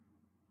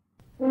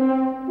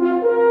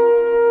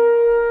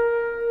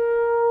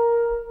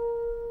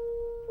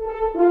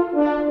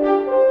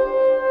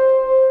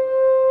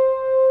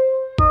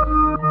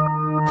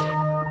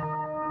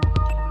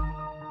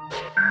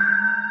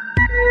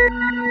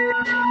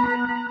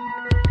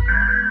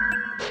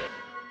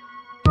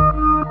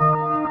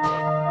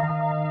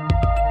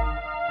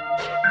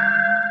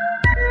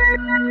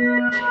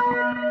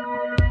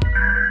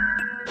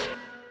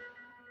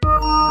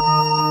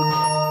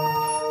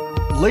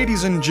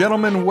Ladies and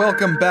gentlemen,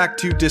 welcome back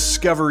to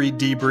Discovery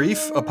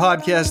Debrief, a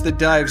podcast that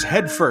dives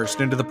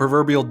headfirst into the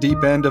proverbial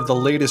deep end of the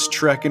latest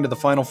trek into the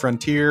final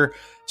frontier,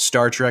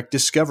 Star Trek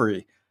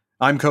Discovery.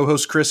 I'm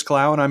co-host Chris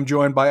Clow, and I'm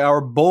joined by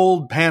our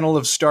bold panel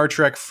of Star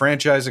Trek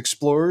franchise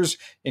explorers,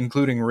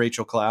 including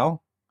Rachel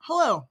Clow.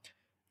 Hello.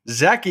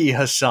 Zaki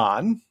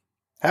Hassan.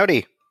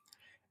 Howdy.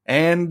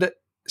 And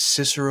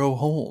Cicero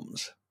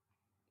Holmes.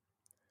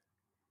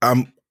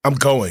 I'm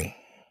going.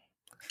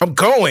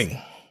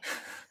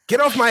 Get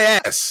off my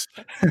ass.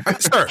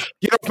 Sir,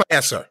 get off my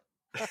ass, sir.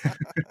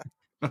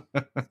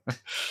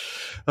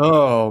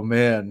 Oh,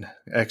 man.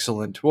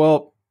 Excellent.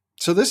 Well,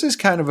 so this is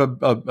kind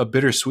of a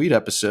bittersweet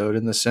episode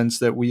in the sense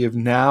that we have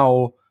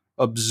now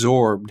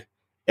absorbed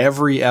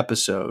every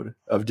episode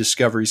of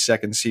Discovery's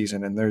second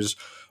season, and there's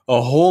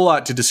a whole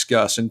lot to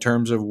discuss in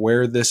terms of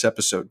where this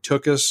episode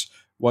took us,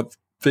 what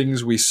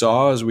things we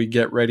saw as we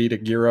get ready to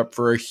gear up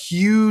for a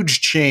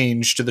huge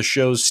change to the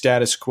show's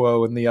status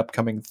quo in the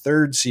upcoming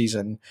third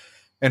season.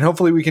 And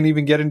hopefully we can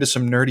even get into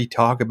some nerdy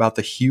talk about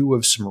the hue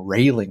of some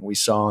railing we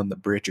saw on the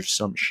bridge of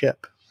some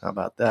ship. How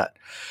about that?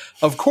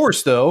 Of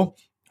course, though,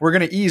 we're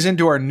going to ease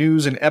into our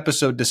news and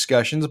episode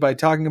discussions by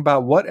talking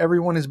about what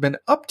everyone has been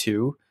up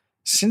to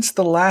since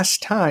the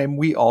last time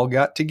we all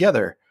got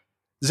together.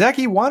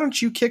 Zaki, why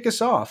don't you kick us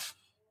off?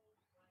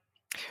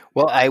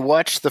 Well, I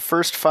watched the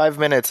first 5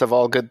 minutes of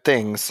All Good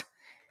Things,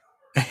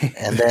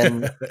 and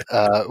then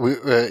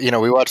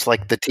we watched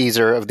like the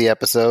teaser of the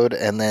episode,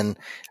 and then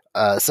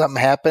something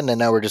happened, and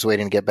now we're just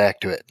waiting to get back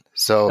to it.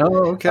 So,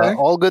 okay.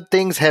 All Good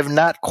Things have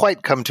not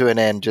quite come to an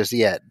end just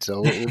yet.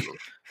 So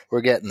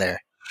we're getting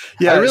there.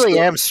 Yeah, I really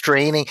am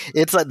straining.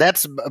 It's like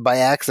that's by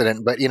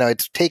accident, but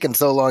it's taken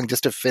so long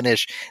just to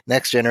finish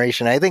Next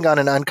Generation. I think on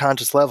an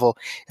unconscious level,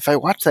 if I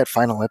watch that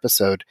final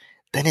episode,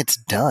 then it's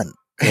done.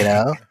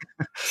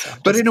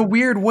 But in a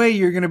weird way,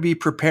 you're going to be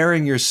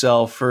preparing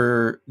yourself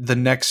for the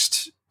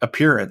next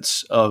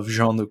appearance of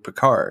Jean-Luc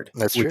Picard.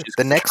 That's true.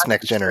 The next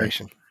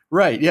Generation.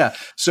 Right, yeah.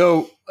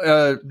 So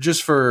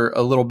just for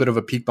a little bit of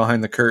a peek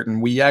behind the curtain,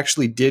 we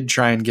actually did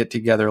try and get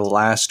together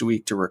last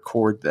week to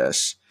record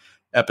this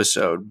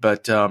episode,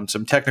 but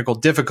some technical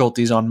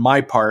difficulties on my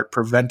part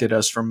prevented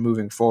us from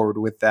moving forward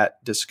with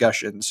that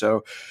discussion.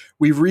 So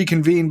we've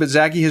reconvened, but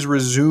Zaki has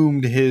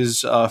resumed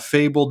his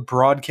fabled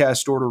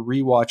broadcast order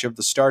rewatch of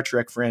the Star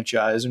Trek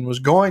franchise and was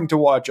going to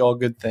watch All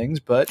Good Things,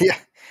 but yeah,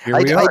 here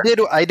we are.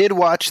 I did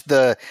watch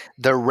the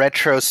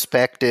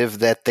retrospective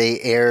that they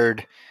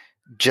aired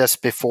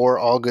just before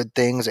All Good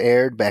Things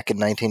aired back in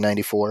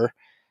 1994.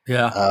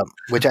 Yeah,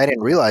 which I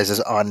didn't realize is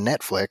on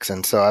Netflix,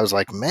 and so I was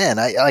like, "Man,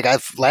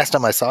 last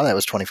time I saw that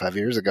was 25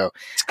 years ago."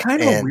 It's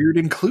kind of a weird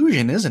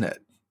inclusion, isn't it?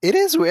 It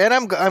is weird,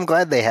 and I'm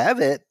glad they have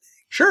it.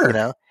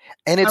 Sure,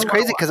 and it's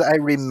crazy because I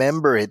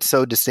remember it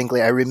so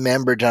distinctly. I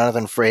remember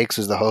Jonathan Frakes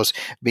as the host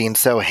being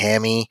so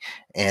hammy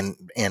and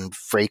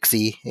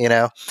Frakesy, and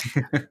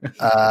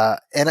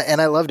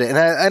I loved it,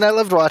 and I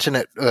loved watching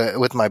it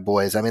with my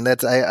boys. I mean,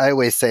 I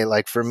always say,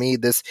 like, for me,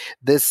 this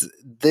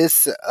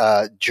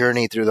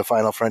journey through the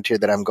final frontier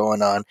that I'm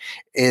going on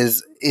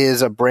is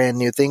a brand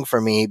new thing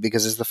for me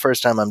because it's the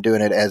first time I'm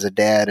doing it as a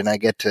dad, and I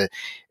get to.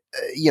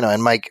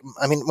 And Mike,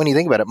 I mean, when you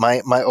think about it,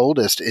 my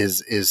oldest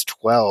is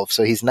 12,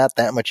 so he's not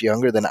that much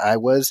younger than I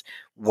was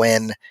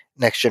when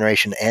Next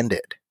Generation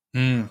ended,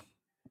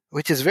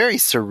 which is very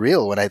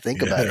surreal when I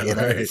think about it.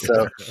 Right.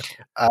 So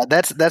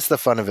that's the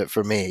fun of it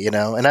for me,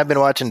 And I've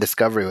been watching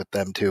Discovery with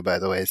them too, by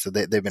the way, so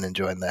they've been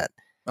enjoying that.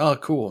 Oh,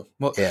 cool.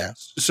 Well, yeah.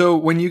 So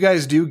when you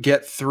guys do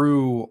get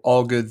through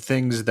All Good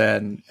Things,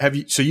 then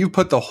you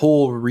put the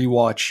whole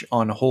rewatch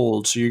on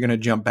hold, so you're going to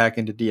jump back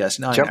into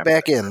DS9. Jump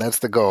back in. That's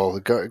the goal.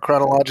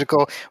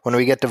 Chronological. When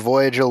we get to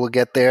Voyager, we'll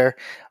get there.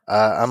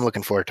 I'm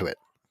looking forward to it.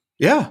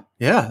 Yeah,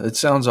 it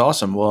sounds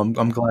awesome. Well,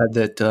 I'm glad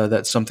that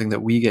that's something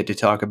that we get to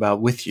talk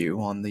about with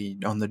you on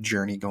the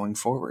journey going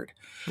forward.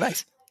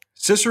 Nice.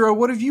 Cicero,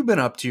 what have you been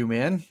up to,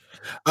 man?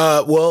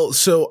 Well,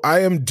 so I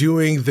am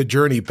doing the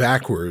journey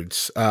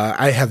backwards.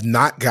 I have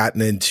not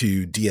gotten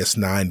into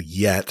DS9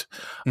 yet,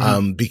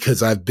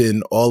 because I've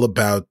been all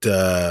about,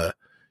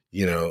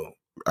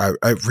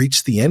 I've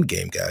reached the end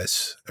game,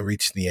 guys. I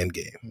reached the end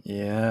game.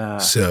 Yeah.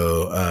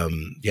 So,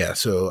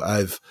 so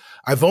I've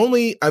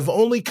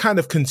only kind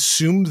of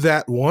consumed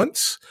that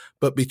once,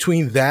 but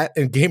between that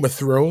and Game of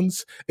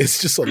Thrones,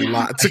 it's just a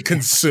lot to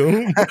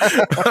consume.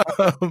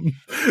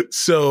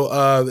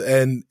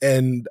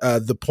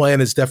 The plan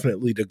is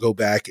definitely to go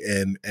back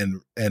and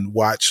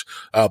watch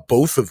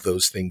both of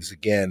those things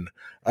again.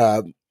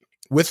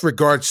 With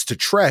regards to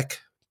Trek,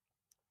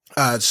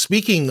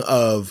 speaking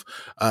of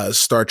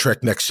Star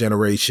Trek Next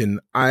Generation,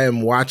 I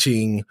am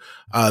watching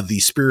the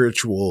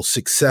spiritual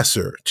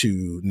successor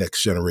to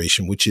Next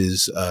Generation, which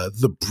is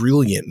the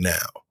brilliant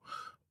now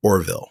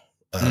Orville.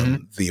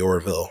 The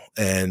Orville.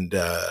 And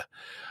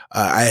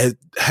I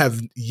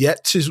have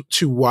yet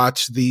to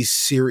watch the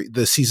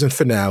season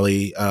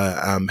finale.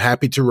 I'm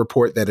happy to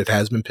report that it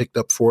has been picked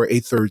up for a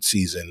third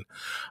season.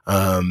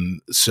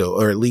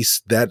 Or at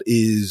least that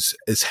is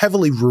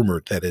heavily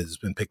rumored that it has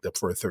been picked up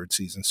for a third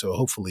season. So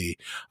hopefully,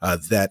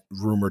 that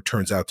rumor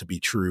turns out to be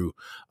true.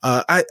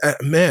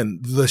 Man,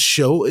 the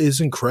show is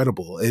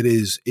incredible. It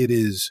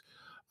is.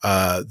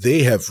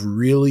 They have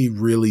really,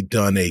 really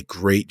done a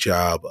great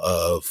job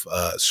of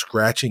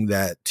scratching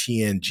that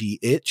TNG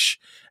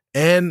itch,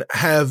 and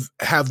have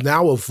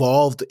now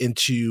evolved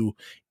into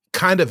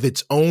kind of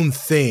its own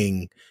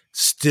thing,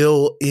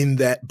 still in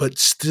that, but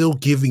still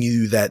giving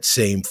you that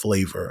same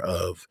flavor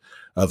of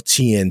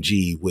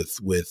TNG with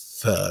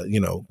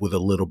a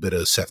little bit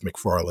of Seth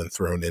MacFarlane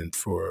thrown in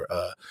for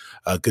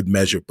a good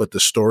measure. But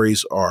the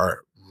stories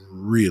are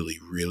really,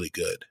 really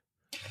good.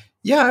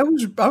 Yeah,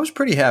 I was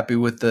pretty happy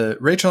with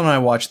Rachel and I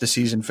watched the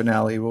season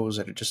finale. What was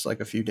it? Just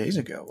like a few days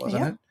ago,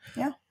 wasn't it?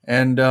 Yeah.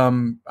 And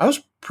I was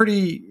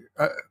pretty.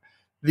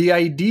 The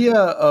idea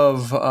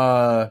of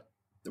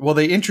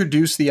they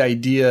introduced the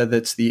idea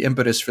that's the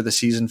impetus for the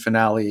season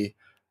finale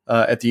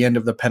at the end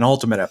of the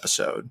penultimate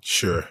episode.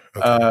 Sure.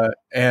 Okay.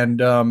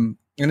 And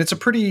it's a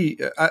pretty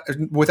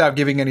without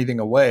giving anything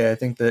away, I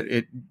think that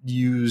it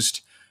used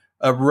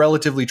a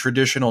relatively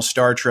traditional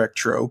Star Trek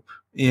trope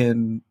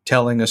in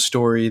telling a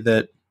story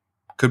that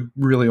could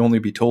really only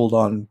be told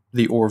on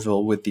the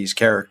Orville with these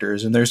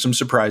characters. And there's some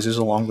surprises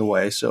along the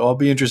way. So I'll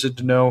be interested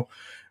to know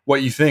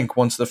what you think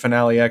once the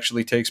finale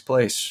actually takes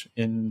place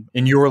in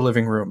your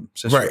living room,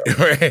 Cicero.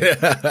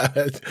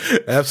 Right.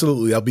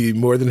 Absolutely. I'll be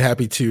more than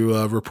happy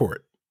to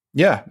report.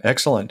 Yeah,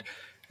 excellent.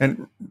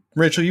 And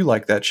Rachel, you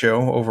like that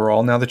show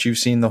overall now that you've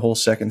seen the whole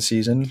second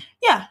season?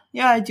 Yeah,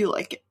 I do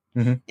like it.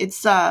 Mm-hmm.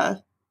 It's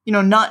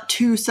not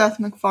too Seth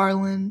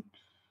MacFarlane.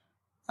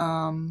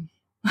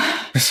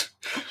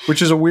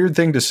 Which is a weird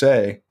thing to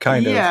say,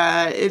 kind of.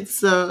 Yeah,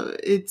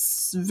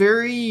 it's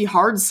very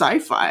hard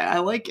sci-fi. I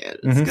like it.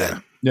 It's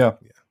good. Yeah.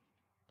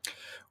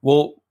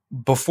 Well,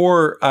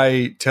 before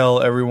I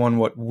tell everyone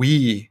what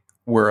we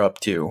were up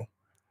to,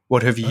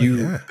 what have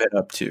you been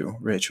up to,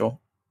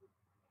 Rachel,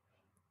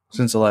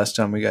 since the last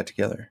time we got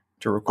together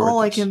to record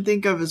All this? I can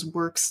think of is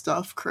work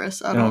stuff,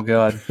 Chris. Oh,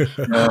 God.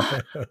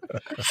 I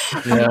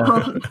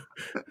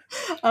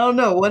don't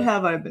know. What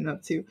have I been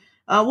up to?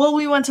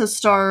 We went to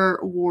Star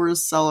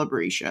Wars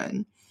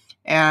Celebration,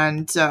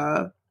 and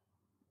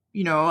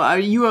we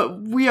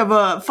have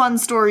a fun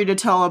story to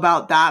tell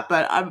about that.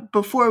 But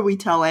before we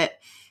tell it,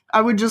 I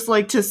would just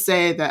like to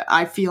say that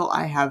I feel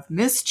I have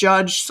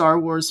misjudged Star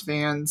Wars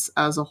fans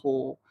as a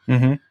whole.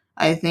 Mm-hmm.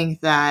 I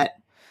think that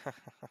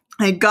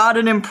I got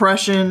an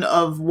impression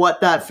of what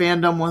that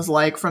fandom was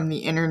like from the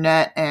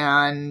internet,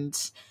 and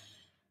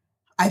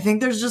I think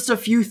there's just a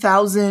few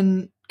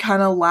thousand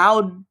kind of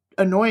loud,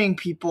 annoying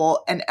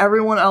people, and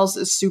everyone else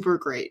is super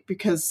great,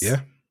 because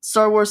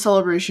Star Wars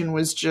Celebration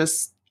was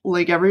just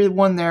like,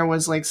 everyone there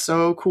was like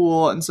so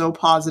cool and so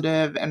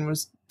positive and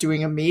was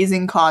doing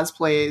amazing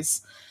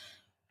cosplays,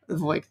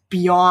 like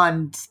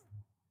beyond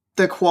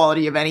the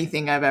quality of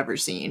anything I've ever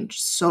seen.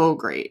 Just so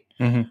great.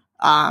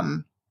 Mm-hmm.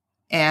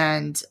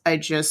 And I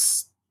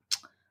just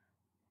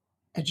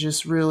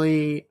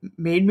really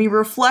made me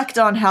reflect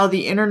on how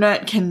the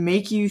internet can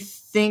make you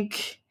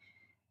think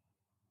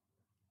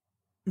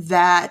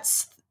that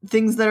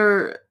things that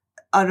are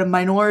a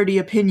minority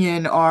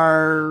opinion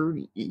are,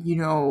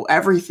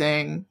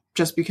 everything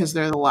just because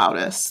they're the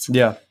loudest.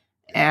 Yeah.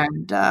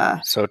 And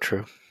so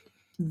true.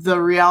 The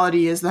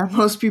reality is that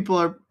most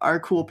people are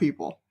cool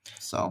people.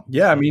 So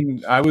yeah, I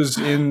mean, I was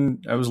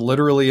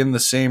literally in the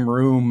same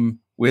room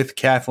with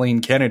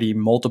Kathleen Kennedy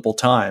multiple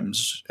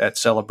times at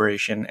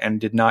Celebration and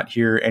did not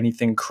hear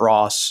anything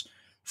cross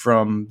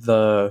from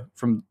the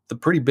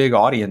pretty big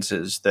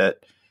audiences that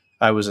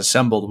I was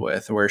assembled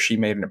with, where she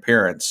made an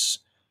appearance.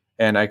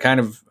 And I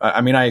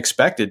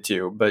expected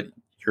to, but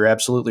you're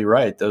absolutely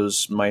right.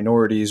 Those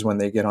minorities, when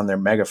they get on their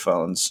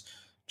megaphones,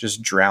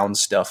 just drown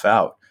stuff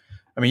out.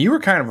 I mean, you were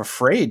kind of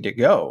afraid to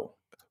go.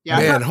 Yeah,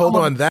 man, hold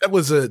on. That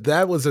was a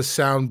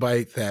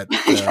soundbite that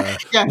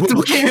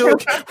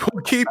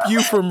will keep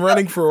you from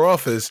running for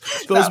office.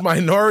 Those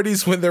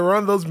minorities, when they're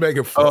on those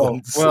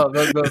megaphones. Oh,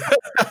 well,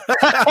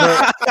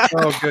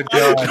 oh, good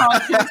God.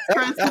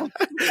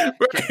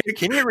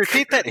 Can you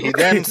repeat that? He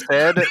then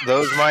said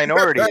those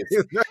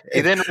minorities.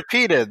 He then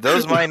repeated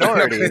those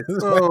minorities.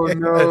 Oh,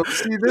 no.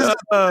 See, this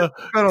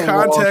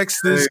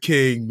context is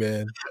king,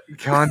 man.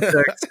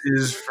 Context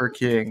is for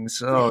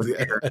kings. Oh,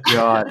 dear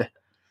God.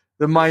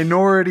 The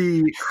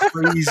minority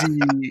crazy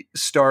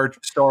Star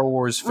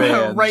Wars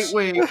fans, right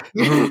wing,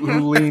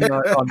 who lean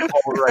on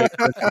all right,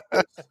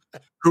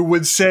 who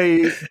would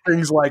say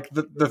things like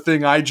the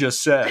thing I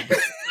just said.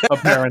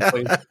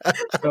 Apparently,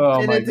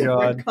 oh my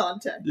God,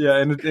 context.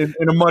 Yeah,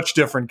 in a much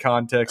different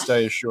context,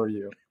 I assure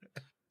you.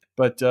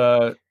 But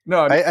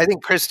no, I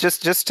think, Chris,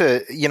 just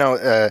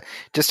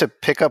to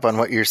pick up on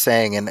what you're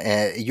saying,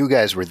 and you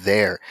guys were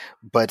there,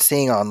 but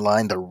seeing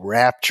online the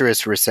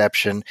rapturous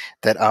reception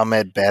that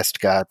Ahmed Best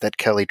got, that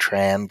Kelly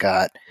Tran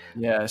got,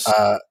 yes,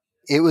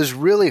 it was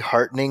really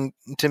heartening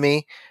to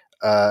me,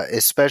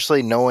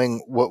 especially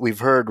knowing what we've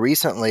heard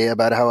recently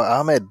about how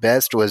Ahmed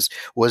Best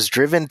was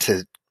driven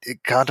to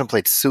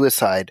contemplate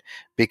suicide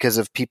because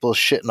of people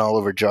shitting all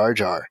over Jar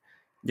Jar.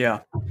 Yeah.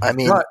 I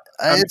mean,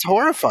 it's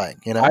horrifying,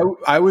 you know?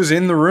 I was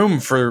in the room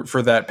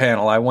for that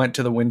panel. I went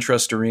to the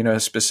Wintrust Arena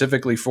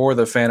specifically for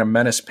the Phantom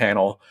Menace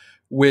panel,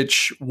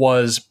 which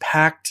was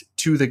packed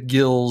to the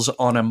gills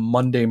on a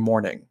Monday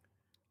morning.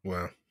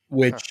 Wow.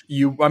 Which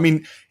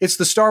it's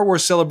the Star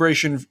Wars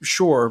celebration,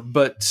 sure,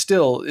 but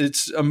still,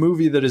 it's a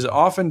movie that is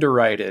often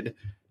derided,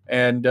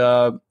 and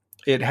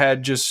it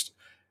had just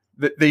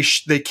they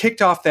kicked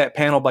off that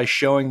panel by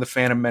showing the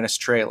Phantom Menace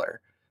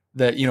trailer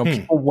that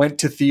people went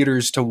to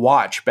theaters to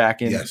watch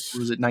back in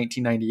was it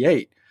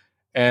 1998,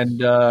 and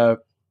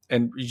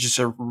just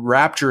a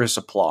rapturous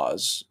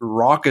applause,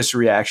 raucous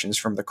reactions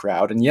from the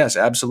crowd, and yes,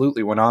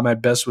 absolutely, when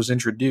Ahmed Best was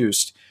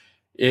introduced,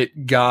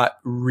 it got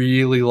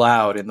really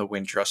loud in the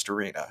Wintrust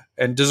Arena,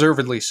 and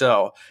deservedly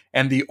so.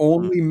 And the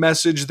only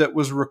message that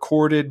was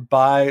recorded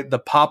by the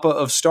Papa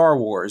of Star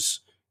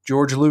Wars,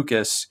 George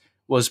Lucas,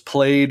 was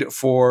played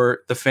for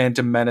the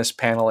Phantom Menace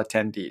panel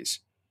attendees.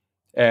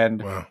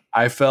 And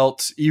I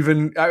felt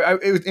in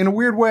a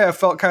weird way, I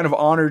felt kind of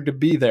honored to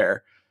be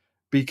there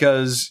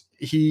because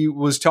he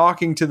was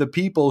talking to the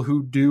people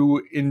who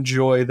do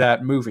enjoy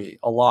that movie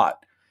a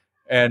lot.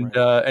 And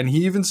and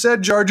he even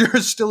said Jar Jar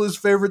is still his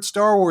favorite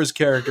Star Wars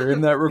character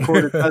in that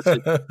recorded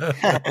message.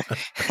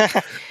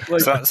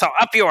 So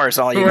up yours,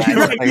 all you guys.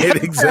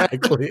 Right,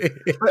 exactly.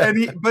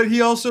 But he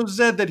also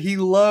said that he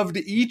loved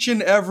each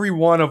and every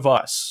one of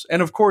us.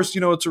 And of course,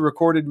 it's a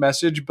recorded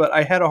message, but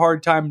I had a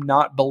hard time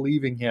not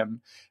believing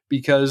him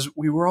because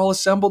we were all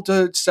assembled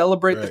to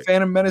celebrate the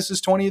Phantom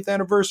Menace's 20th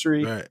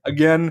anniversary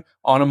again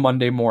on a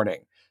Monday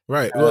morning.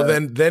 Right. Well,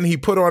 then he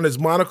put on his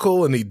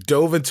monocle and he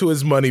dove into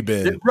his money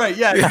bin. Right.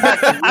 Yeah.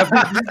 Exactly.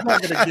 He's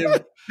not going to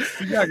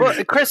give.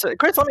 Well, Chris,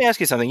 let me ask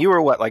you something. You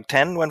were what, like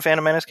 10 when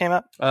Phantom Menace came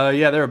out?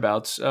 Yeah,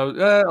 thereabouts.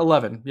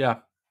 11. Yeah.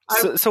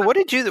 So what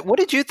did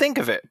you think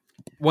of it?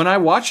 When I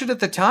watched it at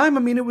the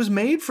time, it was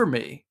made for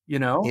me.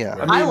 Yeah.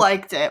 I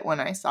liked it when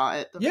I saw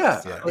it.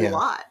 A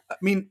lot.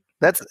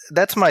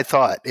 That's my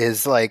thought.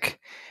 Is like.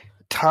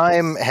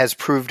 Time has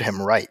proved him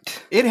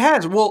right. It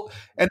has. Well,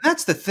 and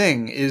that's the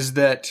thing is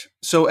that,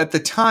 so at the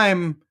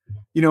time,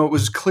 it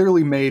was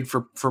clearly made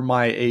for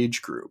my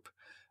age group.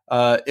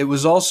 It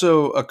was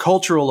also a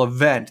cultural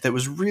event that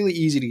was really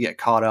easy to get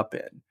caught up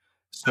in.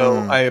 So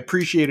I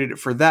appreciated it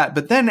for that.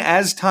 But then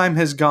as time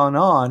has gone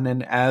on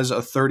and as a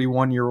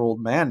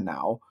 31-year-old man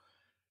now,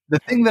 the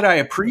thing that I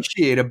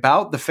appreciate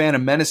about the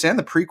Phantom Menace and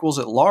the prequels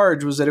at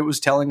large was that it was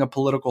telling a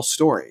political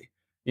story.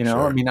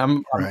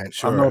 I'm a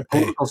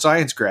political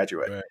science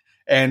graduate,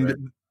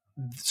 and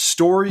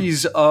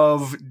stories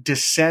of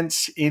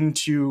descents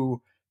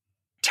into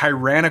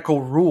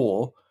tyrannical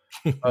rule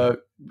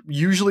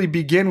usually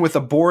begin with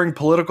a boring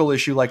political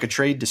issue like a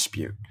trade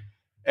dispute,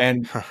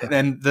 and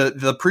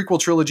the prequel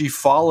trilogy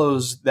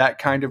follows that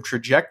kind of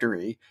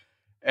trajectory,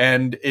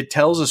 and it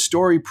tells a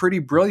story pretty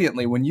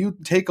brilliantly. When you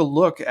take a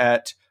look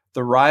at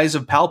the rise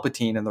of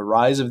Palpatine and the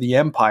rise of the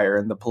Empire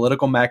and the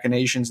political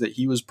machinations that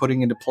he was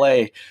putting into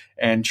play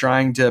and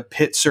trying to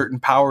pit certain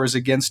powers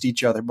against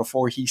each other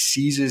before he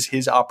seizes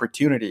his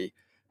opportunity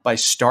by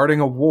starting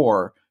a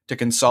war to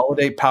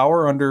consolidate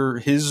power under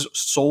his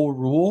sole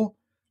rule,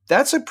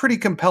 that's a pretty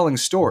compelling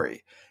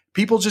story.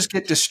 People just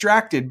get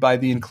distracted by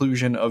the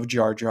inclusion of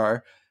Jar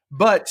Jar.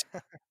 But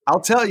I'll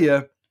tell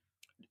you,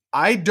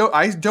 I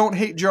don't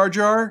hate Jar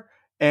Jar.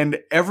 And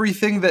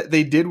everything that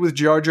they did with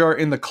Jar Jar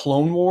in the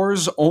Clone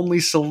Wars only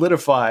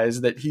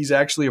solidifies that he's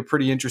actually a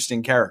pretty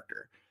interesting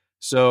character.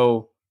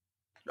 So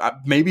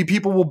maybe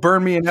people will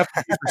burn me in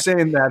effigy for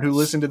saying that who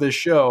listen to this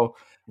show.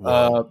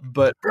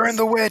 But burn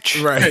the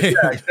witch, right?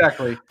 Yeah,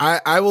 exactly.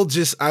 I will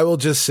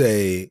just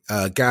say,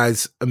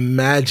 guys,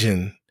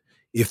 imagine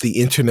if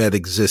the internet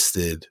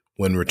existed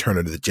when Return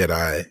of the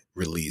Jedi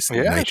released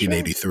in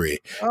 1983,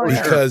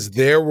 because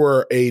there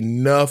were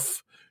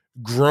enough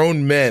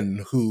grown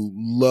men who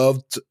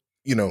loved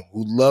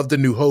A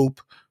New Hope,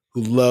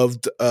 who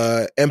loved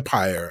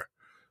Empire,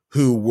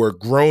 who were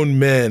grown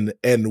men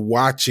and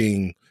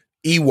watching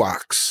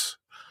Ewoks,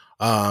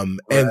 and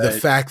the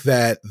fact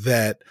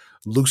that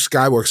Luke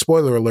Skywalker,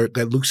 spoiler alert,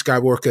 that Luke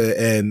Skywalker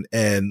and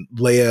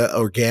Leia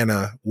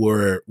Organa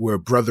were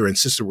brother and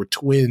sister, were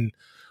twin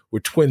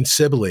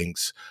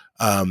siblings.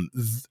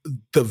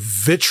 The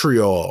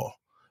vitriol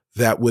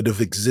that would have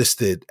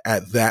existed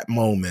at that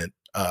moment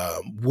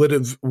would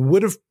have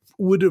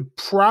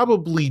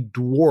probably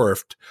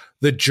dwarfed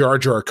the Jar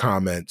Jar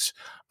comments.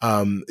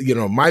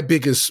 My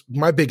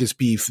biggest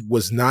beef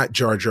was not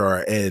Jar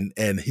Jar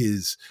and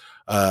his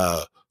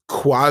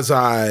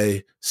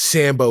quasi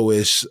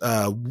Sambo-ish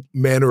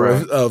manner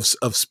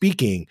of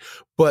speaking,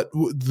 but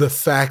the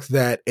fact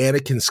that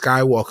Anakin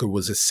Skywalker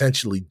was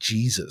essentially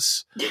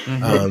Jesus,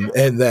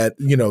 and that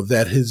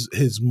that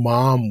his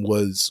mom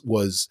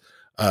was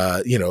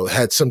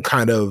had some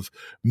kind of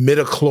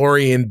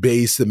midichlorian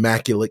based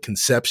immaculate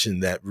conception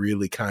that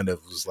really kind of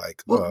was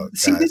like,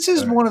 this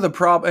is one of the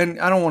problems, and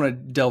I don't want to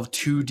delve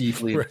too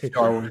deeply into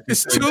Star Wars.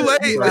 It's too late.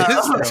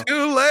 It's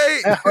too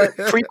late.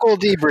 Prequel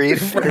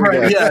debrief.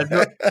 Right, yeah,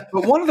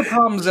 but one of the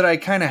problems that I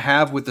kind of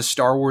have with the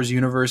Star Wars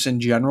universe in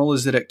general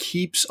is that it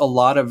keeps a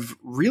lot of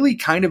really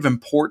kind of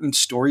important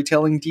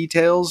storytelling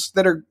details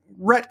that are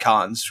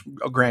retcons,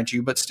 I'll grant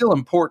you, but still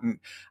important,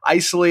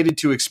 isolated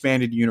to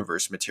expanded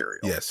universe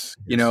material. Yes.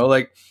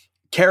 Like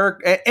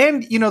character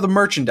and the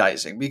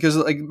merchandising, because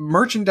like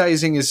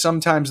merchandising is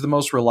sometimes the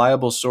most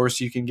reliable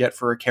source you can get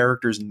for a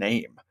character's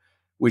name,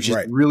 which is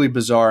really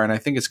bizarre, and I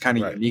think it's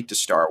kind of unique to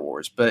Star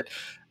Wars. But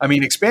I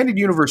mean, expanded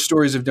universe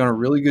stories have done a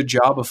really good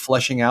job of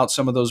fleshing out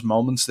some of those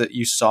moments that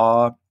you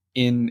saw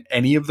in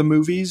any of the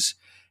movies.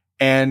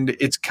 And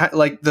it's kind of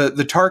like the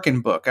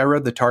Tarkin book. I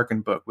read the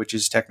Tarkin book, which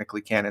is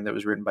technically canon, that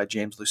was written by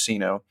James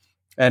Luceno.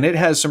 And it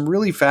has some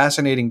really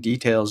fascinating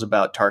details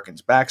about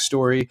Tarkin's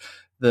backstory.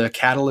 The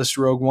Catalyst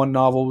Rogue One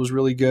novel was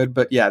really good.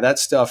 But yeah, that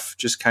stuff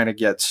just kind of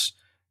gets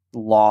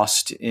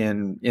lost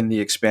in the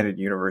expanded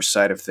universe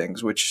side of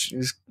things, which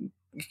is,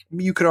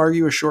 you could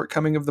argue, a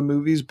shortcoming of the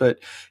movies. But,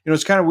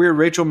 it's kind of weird.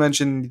 Rachel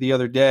mentioned the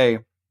other day,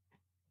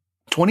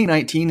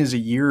 2019 is a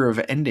year of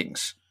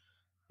endings.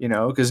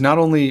 Because not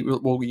only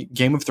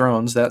Game of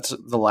Thrones, that's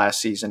the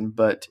last season,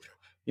 but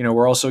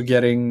we're also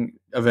getting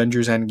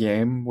Avengers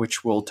Endgame,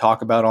 which we'll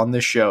talk about on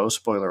this show.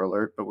 Spoiler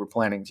alert, but we're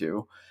planning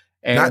to.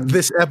 And not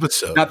this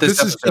episode. This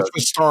is just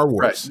the Star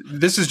Wars. Right.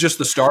 This is just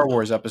the Star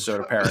Wars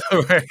episode,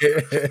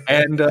 apparently.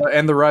 And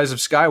the Rise of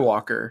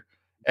Skywalker.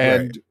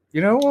 And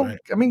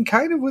I mean,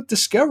 kind of with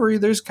Discovery,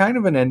 there's kind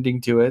of an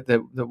ending to it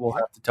that we'll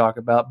have to talk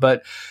about,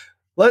 but.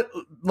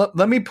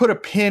 Let me put a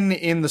pin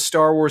in the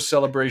Star Wars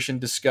Celebration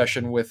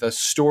discussion with a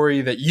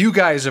story that you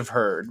guys have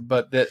heard,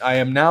 but that I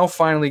am now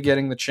finally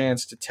getting the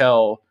chance to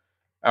tell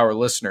our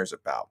listeners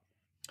about.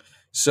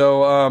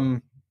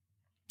 So,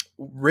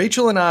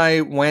 Rachel and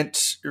I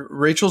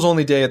Rachel's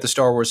only day at the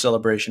Star Wars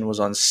Celebration was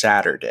on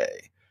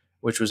Saturday,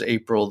 which was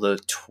April the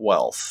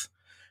 12th.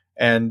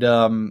 And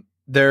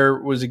there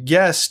was a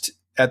guest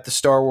at the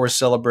Star Wars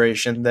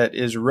Celebration that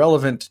is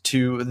relevant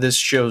to this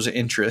show's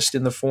interest,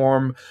 in the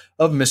form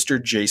of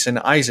Mr. Jason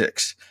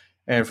Isaacs.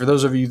 And for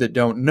those of you that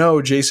don't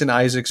know, Jason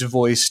Isaacs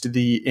voiced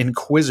the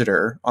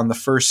Inquisitor on the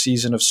first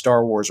season of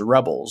Star Wars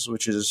Rebels,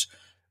 which is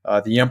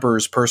the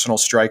Emperor's personal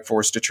strike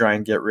force to try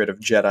and get rid of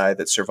Jedi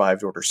that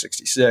survived Order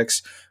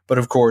 66. But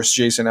of course,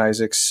 Jason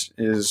Isaacs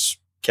is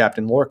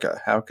Captain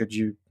Lorca. How could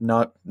you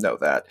not know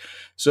that?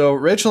 So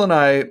Rachel and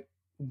I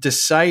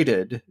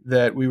decided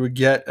that we would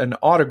get an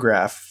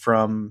autograph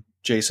from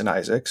Jason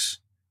Isaacs,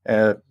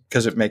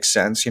 because it makes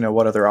sense.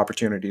 What other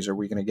opportunities are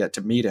we going to get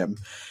to meet him?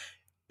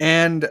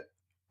 And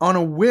on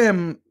a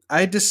whim,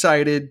 I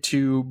decided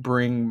to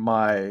bring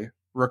my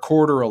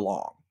recorder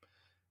along,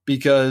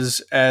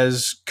 because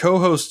as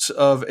co-hosts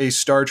of a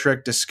Star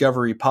Trek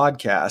Discovery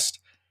podcast,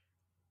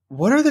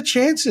 what are the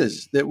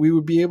chances that we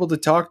would be able to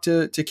talk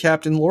to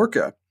Captain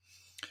Lorca?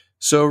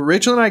 So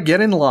Rachel and I get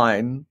in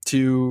line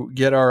to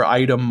get our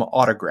item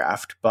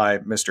autographed by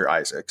Mr.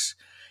 Isaacs.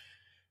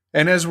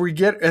 And as we're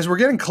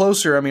getting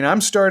closer, I mean, I'm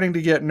starting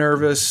to get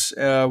nervous.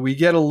 We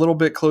get a little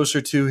bit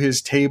closer to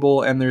his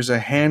table, and there's a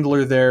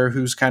handler there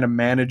who's kind of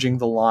managing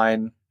the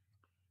line.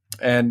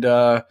 And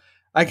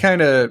I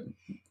kind of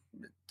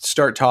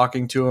start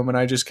talking to him, and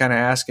I just kind of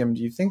ask him,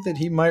 do you think that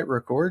he might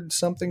record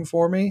something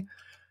for me?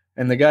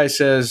 And the guy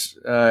says,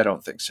 I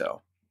don't think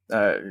so.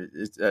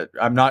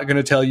 I'm not going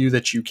to tell you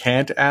that you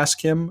can't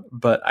ask him,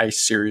 but I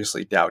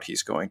seriously doubt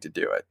he's going to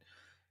do it.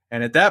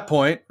 And at that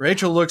point,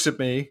 Rachel looks at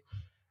me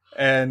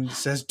and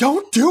says,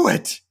 don't do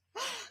it.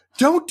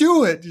 Don't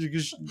do it.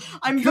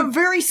 I'm a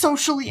very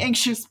socially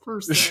anxious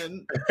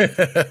person.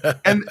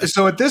 And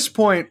so at this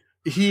point,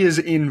 he is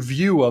in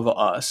view of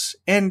us.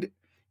 And,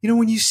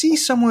 when you see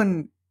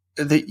someone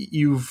that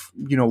you've,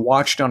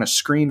 watched on a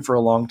screen for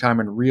a long time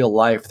in real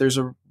life, there's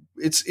a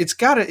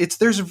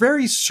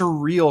very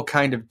surreal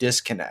kind of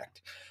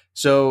disconnect.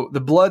 So the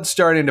blood's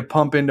starting to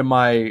pump into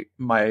my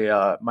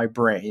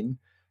brain,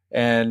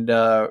 and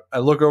I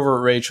look over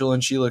at Rachel,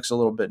 and she looks a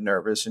little bit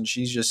nervous, and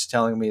she's just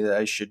telling me that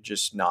I should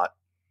just not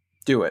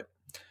do it.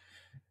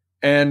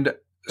 And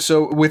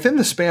so within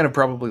the span of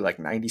probably like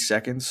 90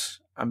 seconds,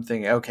 I'm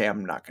thinking, okay,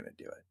 I'm not going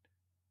to do it.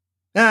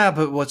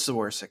 But what's the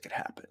worst that could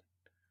happen?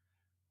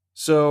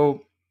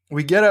 So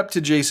we get up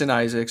to Jason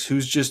Isaacs,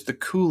 who's just the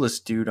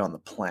coolest dude on the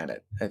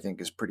planet, I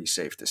think is pretty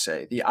safe to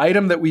say. The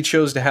item that we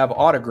chose to have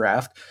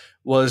autographed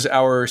was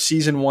our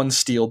Season 1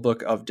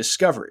 Steelbook of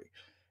Discovery.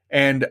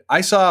 And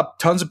I saw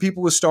tons of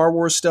people with Star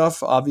Wars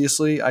stuff,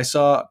 obviously. I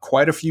saw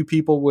quite a few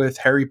people with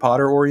Harry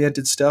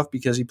Potter-oriented stuff,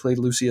 because he played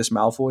Lucius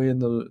Malfoy in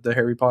the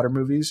Harry Potter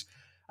movies.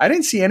 I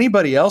didn't see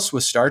anybody else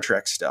with Star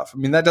Trek stuff. I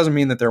mean, that doesn't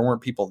mean that there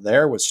weren't people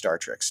there with Star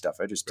Trek stuff.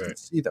 I just didn't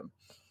see them.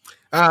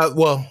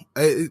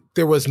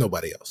 There was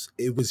nobody else.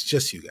 It was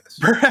just you guys.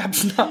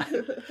 Perhaps not.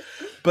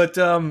 But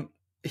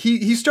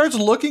he starts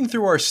looking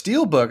through our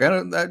Steelbook.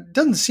 It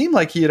doesn't seem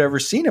like he had ever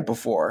seen it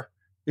before.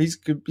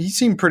 He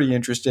seemed pretty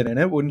interested in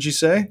it, wouldn't you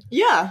say?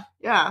 Yeah.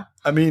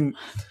 I mean,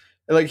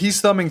 like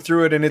he's thumbing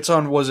through it, and it's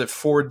on, was it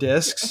 4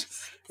 discs?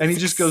 And he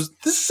just goes,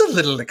 "This is a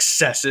little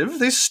excessive.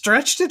 They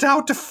stretched it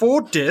out to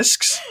 4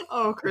 discs."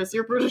 Oh, Chris,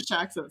 your British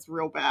accent's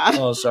real bad.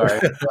 Oh, sorry.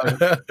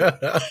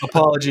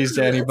 Apologies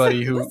to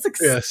anybody who. That's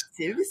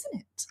excessive, isn't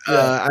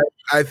it?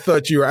 I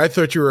thought you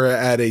were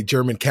at a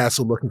German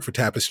castle looking for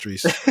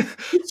tapestries.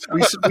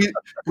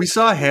 we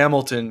saw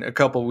Hamilton a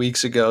couple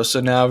weeks ago, so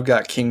now I've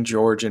got King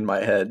George in my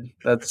head.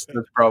 That's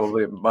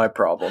probably my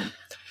problem.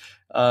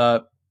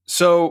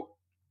 So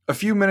a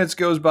few minutes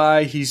goes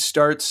by. He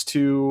starts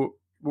to.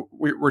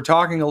 We're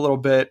talking a little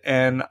bit,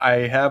 and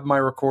I have my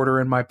recorder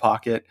in my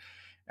pocket,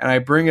 and I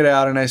bring it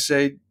out and I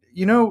say,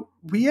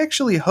 we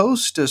actually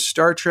host a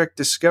Star Trek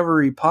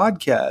Discovery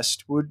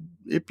podcast. Would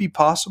it be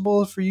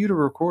possible for you to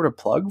record a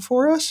plug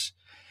for us?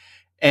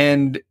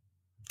 And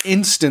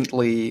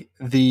instantly,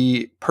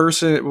 the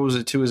person, what was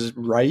it, to his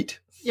right?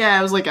 Yeah,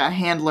 it was like a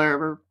handler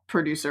or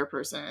producer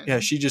person.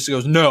 Yeah, she just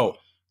goes, "No."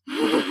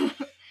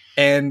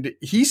 And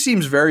he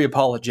seems very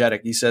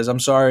apologetic. He says, "I'm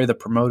sorry, the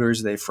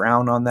promoters, they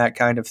frown on that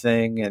kind of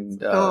thing."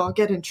 And I'll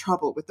get in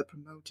trouble with the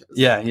promoters.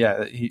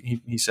 Yeah.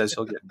 He says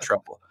he'll get in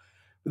trouble.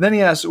 But then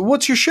he asks,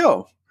 "What's your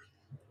show?"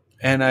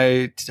 And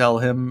I tell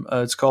him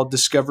it's called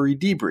Discovery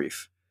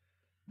Debrief.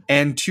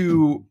 And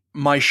to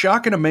my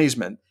shock and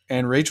amazement,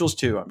 and Rachel's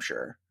too, I'm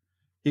sure,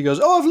 he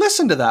goes, "Oh, I've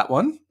listened to that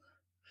one."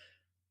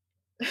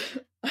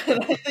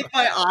 And I think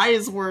my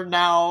eyes were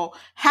now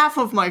half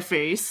of my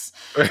face.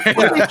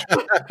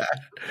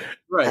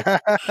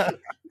 Right.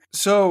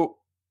 So,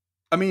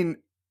 I mean,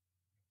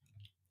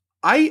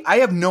 I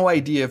have no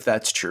idea if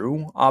that's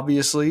true,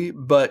 obviously,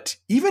 but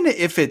even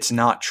if it's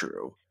not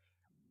true.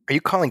 Are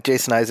you calling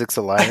Jason Isaacs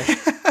a liar?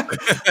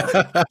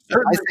 I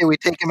say we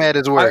take him at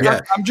his word.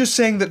 I'm just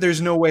saying that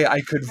there's no way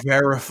I could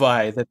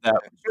verify that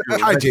was true.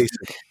 Hi, Jason.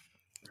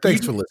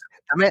 Thanks for listening.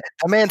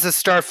 The man's a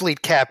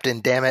Starfleet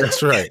captain, damn it.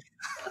 That's right.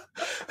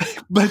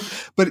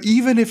 But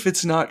even if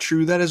it's not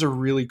true, that is a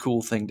really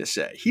cool thing to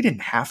say. He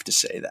didn't have to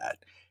say that.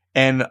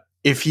 And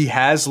if he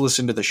has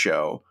listened to the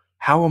show,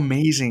 how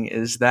amazing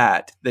is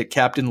that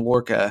Captain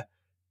Lorca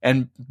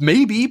and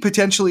maybe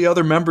potentially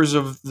other members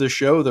of the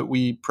show that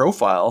we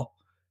profile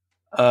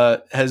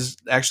has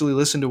actually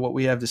listened to what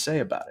we have to say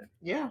about it.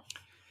 Yeah.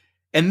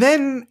 And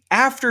then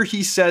after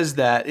he says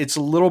that, it's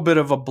a little bit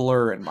of a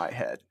blur in my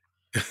head.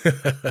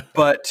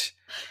 But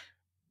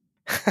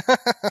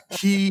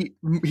he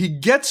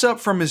gets up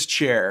from his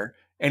chair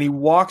and he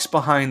walks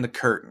behind the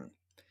curtain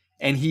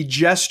and he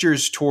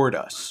gestures toward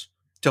us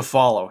to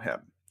follow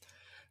him.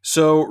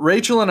 So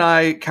Rachel and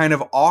I kind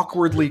of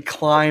awkwardly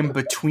climb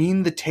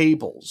between the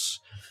tables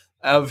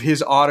of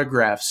his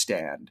autograph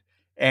stand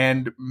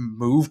and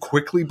move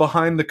quickly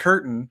behind the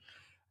curtain.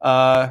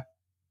 And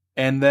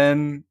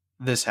then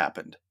this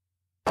happened.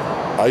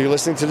 Are you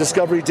listening to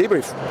Discovery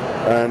Debrief?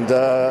 And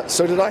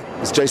so did I.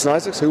 It's Jason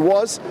Isaacs, who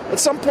was, at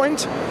some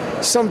point,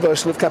 some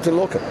version of Captain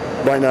Lorca.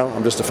 Right now,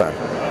 I'm just a fan.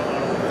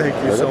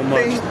 Thank you so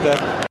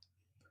much.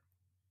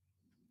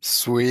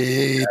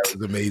 Sweet. That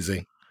was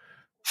amazing.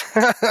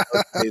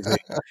 Amazing.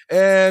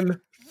 And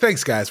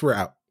thanks, guys. We're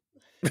out.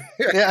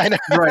 Yeah, I know.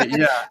 Right,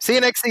 yeah. See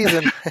you next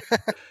season.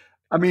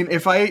 I mean,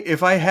 if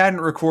I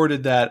hadn't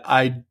recorded that,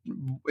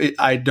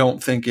 I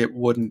don't think it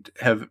wouldn't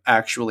have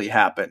actually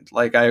happened.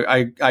 Like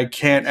I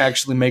can't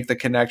actually make the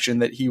connection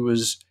that he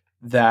was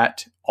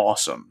that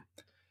awesome.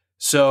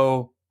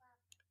 So,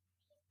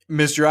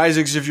 Mr.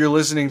 Isaacs, if you're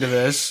listening to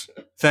this,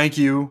 thank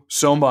you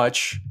so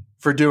much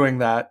for doing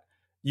that.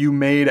 You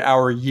made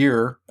our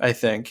year, I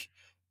think,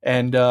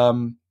 and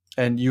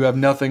you have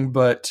nothing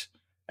but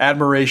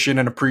admiration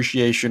and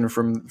appreciation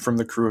from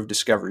the crew of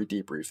Discovery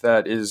Debrief.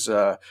 That is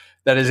a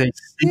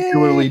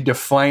singularly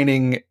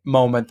defining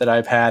moment that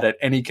I've had at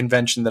any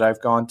convention that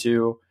I've gone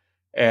to.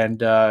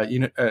 And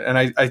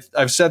and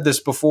I've said this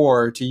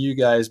before to you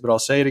guys, but I'll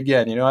say it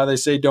again. You know how they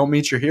say, "Don't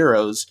meet your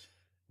heroes,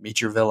 meet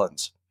your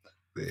villains."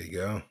 There you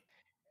go.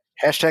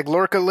 Hashtag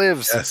Lorca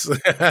lives. Yes.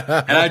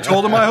 And I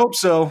told him I hope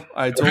so.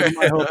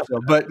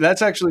 But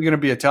that's actually going to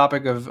be a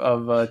topic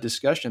of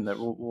discussion that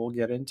we'll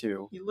get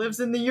into. He lives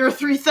in the year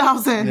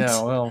 3000.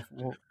 Yeah, well.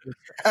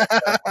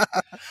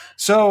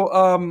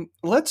 So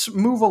let's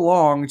move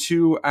along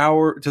to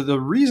the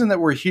reason that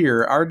we're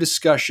here, our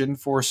discussion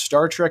for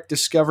Star Trek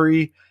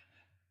Discovery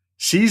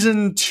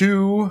Season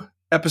 2,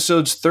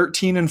 Episodes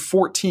 13 and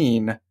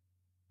 14,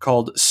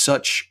 called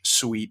Such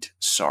Sweet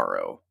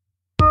Sorrow.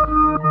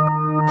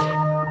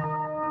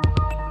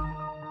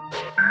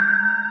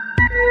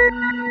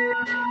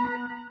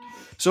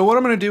 So what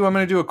I'm going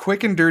to do a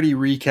quick and dirty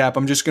recap.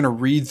 I'm just going to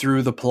read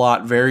through the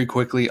plot very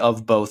quickly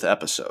of both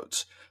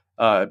episodes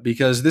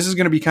because this is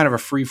going to be kind of a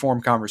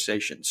free-form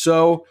conversation.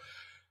 So,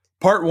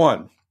 Part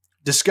 1.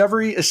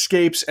 Discovery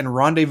escapes and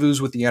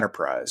rendezvous with the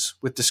Enterprise,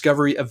 with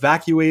Discovery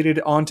evacuated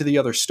onto the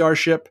other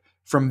starship.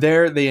 From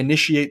there, they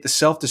initiate the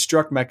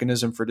self-destruct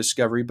mechanism for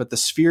Discovery, but the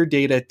Sphere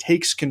data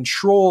takes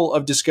control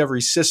of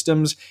Discovery's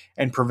systems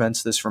and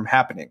prevents this from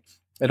happening.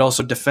 It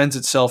also defends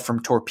itself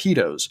from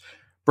torpedoes.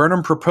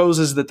 Burnham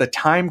proposes that the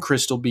time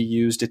crystal be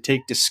used to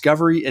take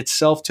Discovery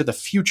itself to the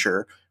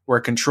future, where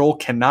Control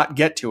cannot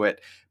get to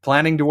it,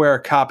 planning to wear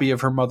a copy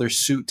of her mother's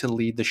suit to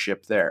lead the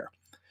ship there.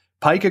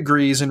 Pike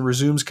agrees and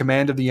resumes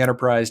command of the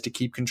Enterprise to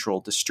keep Control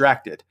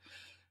distracted.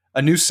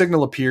 A new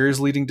signal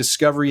appears, leading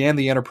Discovery and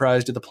the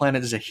Enterprise to the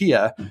planet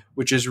Zahia,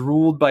 which is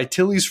ruled by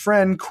Tilly's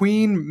friend,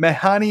 Queen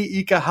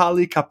Mehani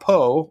Ikahali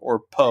Kapo,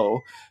 or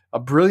Poe. A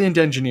brilliant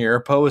engineer,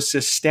 Poe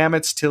assists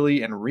Stamets,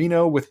 Tilly, and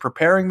Reno with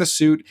preparing the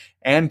suit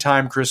and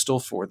time crystal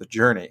for the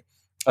journey.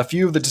 A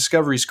few of the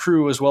Discovery's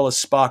crew, as well as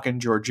Spock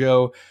and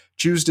Georgiou,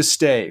 choose to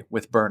stay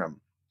with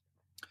Burnham.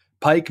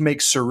 Pike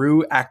makes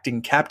Saru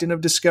acting captain of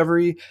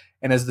Discovery,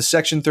 and as the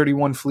Section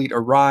 31 fleet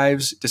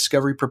arrives,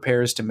 Discovery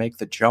prepares to make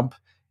the jump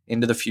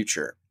into the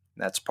future.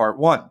 That's part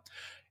 1.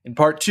 In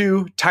part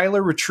 2,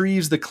 Tyler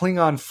retrieves the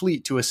Klingon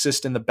fleet to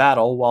assist in the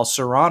battle, while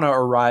Sorana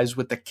arrives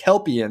with the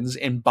Kelpians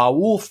in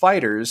Ba'ul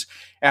fighters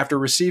after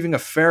receiving a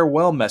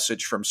farewell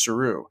message from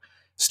Saru.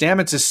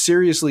 Stamets is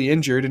seriously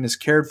injured and is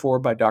cared for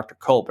by Dr.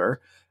 Culber.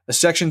 A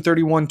Section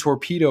 31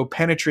 torpedo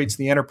penetrates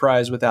the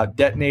Enterprise without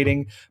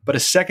detonating, but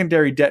a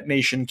secondary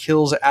detonation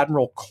kills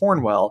Admiral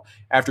Cornwell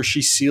after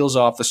she seals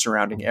off the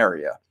surrounding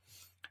area.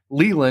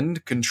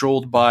 Leland,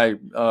 controlled by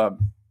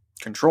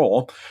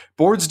Control,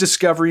 boards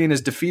Discovery and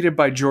is defeated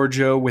by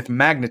Georgiou with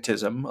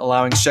magnetism,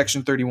 allowing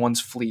Section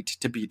 31's fleet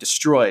to be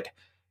destroyed.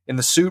 In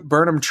the suit,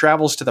 Burnham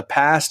travels to the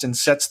past and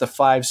sets the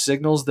 5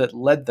 signals that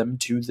led them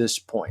to this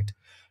point.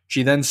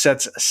 She then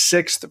sets a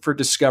 6th for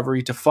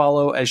Discovery to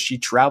follow as she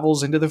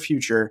travels into the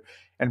future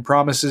and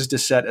promises to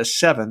set a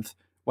 7th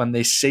when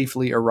they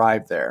safely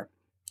arrive there.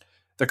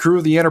 The crew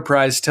of the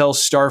Enterprise tells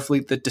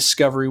Starfleet that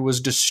Discovery was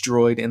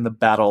destroyed in the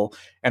battle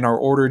and are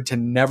ordered to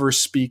never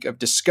speak of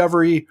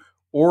Discovery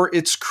or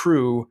its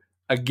crew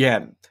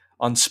again,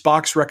 on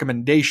Spock's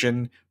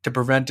recommendation to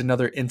prevent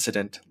another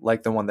incident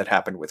like the one that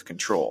happened with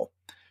Control.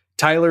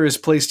 Tyler is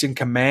placed in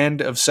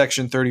command of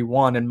Section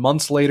 31, and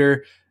months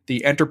later,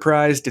 the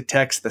Enterprise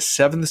detects the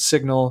 7th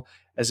signal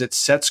as it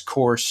sets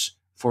course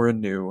for a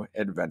new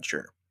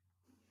adventure.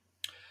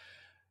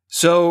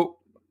 So,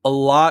 a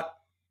lot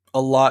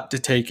to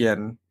take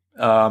in,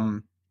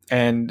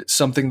 and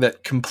something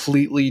that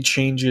completely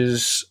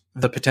changes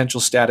the potential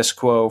status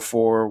quo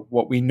for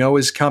what we know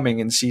is coming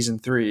in season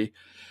 3.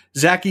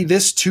 Zachy,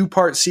 this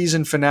 2-part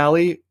season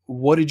finale,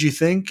 what did you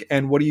think,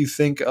 and what do you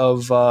think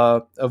of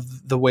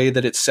the way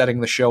that it's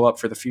setting the show up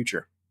for the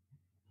future?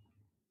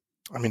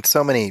 I mean,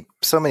 so many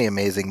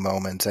amazing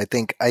moments. I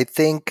think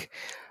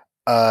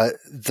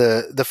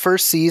the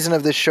first season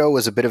of this show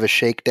was a bit of a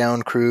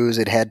shakedown cruise.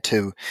 It had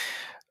to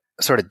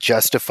sort of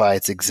justify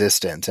its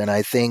existence, and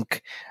I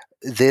think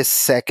this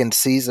second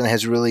season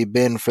has really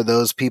been for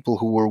those people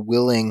who were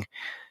willing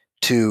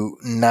to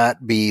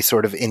not be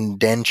sort of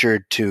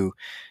indentured to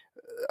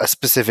a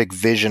specific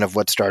vision of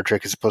what Star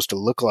Trek is supposed to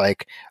look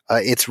like.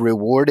 It's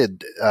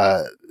rewarded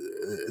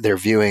their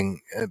viewing,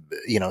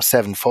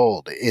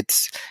 sevenfold.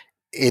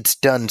 It's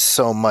done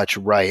so much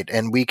right,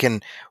 and we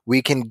can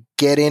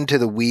get into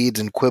the weeds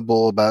and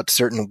quibble about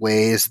certain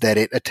ways that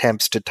it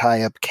attempts to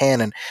tie up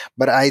canon,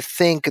 but I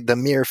think the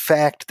mere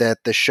fact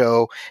that the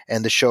show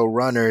and the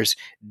showrunners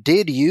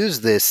did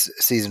use this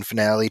season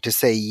finale to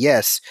say,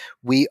 yes,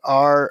 we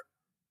are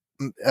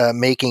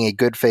making a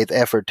good faith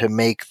effort to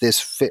make this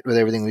fit with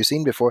everything we've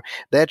seen before,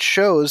 that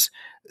shows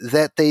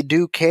that they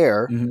do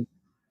care.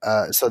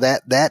 Mm-hmm. So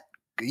that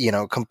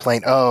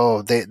complaint,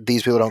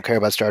 these people don't care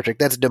about Star Trek,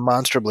 that's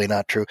demonstrably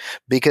not true,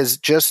 because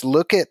just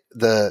look at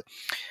the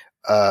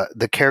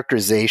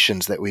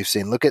characterizations that we've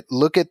seen. Look at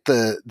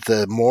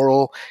the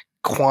moral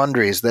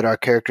quandaries that our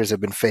characters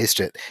have been faced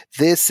with.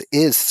 This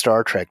is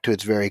Star Trek to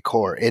its very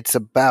core. It's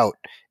about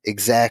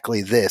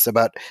exactly this,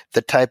 about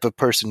the type of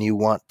person you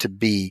want to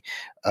be,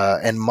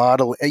 and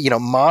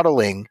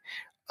modeling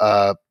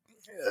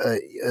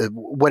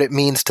what it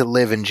means to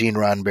live in Gene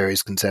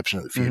Roddenberry's conception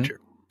of the future.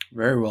 Mm-hmm.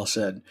 Very well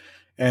said.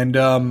 And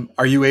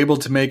are you able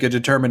to make a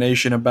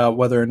determination about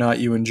whether or not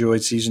you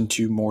enjoyed season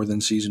 2 more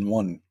than season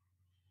 1?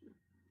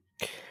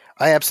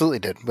 I absolutely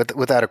did,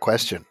 without a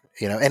question.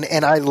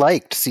 And I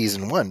liked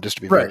season 1, just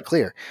to be very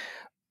clear.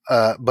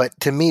 But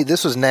to me,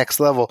 this was next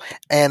level,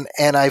 and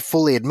I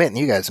fully admit, and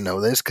you guys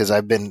know this because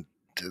I've been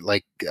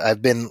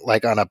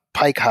on a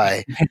Pike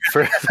high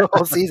for the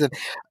whole season.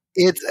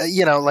 It's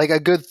like a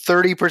good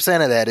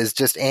 30% of that is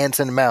just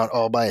Anson Mount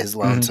all by his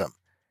lonesome.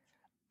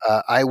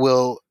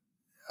 Mm-hmm.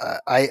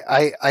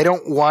 I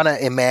don't want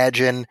to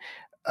imagine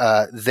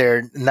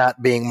there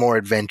not being more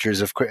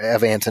adventures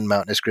of Anson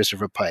Mount as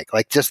Christopher Pike.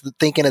 Like, just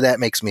thinking of that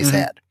makes me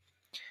sad.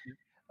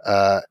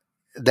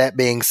 That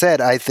being said,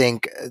 I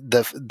think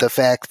the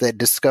fact that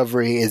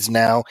Discovery is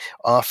now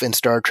off in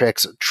Star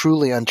Trek's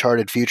truly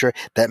uncharted future,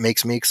 that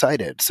makes me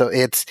excited. So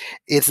it's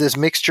this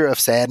mixture of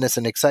sadness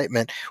and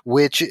excitement,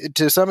 which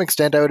to some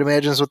extent I would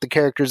imagine is what the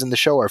characters in the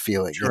show are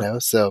feeling. Sure.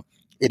 So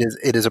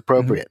it is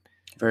appropriate.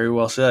 Mm-hmm. Very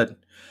well said.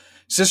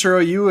 Cicero,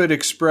 you had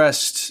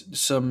expressed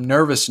some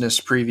nervousness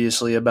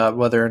previously about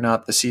whether or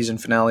not the season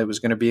finale was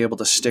going to be able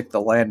to stick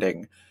the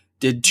landing.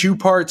 Did 2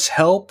 parts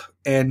help,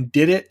 and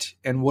did it?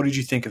 And what did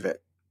you think of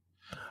it?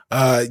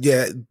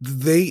 Yeah,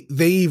 they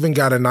even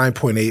got a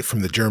 9.8 from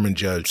the German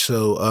judge.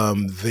 So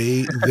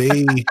they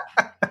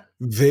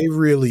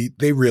really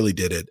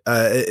did it.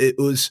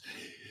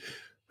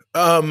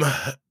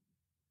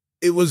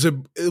 It was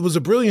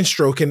a brilliant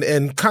stroke,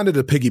 and kind of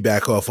to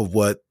piggyback off of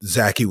what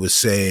Zachy was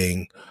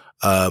saying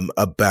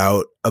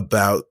about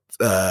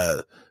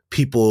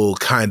people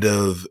kind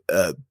of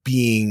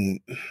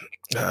being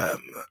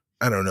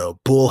I don't know,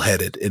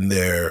 bullheaded in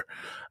their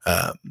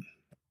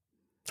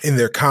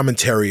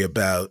commentary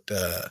about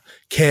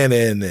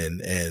canon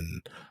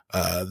and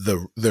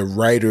the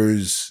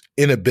writer's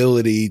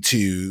inability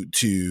to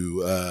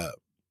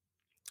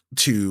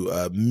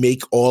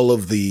make all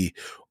of the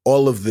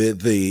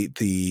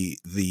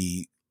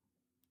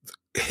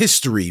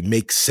history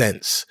make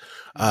sense.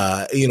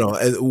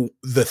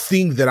 The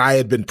thing that I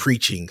had been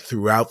preaching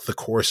throughout the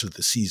course of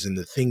the season,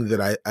 the thing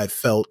that I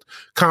felt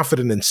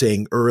confident in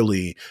saying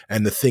early,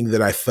 and the thing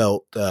that I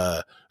felt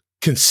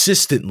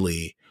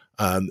consistently,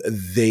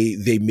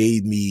 they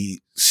made me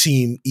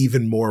seem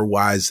even more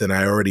wise than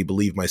I already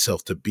believed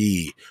myself to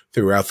be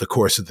throughout the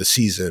course of the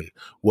season.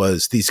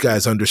 Was these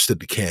guys understood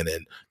the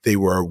canon, they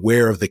were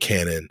aware of the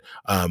canon,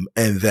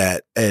 and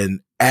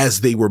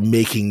as they were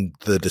making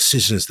the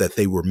decisions that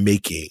they were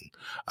making,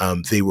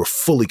 they were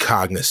fully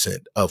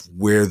cognizant of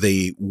where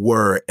they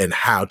were and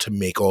how to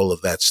make all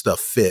of that stuff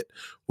fit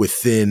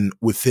within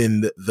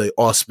the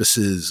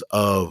auspices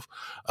of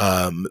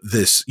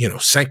this,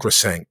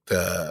 sacrosanct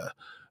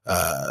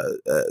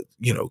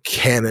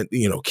canon,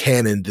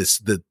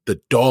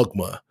 the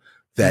dogma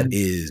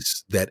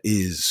that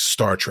is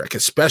Star Trek,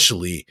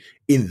 especially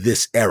in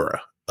this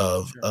era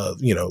of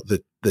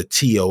the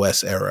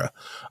TOS era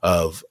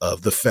of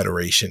the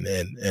Federation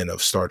and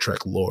of Star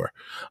Trek lore.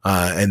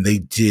 And they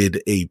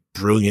did a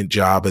brilliant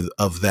job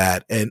of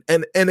that. And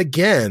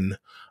again,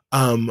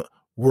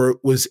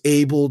 was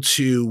able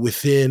to,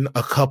 within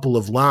a couple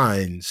of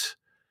lines,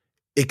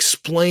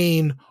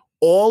 explain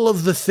all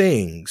of the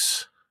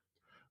things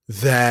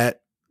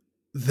that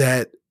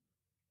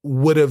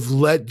would have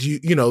led you,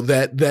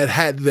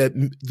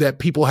 that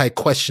people had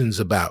questions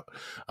about.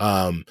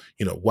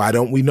 Why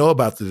don't we know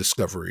about the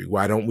Discovery?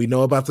 Why don't we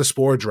know about the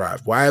Spore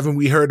Drive? Why haven't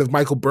we heard of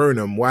Michael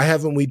Burnham? Why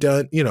haven't we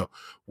done,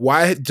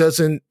 why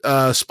doesn't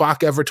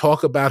Spock ever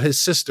talk about his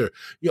sister?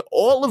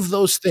 All of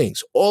those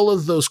things, all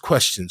of those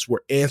questions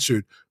were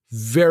answered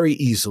very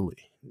easily.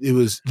 It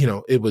was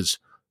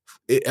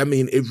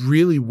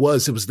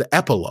the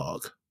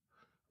epilogue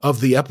of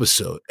the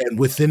episode, and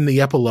within the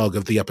epilogue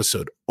of the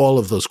episode, all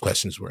of those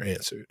questions were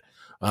answered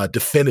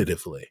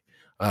definitively,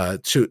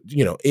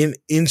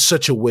 in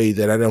such a way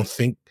that I don't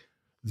think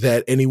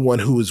that anyone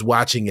who was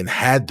watching and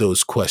had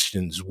those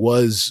questions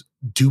was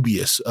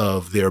dubious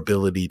of their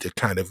ability to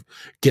kind of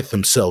get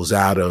themselves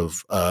out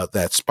of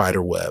that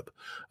spider web.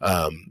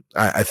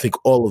 I think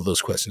all of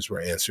those questions were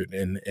answered,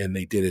 and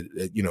they did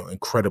it,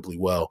 incredibly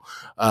well.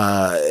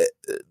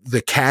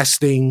 The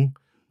casting,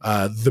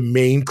 the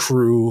main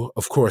crew,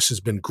 of course, has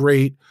been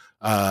great.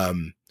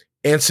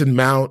 Anson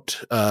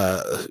Mount,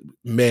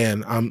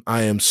 man,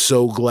 I am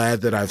so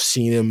glad that I've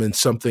seen him in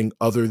something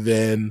other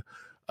than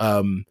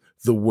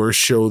the worst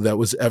show that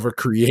was ever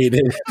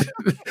created.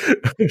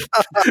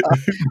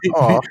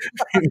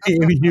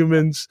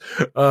 Inhumans.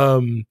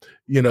 I'm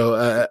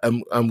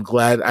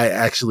glad I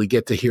actually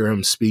get to hear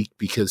him speak,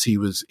 because he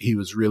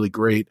was really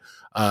great.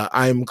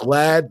 I'm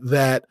glad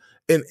that,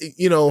 and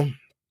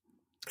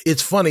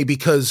it's funny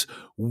because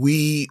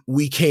I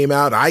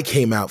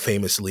came out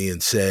famously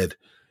and said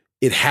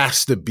it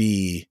has to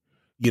be,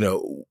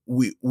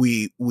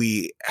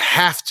 we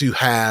have to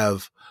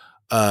have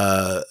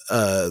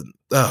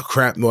oh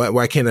crap,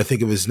 why can't I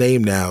think of his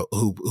name now,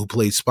 who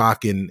played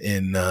Spock in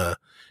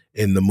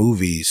the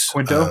movies?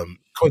 Quinto.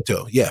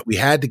 Yeah, we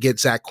had to get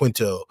Zach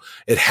Quinto.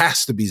 It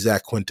has to be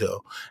Zach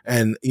Quinto.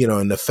 And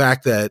and the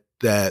fact that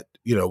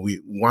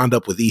we wound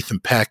up with Ethan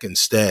Peck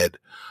instead,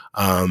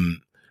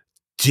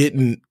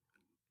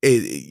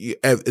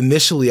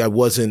 initially I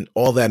wasn't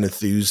all that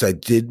enthused. I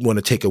did want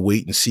to take a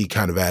wait and see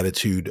kind of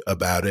attitude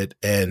about it.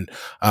 And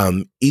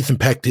Ethan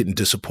Peck didn't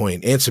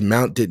disappoint. Anson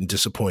Mount didn't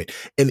disappoint.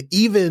 And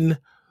even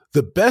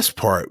the best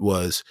part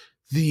was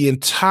the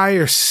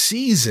entire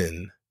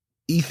season,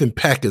 Ethan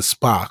Peck as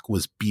Spock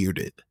was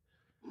bearded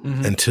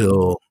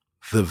until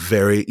the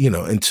very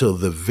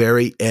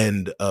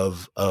end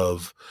of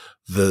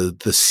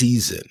the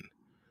season.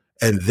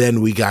 And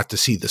then we got to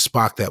see the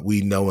Spock that we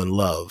know and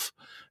love.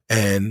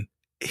 And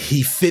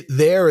he fit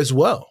there as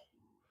well.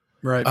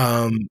 Right.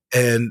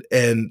 And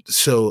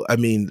so, I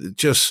mean,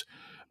 just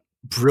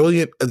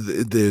brilliant.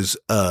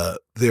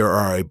 There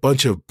are a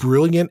bunch of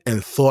brilliant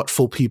and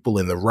thoughtful people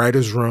in the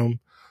writer's room.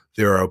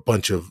 There are a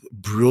bunch of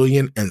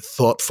brilliant and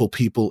thoughtful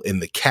people in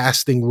the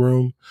casting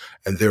room.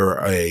 And there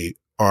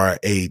are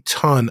a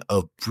ton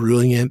of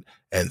brilliant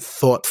and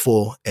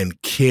thoughtful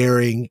and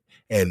caring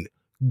and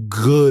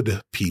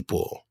good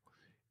people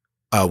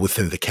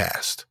within the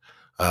cast.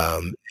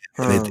 And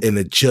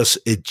it just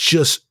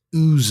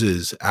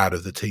oozes out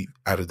of the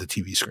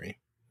TV screen.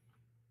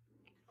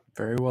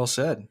 Very well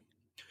said.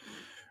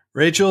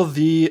 Rachel,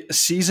 the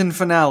season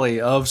finale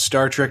of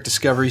Star Trek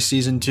Discovery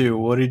Season 2.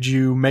 What did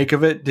you make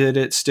of it? Did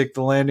it stick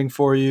the landing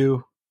for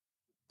you?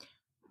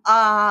 8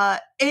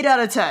 out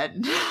of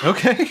 10.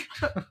 Okay.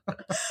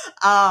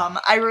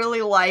 I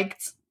really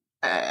liked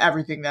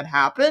everything that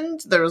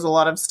happened. There was a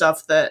lot of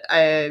stuff that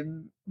I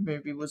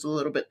maybe was a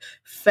little bit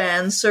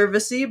fan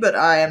servicey, but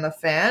I am a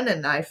fan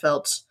and I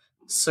felt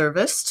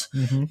serviced.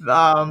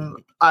 Mm-hmm.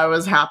 I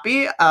was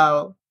happy.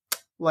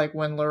 Like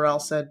when L'Rell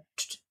said,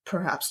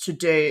 "Perhaps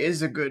today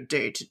is a good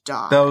day to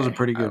die." That was a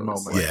pretty good I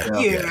was moment.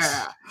 like,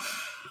 Yeah.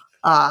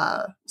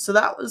 yeah. So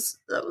that was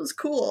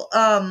cool.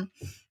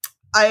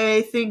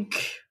 I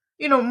think,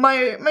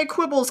 my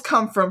quibbles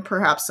come from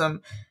perhaps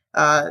some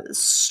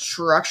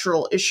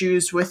structural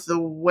issues with the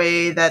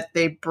way that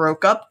they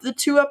broke up the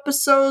two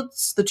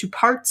episodes, the two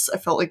parts. I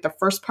felt like the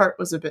first part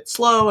was a bit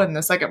slow and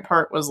the second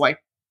part was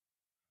like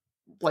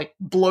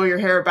blow your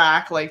hair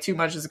back, like too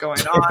much is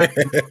going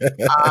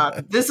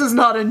on. This is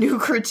not a new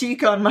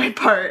critique on my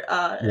part.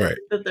 Right.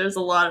 That there's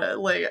a lot of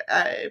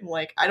I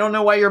don't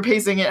know why you're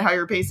pacing it how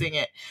you're pacing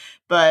it,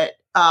 but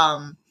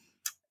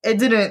it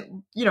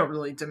didn't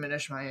really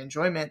diminish my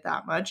enjoyment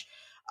that much.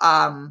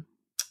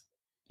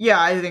 Yeah,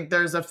 I think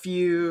there's a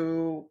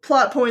few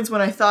plot points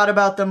when I thought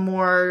about them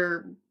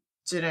more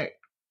didn't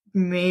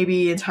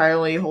maybe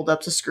entirely hold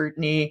up to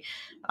scrutiny.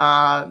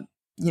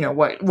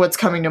 What's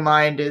coming to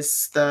mind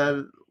is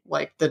the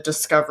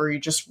Discovery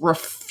just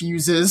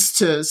refuses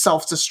to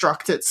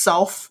self-destruct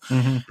itself.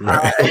 Mm-hmm.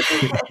 Right.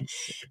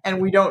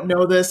 And we don't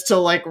know this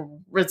till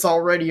it's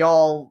already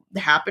all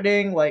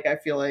happening. I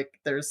feel like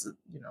there's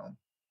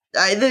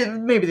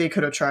maybe they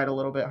could have tried a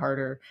little bit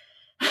harder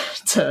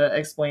to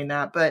explain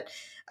that, but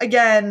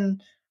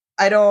again,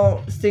 I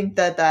don't think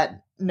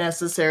that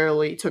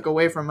necessarily took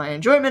away from my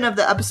enjoyment of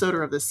the episode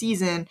or of the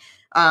season.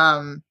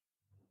 I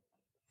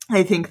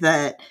think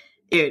that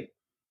it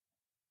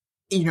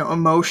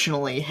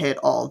emotionally hit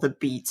all the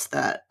beats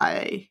that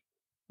I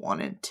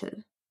wanted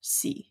to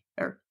see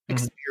or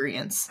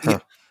experience.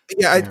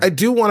 Yeah, I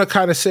do want to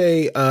kind of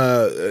say, kind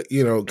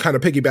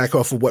of piggyback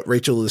off of what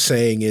Rachel is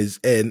saying is,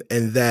 and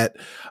that,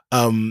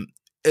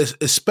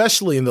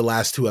 especially in the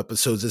last two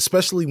episodes,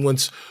 especially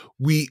once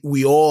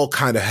we all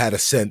kind of had a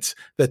sense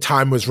that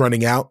time was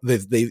running out,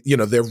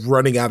 they're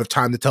running out of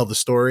time to tell the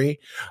story.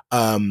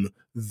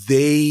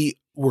 They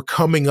were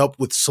coming up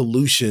with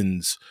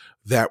solutions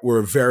that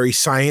were very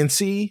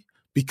sciencey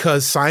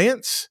because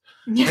science.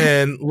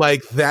 And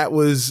that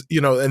was,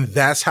 and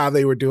that's how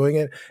they were doing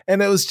it.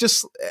 And it was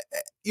just,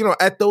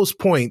 at those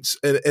points,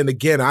 and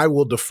again, I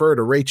will defer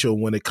to Rachel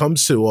when it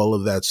comes to all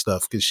of that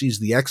stuff because she's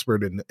the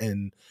expert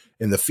in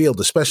the field,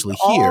 especially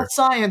here. All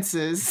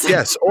sciences.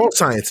 Yes, all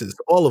sciences,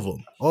 all of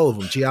them,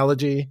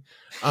 geology.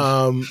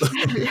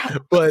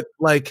 But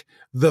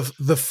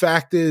the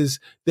fact is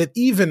that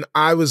even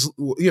I was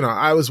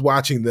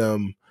watching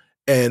them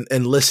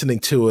and listening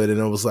to it,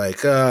 and I was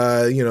like,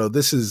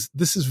 this is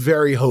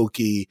very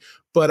hokey,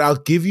 but I'll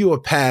give you a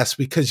pass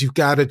because you've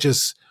got to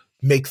just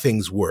make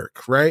things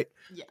work, right?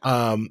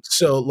 Yeah.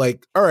 So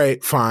all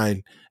right,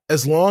 fine.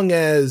 As long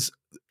as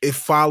it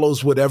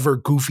follows whatever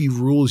goofy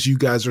rules you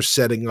guys are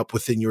setting up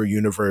within your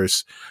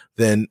universe,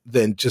 then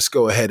just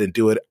go ahead and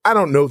do it. I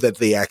don't know that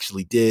they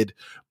actually did,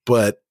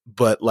 but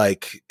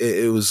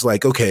it was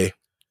like, okay,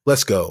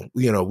 let's go.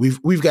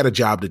 We've got a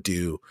job to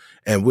do,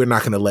 and we're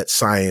not going to let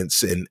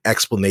science and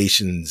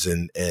explanations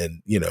and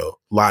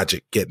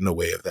logic get in the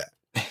way of that.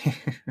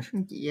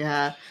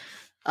 Yeah.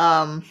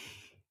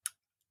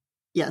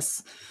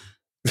 Yes.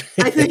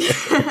 I think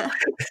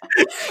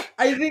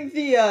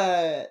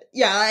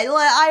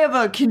I have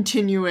a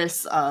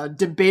continuous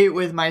debate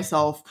with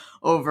myself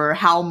over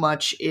how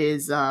much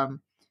is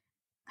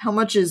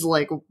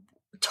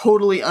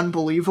totally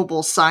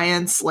unbelievable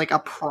science a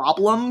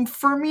problem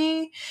for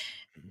me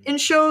in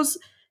shows,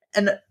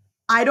 and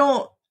I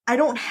don't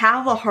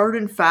have a hard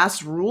and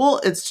fast rule.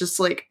 It's just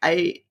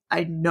I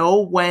know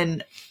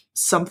when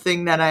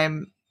something that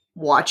I'm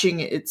watching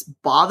it's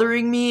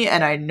bothering me,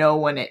 and I know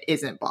when it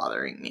isn't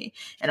bothering me,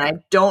 and I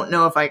don't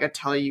know if I could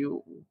tell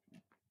you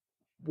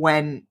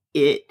when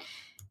it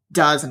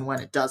does and when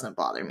it doesn't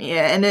bother me.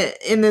 And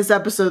in this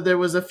episode there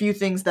was a few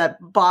things that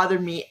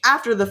bothered me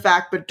after the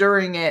fact, but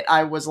during it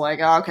I was like,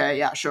 okay,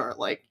 yeah, sure,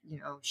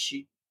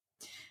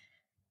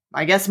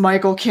 I guess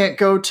Michael can't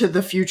go to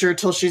the future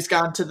till she's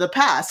gone to the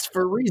past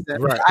for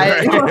reasons. Right.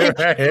 I mean,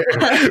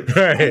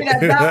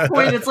 at that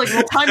point, it's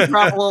well, time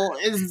travel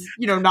is,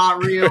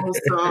 not real,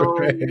 so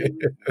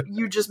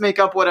you just make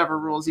up whatever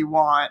rules you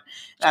want.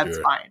 That's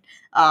fine.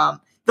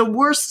 The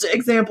worst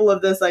example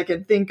of this I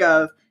can think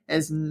of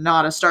is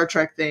not a Star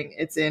Trek thing.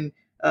 It's in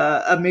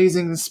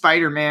Amazing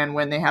Spider-Man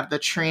when they have the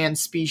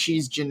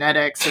trans-species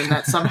genetics, and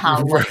that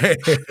somehow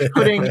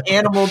putting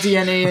animal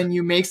DNA in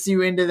you makes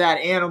you into that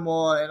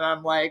animal, and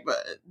I'm like,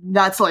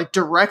 that's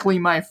directly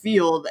my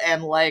field,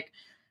 and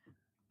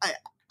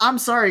I'm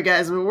sorry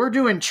guys, but we're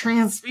doing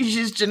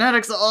trans-species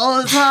genetics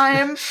all the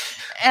time,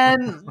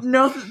 and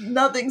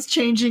nothing's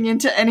changing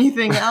into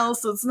anything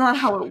else. It's not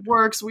how it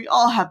works. We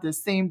all have the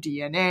same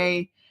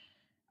DNA.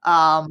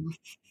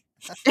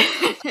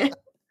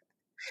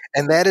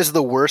 And that is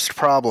the worst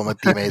problem with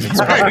The Amazing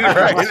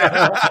Spider-Man.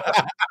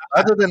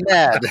 Other than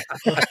that,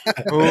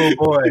 Oh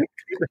boy.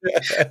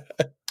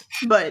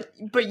 But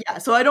yeah,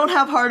 so I don't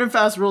have hard and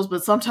fast rules,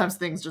 but sometimes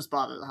things just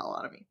bother the hell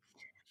out of me.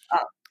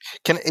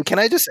 can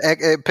I just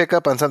pick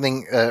up on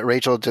something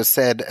Rachel just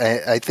said?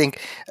 I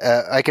think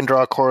I can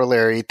draw a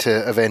corollary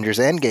to Avengers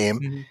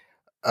Endgame,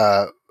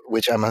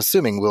 which I'm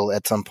assuming we'll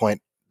at some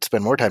point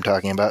spend more time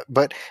talking about.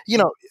 But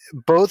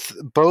both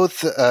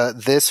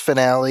this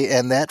finale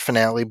and that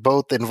finale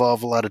both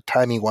involve a lot of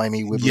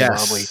timey-wimey,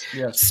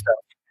 wibbly-wobbly stuff.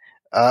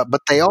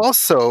 But they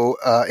also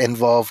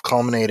involve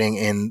culminating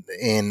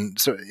in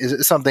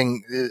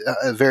something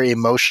very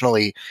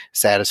emotionally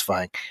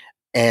satisfying,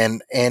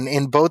 and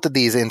in both of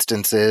these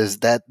instances,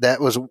 that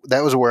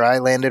was where I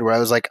landed, where I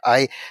was like,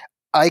 I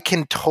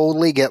can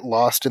totally get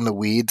lost in the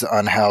weeds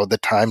on how the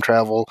time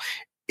travel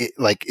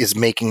is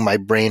making my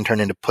brain turn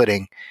into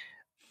pudding.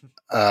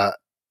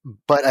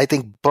 But I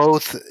think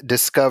both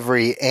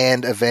Discovery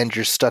and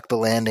Avengers stuck the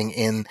landing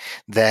in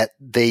that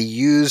they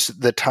use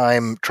the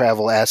time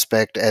travel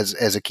aspect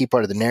as a key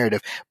part of the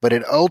narrative, but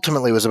it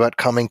ultimately was about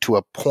coming to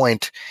a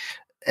point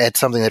at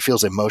something that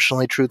feels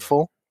emotionally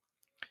truthful.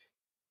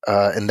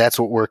 And that's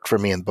what worked for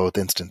me in both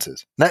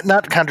instances.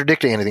 Not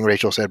contradicting anything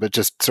Rachel said, but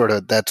just sort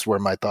of that's where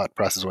my thought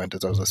process went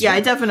as I was listening. Yeah,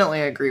 I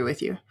definitely agree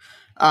with you.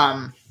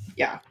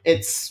 Yeah,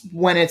 it's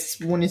when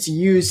it's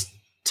used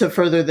to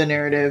further the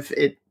narrative,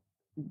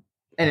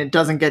 and it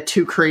doesn't get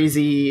too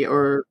crazy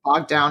or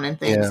bogged down in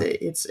things. Yeah.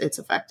 It's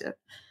effective.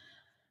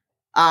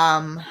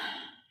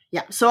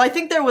 Yeah. So I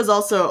think there was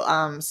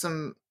also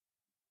some,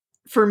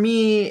 for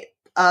me,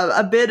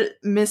 a bit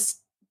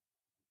missed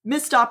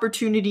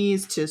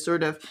opportunities to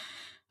sort of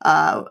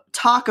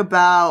talk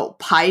about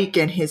Pike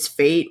and his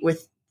fate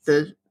with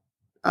the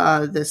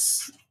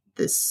this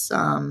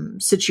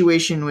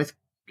situation with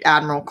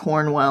Admiral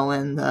Cornwell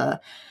and the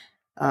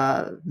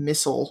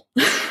missile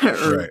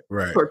or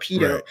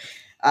torpedo. Right.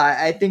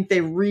 I think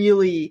they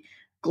really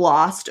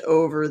glossed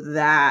over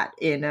that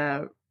in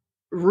a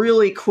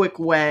really quick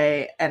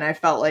way, and I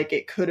felt like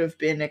it could have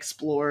been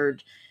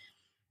explored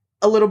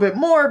a little bit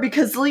more,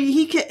 because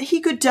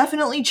he could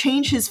definitely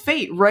change his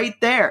fate right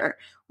there.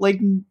 Like,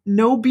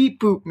 no beep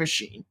boop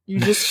machine. You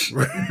just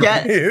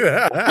get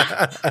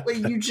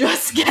you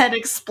just get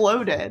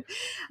exploded.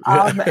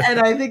 And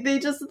I think they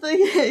just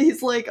think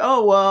he's like,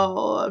 oh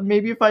well,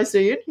 maybe if I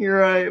stay in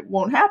here, it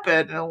won't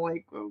happen. And I'm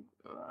like, oh,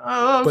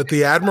 okay. But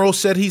the Admiral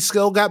said he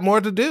still got more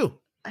to do.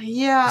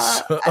 Yeah,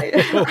 so. I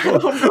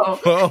don't know.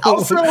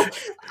 Also,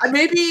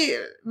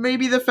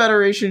 maybe the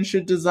Federation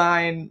should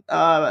design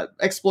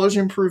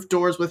explosion-proof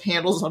doors with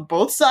handles on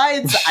both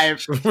sides.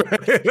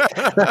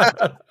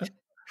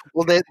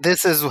 Well,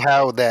 this is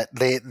how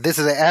this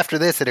is after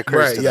this it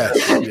occurs to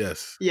them.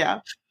 Yes.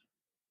 Yeah.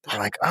 They're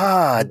like,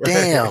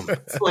 damn.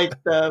 It's like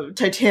the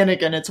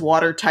Titanic and its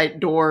watertight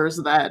doors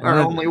that are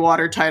only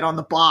watertight on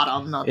the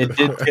bottom.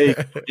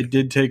 It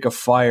did take a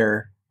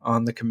fire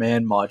on the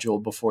command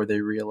module before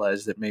they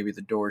realized that maybe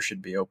the door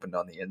should be opened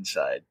on the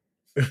inside.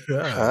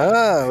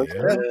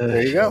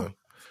 There you go.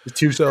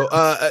 So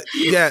right.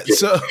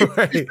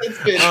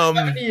 It's been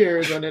 7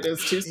 years and it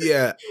is too soon.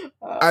 Yeah.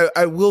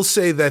 I will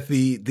say that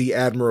the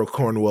Admiral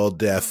Cornwell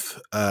death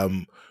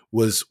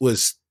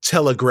was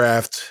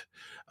telegraphed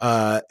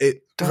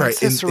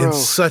in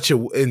such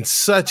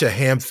a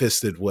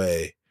ham-fisted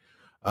way.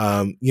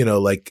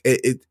 Like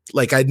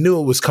I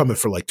knew it was coming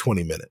for like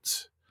 20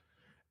 minutes.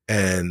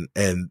 And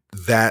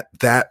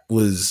that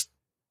was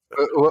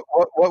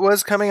what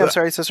was coming? I'm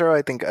sorry, Cicero.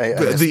 I think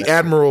the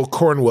Admiral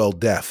Cornwell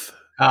death.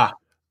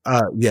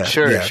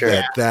 Sure.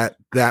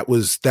 That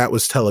was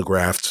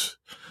telegraphed.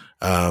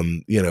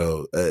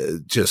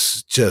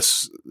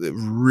 Just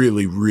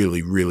really,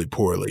 really, really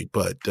poorly.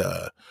 But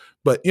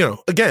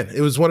again,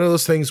 it was one of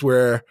those things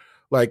where,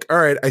 like, all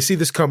right, I see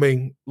this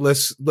coming.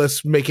 Let's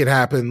make it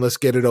happen. Let's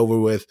get it over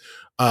with.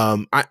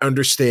 I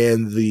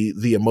understand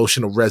the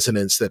emotional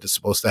resonance that it's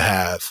supposed to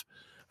have.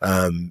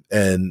 And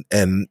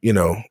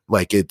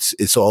like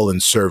it's all in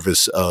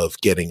service of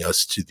getting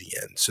us to the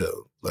end.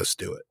 So let's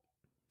do it.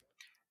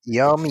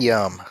 Yum,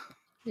 yum.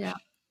 Yeah.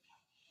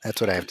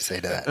 That's what I have to say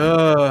to that.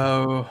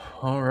 Oh,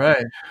 all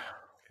right.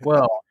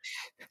 Well,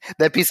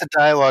 that piece of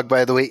dialogue,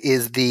 by the way,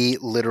 is the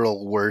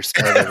literal worst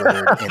I've ever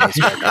heard in a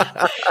Star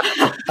Trek.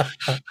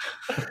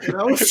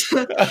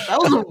 That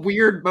was a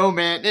weird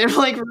moment. It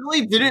like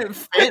really didn't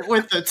fit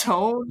with the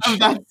tone of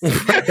that.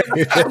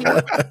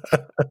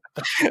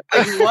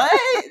 What?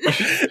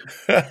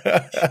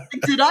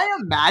 Did I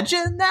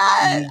imagine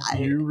that?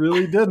 You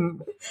really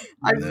didn't.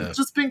 I've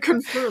just been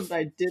confirmed.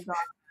 I did not.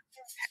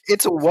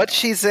 It's what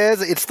she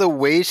says. It's the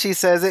way she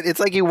says it.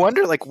 It's like you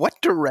wonder, like, what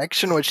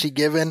direction was she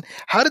given?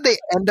 How did they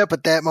end up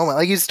at that moment?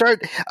 Like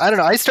I don't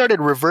know. I started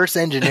reverse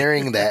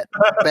engineering that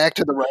back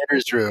to the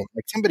writer's room.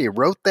 Like somebody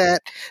wrote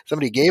that.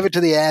 Somebody gave it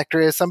to the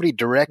actress. Somebody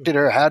directed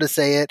her how to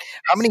say it.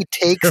 How many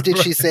takes did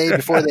she say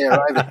before they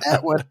arrived at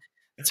that one?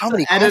 so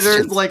many editors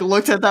questions. like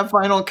looked at that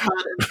final cut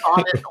and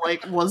thought it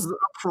like was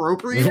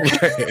appropriate.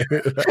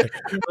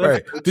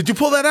 Right. Did you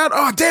pull that out?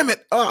 Oh, damn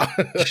it. Oh.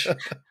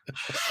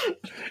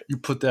 You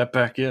put that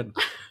back in.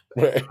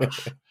 Right.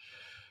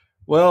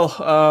 Well,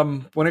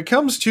 when it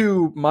comes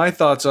to my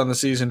thoughts on the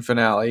season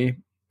finale,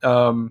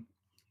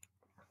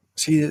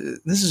 see,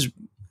 this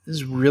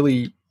is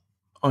really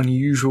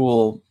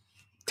unusual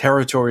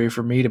territory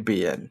for me to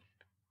be in.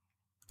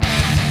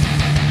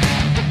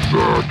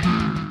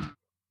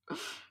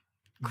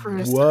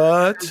 Chris,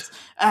 What?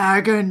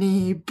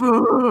 agony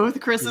booth.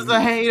 Chris is a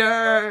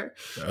hater.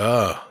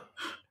 Oh.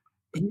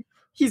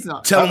 He's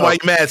not. Tell him why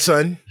you're mad,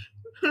 son.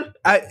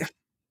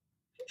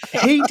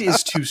 Hate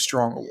is too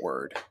strong a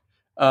word.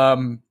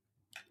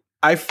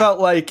 I felt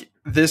like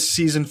this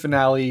season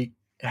finale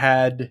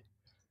had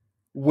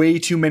way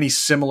too many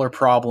similar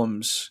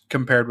problems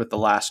compared with the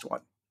last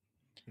one.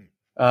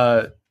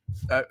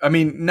 I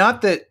mean,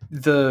 not that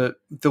the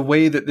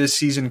way that this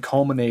season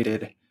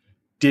culminated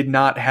did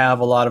not have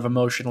a lot of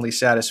emotionally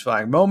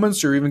satisfying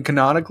moments or even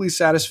canonically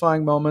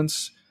satisfying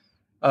moments.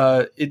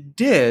 It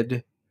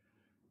did,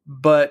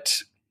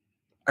 but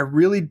I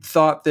really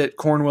thought that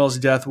Cornwell's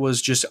death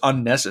was just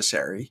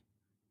unnecessary.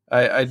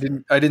 I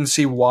didn't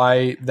see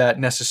why that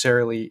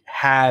necessarily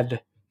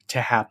had to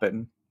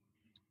happen.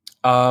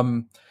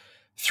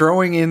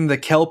 Throwing in the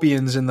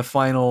Kelpians in the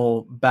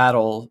final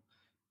battle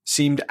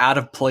seemed out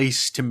of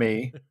place to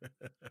me.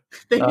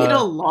 They made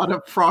a lot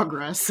of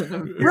progress.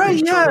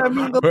 Right, yeah. I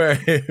mean,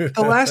 the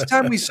last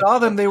time we saw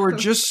them, they were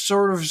just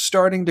sort of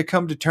starting to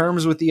come to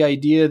terms with the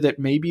idea that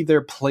maybe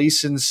their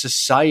place in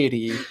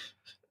society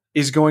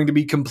is going to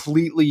be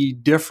completely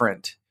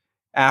different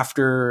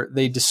after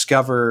they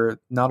discover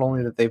not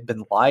only that they've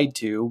been lied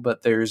to,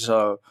 but there's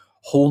a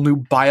whole new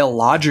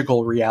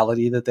biological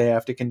reality that they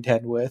have to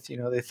contend with. You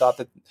know, they thought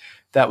that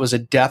that was a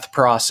death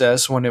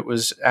process when it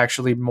was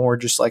actually more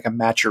just like a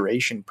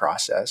maturation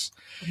process.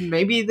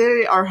 Maybe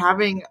they are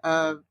having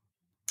a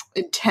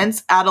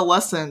intense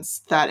adolescence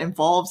that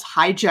involves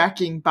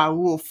hijacking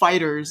Baul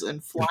fighters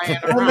and flying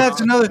around. Well,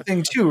 that's another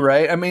thing too,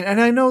 right? I mean,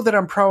 and I know that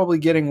I'm probably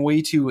getting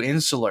way too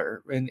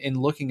insular in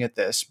looking at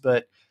this,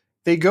 but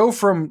they go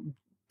from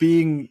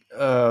being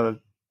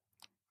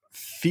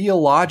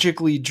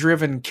theologically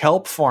driven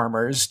kelp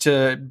farmers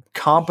to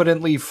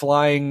competently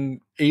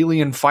flying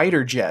alien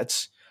fighter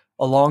jets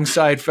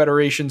alongside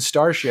Federation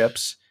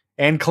starships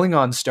and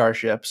Klingon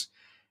starships.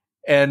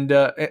 And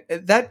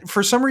that,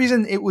 for some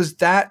reason, it was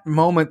that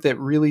moment that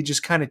really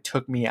just kind of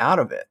took me out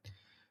of it.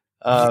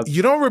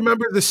 You don't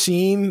remember the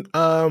scene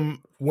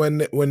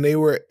when they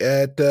were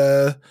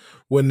at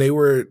when they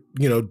were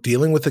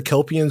dealing with the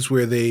Kelpians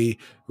where they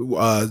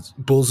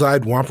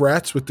bullseyed Womp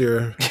Rats with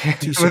their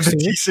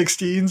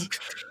T-16s?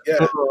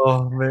 Yeah.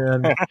 Oh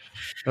man.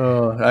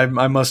 Oh,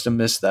 I must have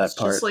missed that It's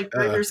part. just like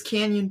Gregor's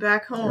Canyon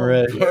back home.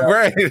 Right.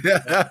 Right.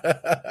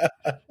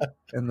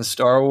 And the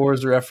Star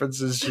Wars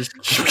references just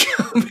keep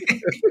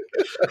coming.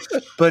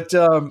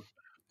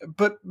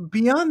 But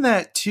beyond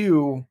that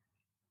too,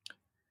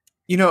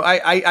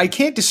 I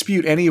can't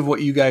dispute any of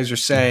what you guys are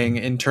saying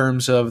in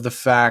terms of the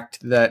fact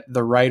that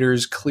the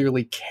writers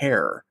clearly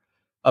care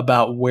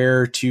about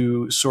where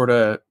to sort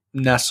of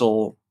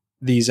nestle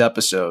these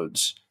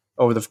episodes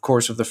over the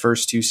course of the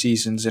first two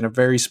seasons in a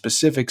very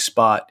specific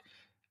spot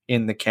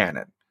in the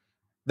canon.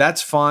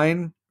 That's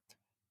fine.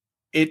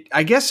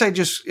 I guess I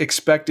just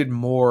expected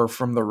more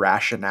from the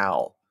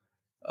rationale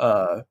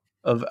of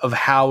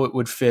how it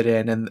would fit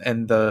in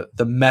and the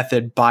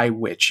method by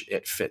which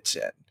it fits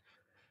in.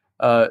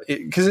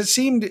 Because it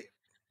seemed,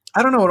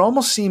 I don't know, it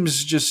almost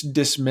seems just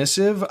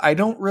dismissive. I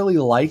don't really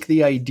like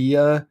the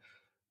idea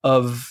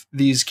of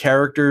these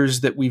characters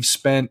that we've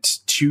spent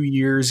 2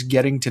 years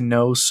getting to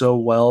know so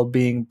well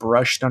being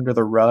brushed under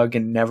the rug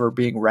and never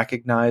being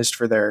recognized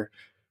for their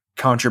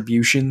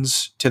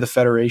contributions to the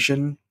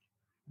Federation.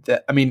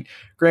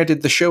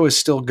 Granted, the show is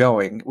still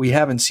going. We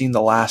haven't seen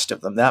the last of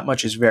them. That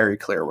much is very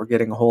clear. We're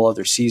getting a whole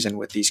other season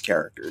with these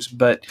characters.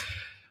 But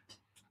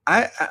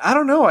I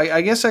don't know. I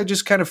guess I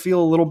just kind of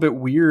feel a little bit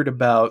weird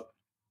about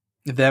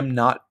them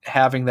not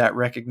having that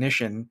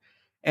recognition.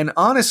 And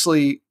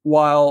honestly,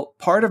 while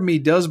part of me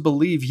does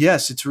believe,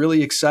 yes, it's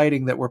really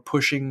exciting that we're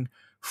pushing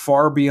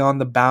far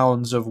beyond the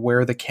bounds of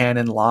where the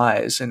canon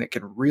lies and it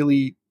can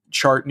really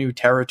chart new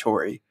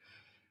territory,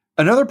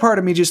 another part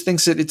of me just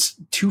thinks that it's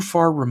too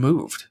far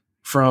removed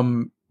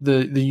from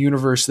the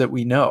universe that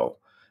we know.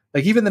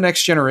 Like even the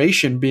Next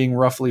Generation being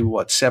roughly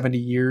 70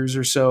 years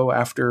or so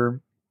after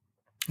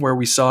where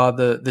we saw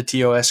the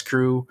TOS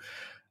crew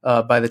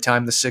by the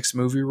time the sixth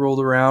movie rolled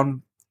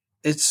around.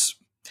 It's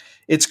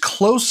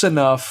close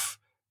enough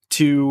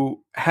to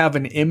have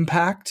an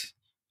impact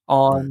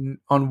on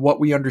what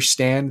we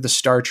understand the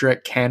Star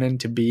Trek canon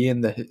to be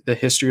and the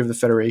history of the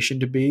Federation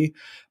to be,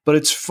 but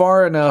it's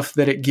far enough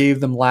that it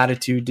gave them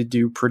latitude to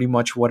do pretty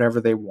much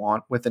whatever they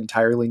want with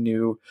entirely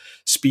new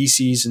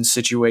species and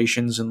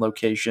situations and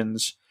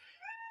locations.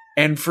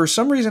 And for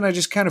some reason, I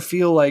just kind of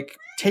feel like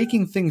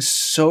taking things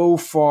so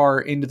far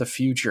into the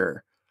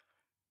future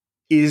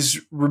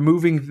is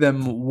removing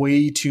them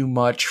way too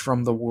much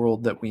from the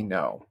world that we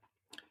know.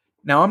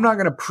 Now, I'm not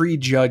going to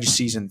prejudge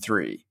season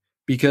 3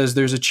 because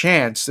there's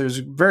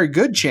a very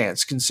good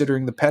chance,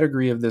 considering the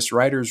pedigree of this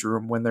writer's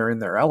room when they're in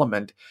their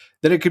element,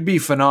 that it could be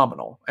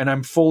phenomenal. And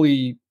I'm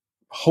fully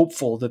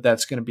hopeful that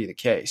that's going to be the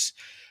case.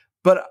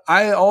 But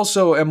I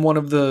also am one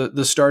of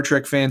the Star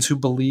Trek fans who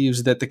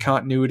believes that the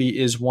continuity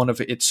is one of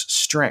its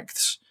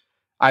strengths.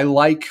 I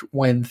like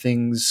when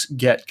things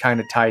get kind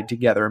of tied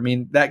together. I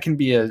mean, that can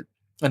be an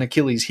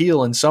Achilles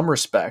heel in some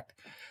respect,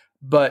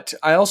 but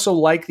I also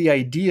like the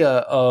idea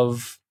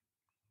of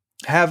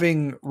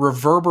having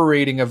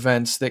reverberating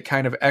events that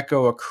kind of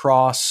echo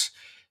across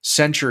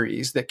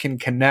centuries that can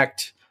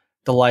connect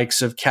the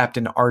likes of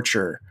Captain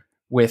Archer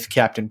with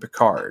Captain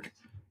Picard.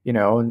 You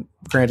know, and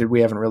granted,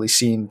 we haven't really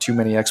seen too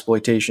many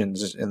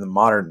exploitations in the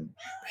modern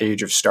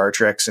age of Star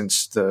Trek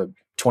since the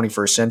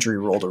 21st century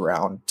rolled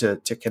around to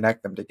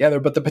connect them together,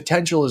 but the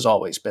potential has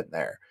always been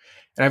there.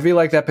 And I feel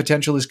like that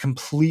potential is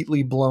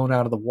completely blown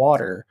out of the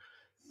water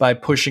by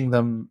pushing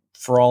them,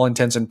 for all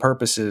intents and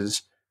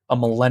purposes, a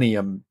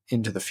millennium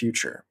into the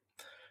future.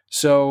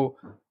 So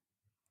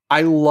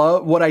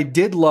what I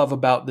did love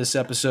about this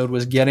episode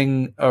was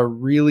getting a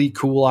really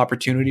cool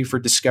opportunity for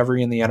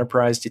Discovery and the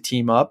Enterprise to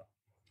team up.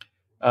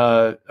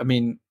 I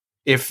mean,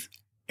 if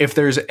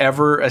there's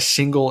ever a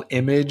single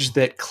image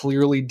that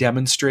clearly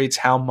demonstrates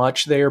how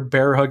much they are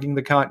bear hugging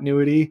the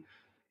continuity,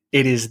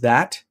 it is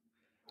that.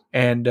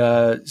 And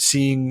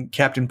seeing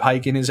Captain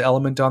Pike in his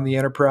element on the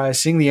Enterprise,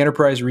 seeing the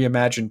Enterprise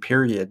reimagined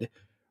period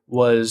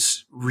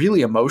was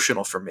really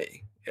emotional for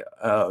me,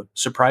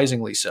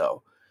 surprisingly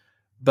so.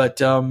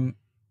 But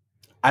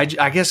I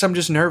guess I'm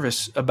just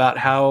nervous about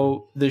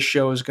how this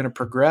show is going to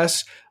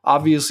progress.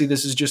 Obviously,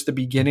 this is just the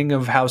beginning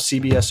of how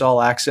CBS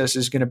All Access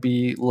is going to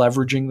be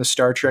leveraging the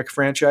Star Trek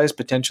franchise,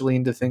 potentially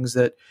into things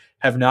that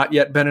have not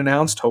yet been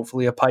announced,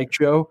 hopefully a Pike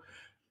show.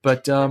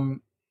 But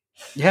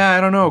yeah, I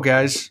don't know,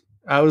 guys.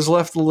 I was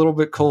left a little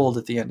bit cold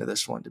at the end of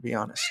this one, to be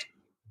honest.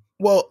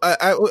 Well,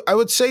 I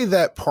would say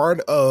that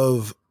part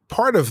of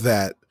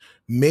that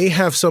may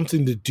have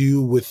something to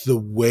do with the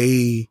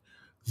way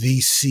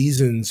these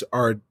seasons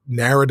are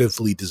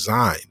narratively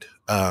designed.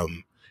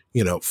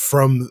 You know,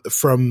 from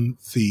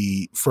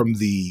the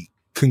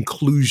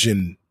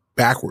conclusion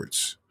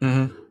backwards.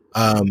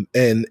 Mm-hmm.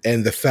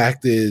 And the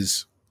fact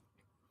is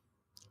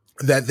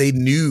that they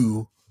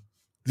knew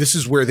this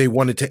is where they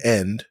wanted to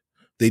end.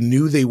 They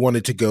knew they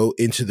wanted to go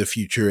into the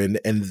future, and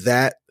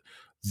that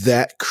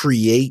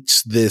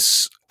creates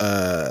this,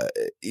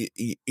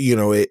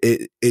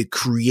 it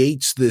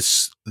creates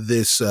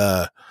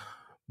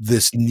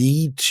this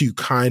need to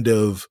kind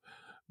of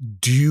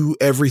do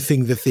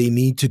everything that they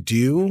need to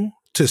do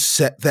to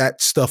set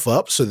that stuff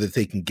up so that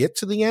they can get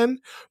to the end.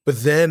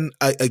 But then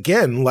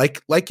again,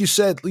 like you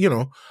said,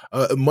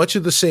 much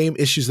of the same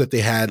issues that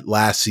they had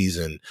last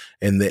season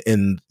and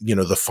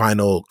the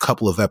final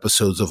couple of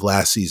episodes of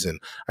last season,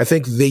 I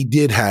think they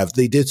did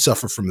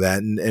suffer from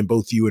that. And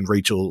both you and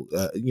Rachel,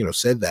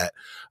 said that,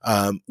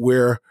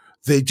 where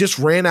they just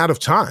ran out of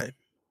time,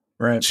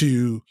 right,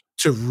 to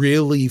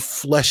really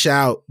flesh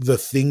out the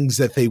things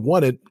that they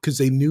wanted, because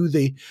they knew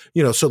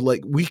so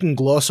like we can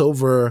gloss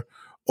over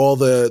all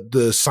the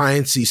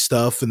sciencey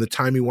stuff and the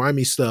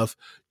timey-wimey stuff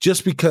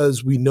just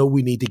because we know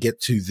we need to get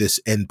to this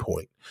end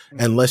point.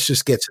 And let's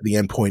just get to the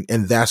end point,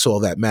 and that's all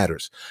that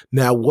matters.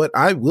 Now, what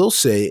I will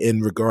say in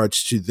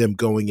regards to them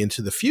going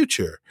into the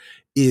future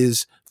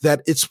is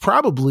that it's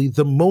probably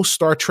the most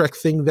Star Trek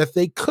thing that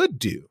they could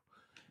do.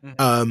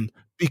 Mm-hmm.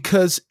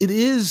 Because it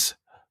is,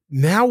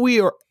 now we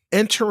are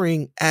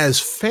entering as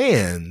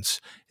fans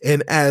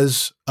and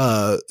as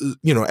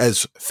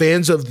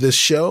fans of this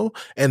show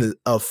and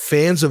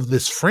fans of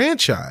this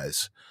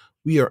franchise,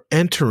 we are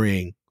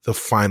entering the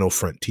final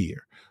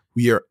frontier.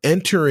 We are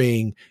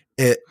entering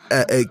a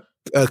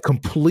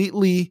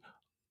completely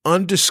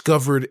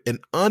undiscovered and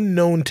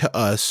unknown to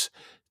us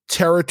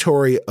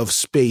territory of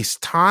space,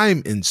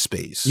 time and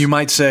space. You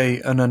might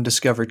say an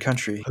undiscovered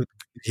country.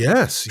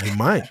 Yes, you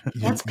might.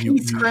 That's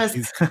peace,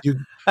 Chris.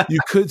 You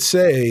could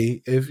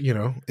say if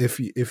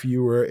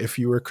you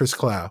were Chris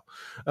Clow,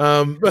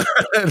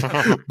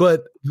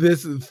 but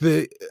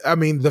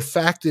the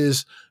fact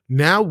is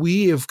now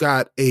we have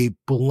got a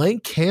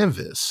blank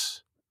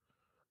canvas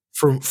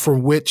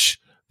from which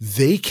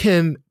they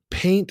can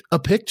paint a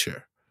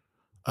picture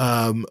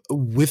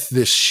with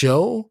this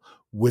show,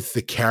 with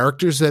the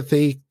characters that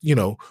they,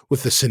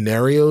 with the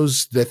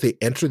scenarios that they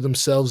enter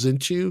themselves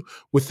into,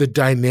 with the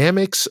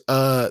dynamics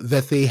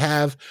that they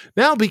have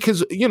now,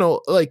 because,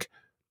 like,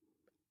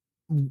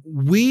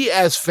 we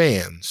as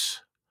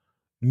fans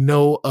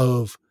know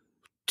of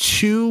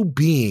two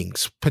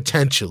beings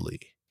potentially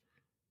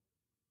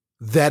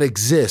that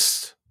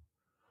exist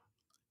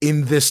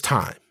in this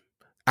time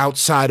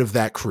outside of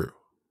that crew.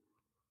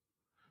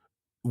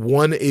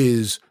 One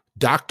is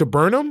Dr.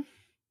 Burnham,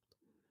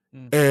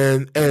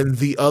 and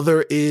the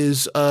other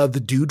is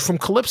the dude from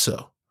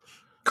Calypso,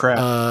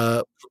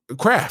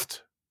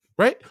 Kraft,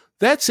 right?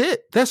 That's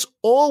it. That's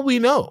all we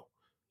know.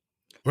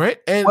 right?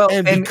 And Well,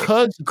 and and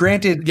because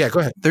granted, yeah, go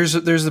ahead. there's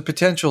the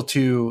potential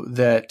too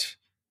that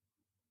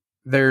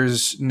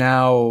there's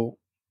now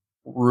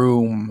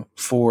room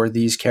for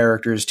these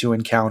characters to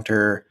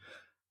encounter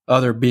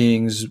other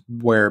beings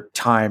where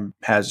time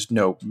has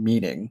no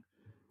meaning.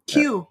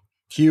 Q.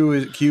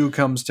 Q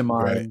comes to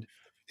Right. mind,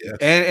 Yes.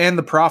 and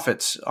the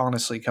prophets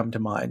honestly come to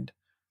mind.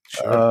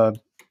 Sure.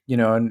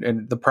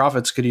 And the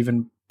prophets could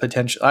even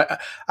potentially.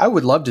 I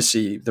would love to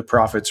see the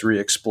prophets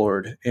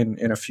re-explored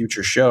in a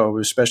future show,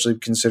 especially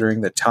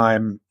considering that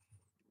time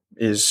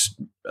is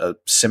a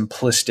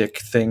simplistic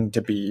thing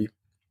to be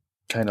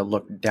kind of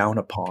looked down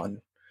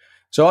upon.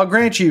 So I'll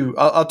grant you.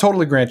 I'll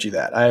totally grant you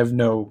that. I have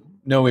no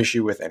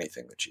issue with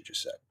anything that you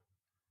just said.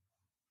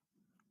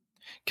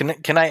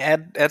 Can I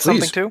add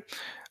something Please. too?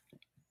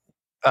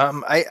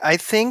 I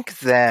think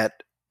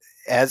that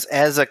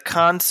as a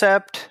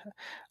concept,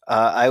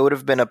 I would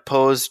have been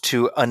opposed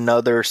to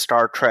another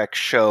Star Trek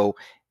show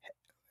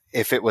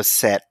if it was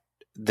set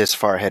this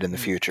far ahead in the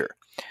future.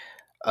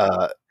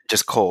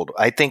 Just cold.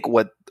 I think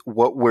what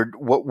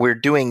we're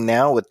doing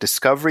now with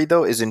Discovery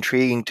though is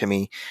intriguing to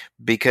me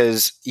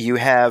because you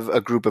have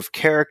a group of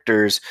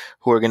characters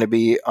who are going to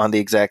be on the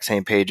exact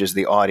same page as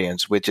the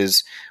audience, which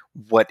is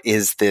what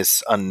is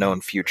this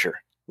unknown future?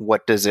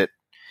 What does it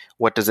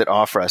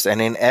offer us?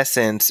 And in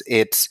essence,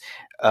 it's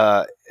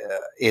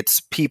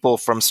people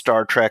from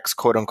Star Trek's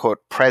quote unquote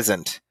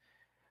present,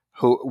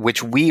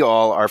 which we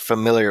all are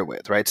familiar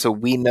with, right? So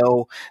we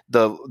know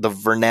the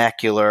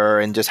vernacular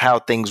and just how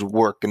things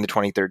work in the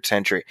 23rd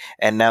century,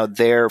 and now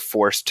they're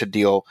forced to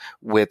deal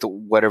with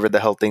whatever the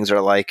hell things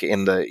are like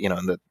in the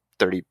in the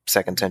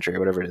 32nd century or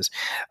whatever it is.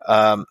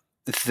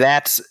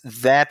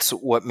 That's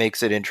what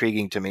makes it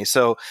intriguing to me.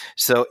 So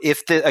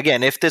if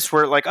this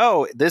were like,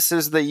 oh, this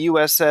is the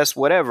USS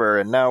whatever,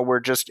 and now we're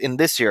just in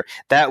this year,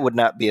 that would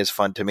not be as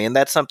fun to me. And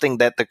that's something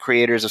that the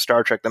creators of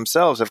Star Trek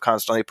themselves have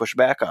constantly pushed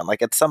back on.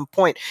 Like at some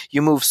point,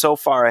 you move so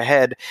far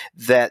ahead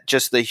that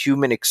just the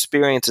human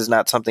experience is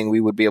not something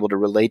we would be able to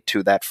relate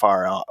to that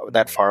far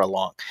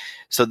along.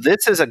 So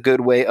this is a good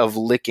way of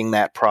licking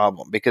that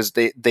problem because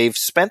they've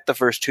spent the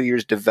first 2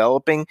 years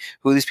developing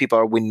who these people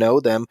are. We know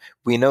them.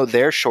 We know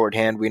their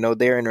shorthand. We know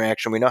their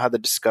interaction. We know how the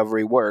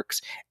Discovery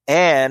works.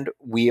 And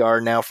we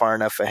are now far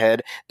enough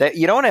ahead that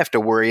you don't have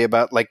to worry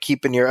about like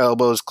keeping your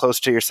elbows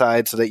close to your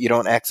side so that you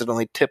don't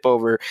accidentally tip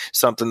over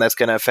something that's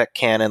going to affect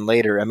canon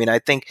later. I mean, I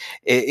think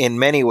in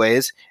many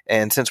ways,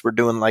 and since we're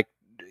doing like,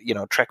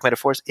 Trek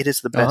metaphors, it is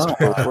the best of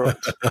both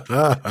worlds.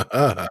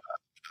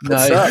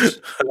 Nice.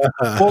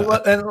 Well,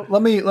 and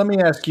let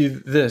me ask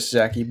you this,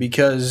 Zachy,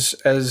 because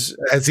as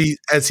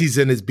he's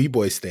in his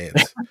b-boy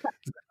stance.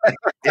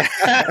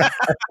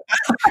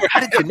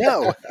 How did you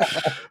know?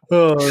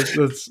 Oh,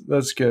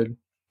 that's good.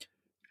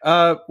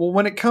 Well,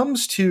 when it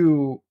comes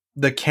to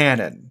the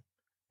canon,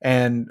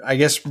 and I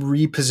guess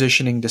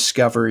repositioning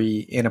Discovery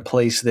in a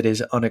place that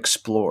is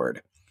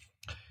unexplored,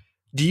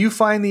 do you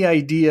find the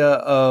idea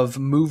of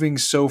moving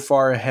so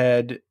far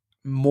ahead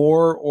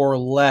more or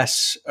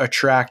less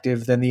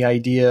attractive than the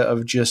idea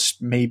of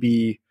just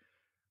maybe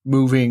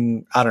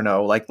moving, I don't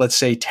know, like let's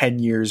say 10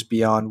 years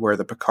beyond where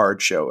the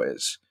Picard show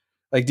is?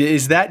 Like,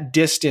 is that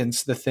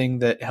distance the thing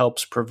that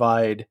helps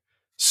provide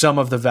some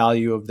of the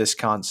value of this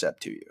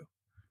concept to you?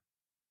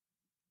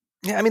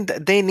 Yeah, I mean,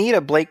 they need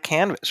a blank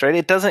canvas, right?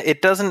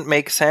 It doesn't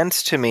make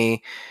sense to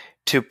me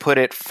to put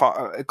it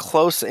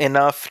close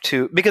enough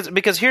to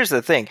because here's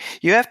the thing: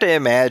 you have to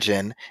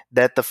imagine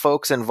that the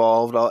folks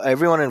involved,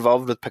 everyone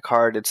involved with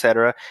Picard,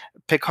 etc.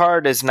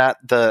 Picard is not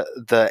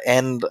the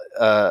end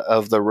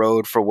of the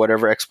road for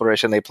whatever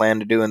exploration they plan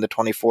to do in the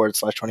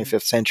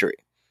 24th/25th century.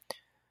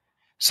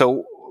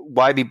 So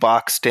why be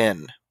boxed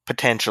in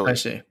potentially? I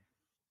see.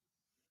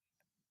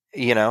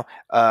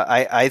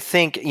 I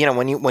think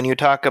when you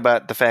talk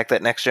about the fact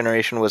that Next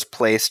Generation was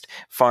placed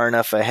far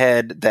enough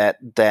ahead that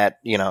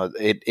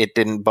it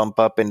didn't bump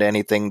up into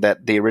anything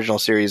that the original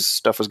series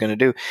stuff was going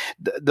to do.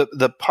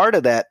 The part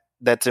of that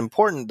that's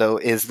important though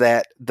is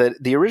that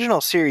the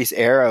original series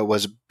era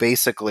was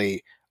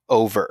basically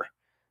over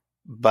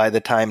by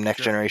the time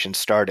Next Generation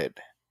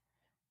started.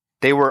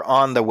 They were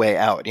on the way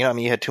out.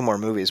 You had 2 more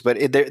movies,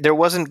 but there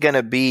wasn't going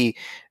to be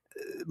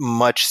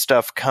much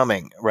stuff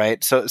coming,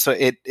 right? So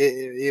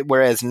it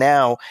whereas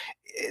now,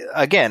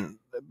 again,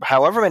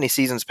 however many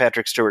seasons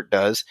Patrick Stewart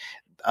does,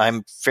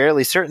 I'm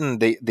fairly certain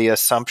the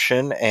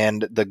assumption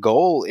and the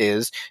goal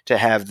is to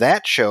have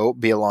that show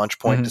be a launch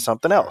point to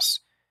something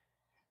else.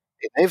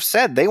 They've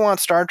said they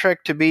want Star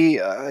Trek to be,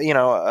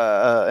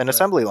 an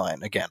assembly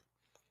line again.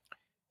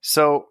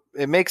 So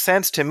it makes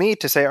sense to me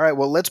to say, all right,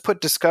 well, let's put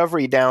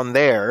Discovery down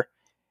there.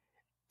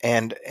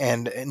 And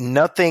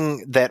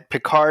nothing that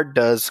Picard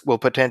does will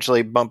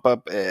potentially bump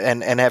up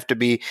and have to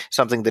be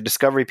something the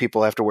Discovery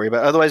people have to worry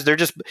about. Otherwise, they're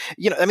just,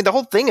 the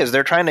whole thing is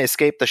they're trying to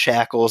escape the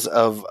shackles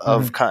of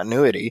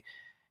continuity.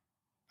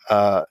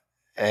 It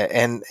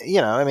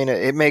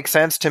makes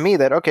sense to me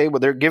that, okay,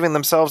 well, they're giving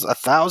themselves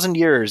 1,000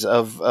 years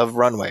of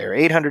runway or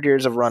 800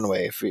 years of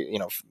runway,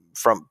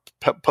 from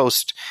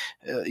post,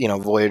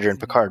 Voyager and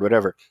Picard,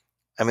 whatever.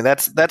 I mean,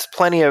 that's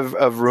plenty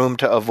of room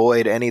to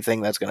avoid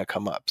anything that's going to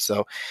come up.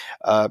 So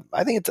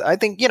I think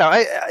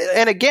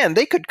and again,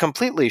 they could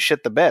completely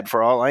shit the bed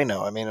for all I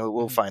know. I mean,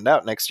 we'll find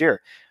out next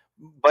year.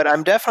 But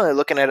I'm definitely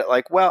looking at it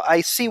like, well,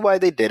 I see why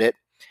they did it.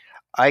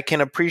 I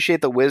can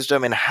appreciate the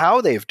wisdom and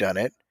how they've done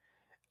it.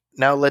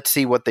 Now let's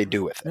see what they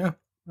do with it.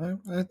 Yeah,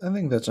 I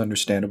think that's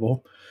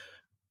understandable.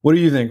 What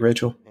do you think,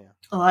 Rachel?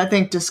 Oh, I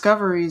think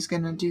Discovery is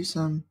going to do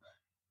some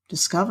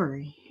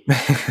discovery.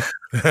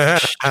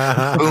 It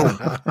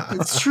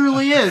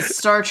truly is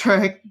Star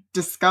Trek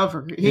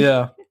Discovery.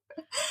 Yeah.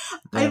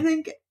 I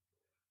think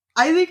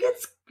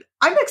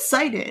I'm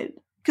excited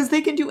because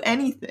they can do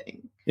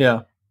anything.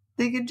 Yeah.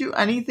 They can do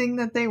anything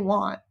that they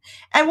want.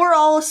 And we're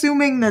all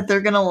assuming that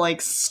they're going to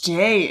like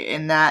stay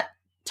in that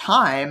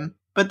time,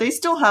 but they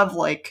still have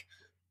like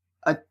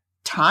a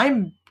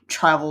time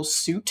travel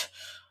suit.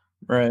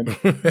 Right.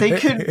 They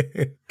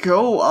could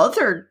go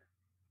other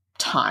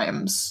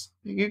times.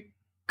 They could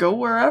go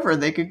wherever.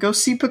 They could go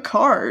see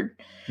Picard.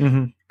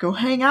 Mm-hmm. Go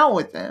hang out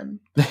with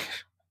him.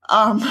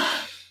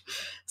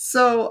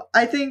 So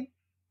I think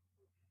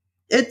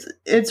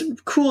it's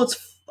cool.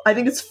 I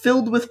think it's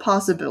filled with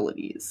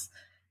possibilities.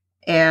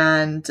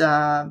 And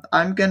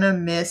I'm gonna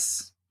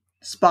miss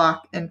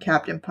Spock and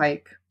Captain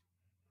Pike.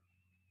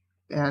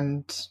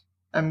 And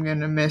I'm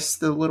gonna miss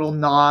the little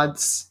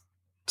nods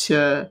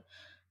to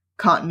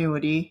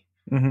continuity.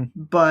 Mm-hmm.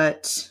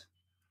 But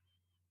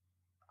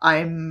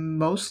I'm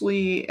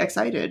mostly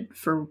excited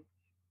for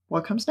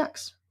what comes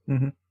next.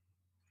 Mm-hmm.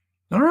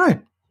 All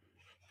right.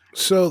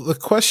 So the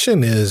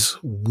question is,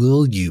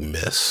 will you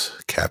miss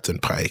Captain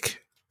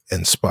Pike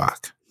and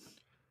Spock?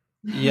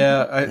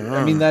 Yeah,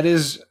 I mean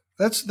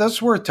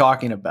that's worth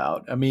talking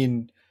about. I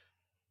mean,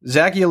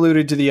 Zachy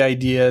alluded to the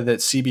idea that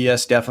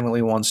CBS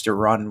definitely wants to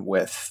run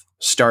with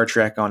Star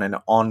Trek on an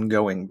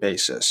ongoing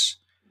basis.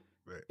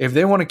 Right. If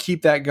they want to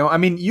keep that going, I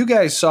mean, you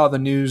guys saw the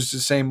news the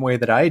same way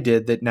that I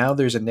did, that now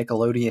there's a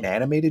Nickelodeon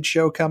animated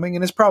show coming,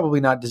 and it's probably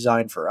not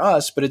designed for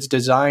us, but it's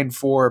designed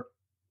for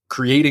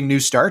creating new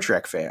Star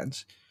Trek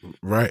fans.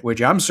 Right.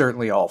 Which I'm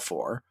certainly all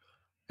for.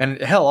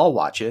 And hell, I'll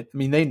watch it. I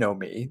mean, they know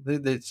me.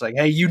 It's like,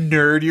 hey, you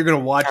nerd, you're going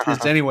to watch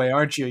this anyway,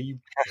 aren't you? You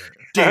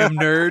damn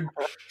nerd.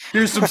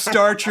 Here's some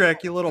Star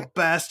Trek, you little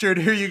bastard.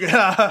 Here you go.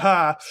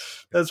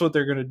 That's what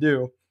they're going to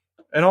do.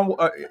 And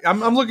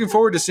I'm looking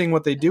forward to seeing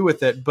what they do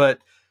with it. But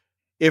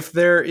if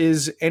there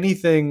is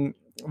anything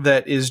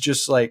that is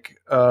just like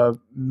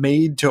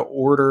made to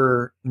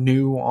order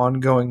new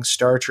ongoing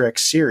Star Trek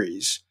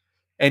series,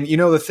 and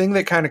the thing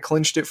that kind of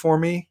clinched it for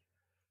me,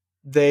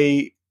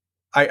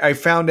 I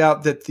found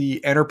out that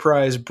the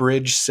Enterprise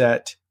bridge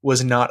set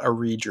was not a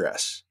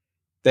redress.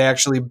 They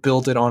actually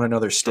built it on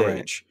another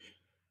stage.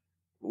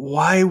 Right.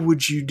 Why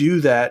would you do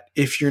that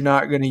if you're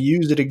not going to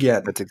use it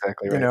again? That's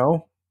exactly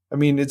right. I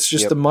mean, it's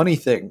just a money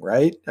thing,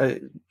 right?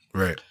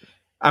 Right.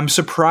 I'm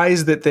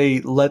surprised that they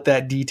let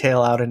that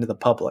detail out into the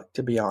public,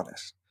 to be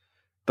honest.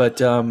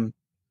 But I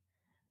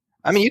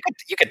mean,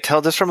 you could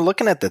tell just from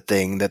looking at the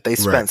thing that they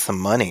spent some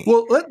money.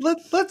 Well,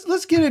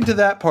 let's get into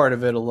that part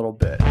of it a little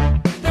bit.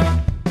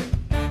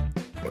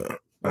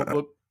 There we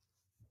go.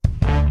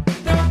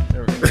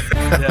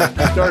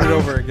 Yeah, start it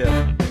over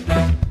again.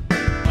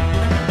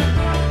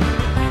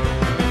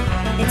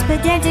 It's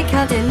pedantic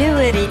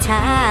continuity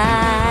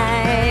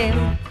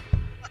time.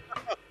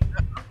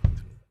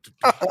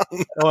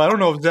 Oh, I don't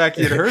know if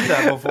Zachy had heard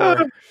that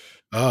before.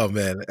 Oh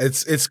man,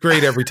 it's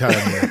great every time.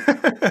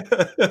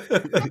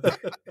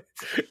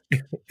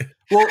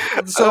 Well,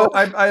 so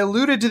I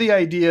alluded to the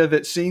idea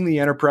that seeing the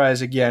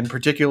Enterprise again,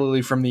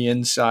 particularly from the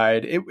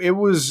inside, it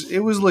was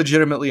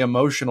legitimately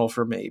emotional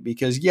for me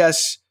because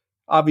yes,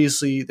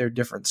 obviously they're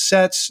different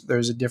sets.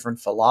 There's a different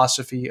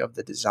philosophy of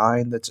the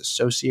design that's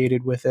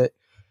associated with it.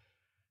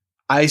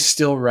 I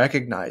still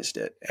recognized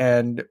it,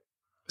 and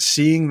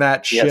seeing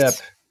that ship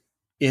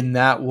in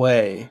that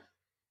way,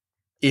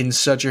 in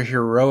such a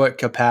heroic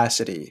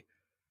capacity,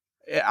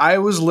 I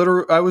was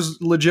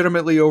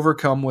legitimately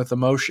overcome with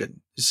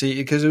emotion. See,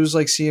 because it was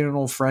like seeing an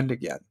old friend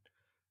again,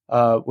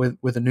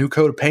 with a new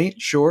coat of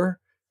paint, sure,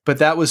 but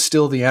that was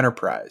still the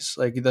Enterprise.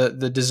 Like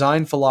the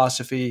design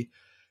philosophy,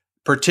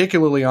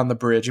 particularly on the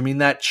bridge. I mean,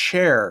 that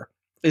chair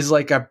is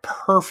like a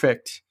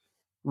perfect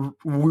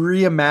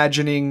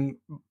reimagining,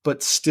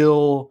 but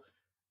still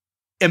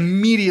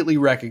immediately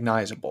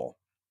recognizable.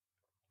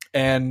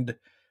 And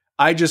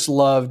I just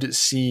loved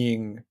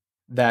seeing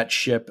that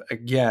ship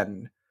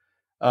again.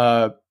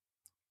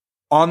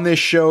 On this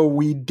show,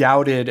 we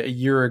doubted a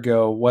year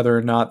ago whether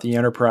or not the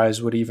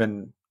Enterprise would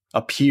even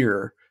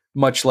appear,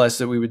 much less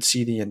that we would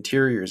see the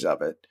interiors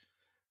of it.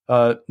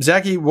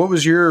 Zachy, what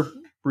was your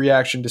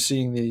reaction to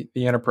seeing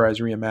the Enterprise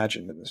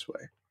reimagined in this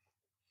way?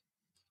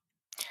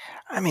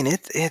 I mean,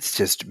 it's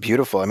just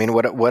beautiful. I mean,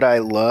 what I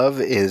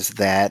love is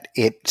that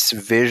it's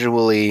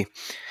visually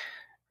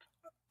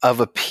of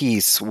a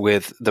piece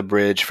with the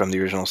bridge from the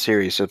original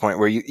series, to the point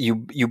where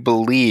you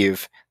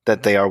believe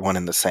that they are one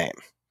and the same.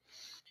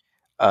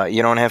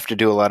 You don't have to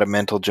do a lot of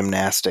mental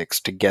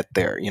gymnastics to get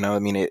there. I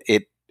mean,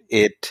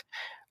 it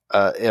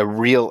a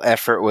real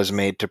effort was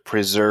made to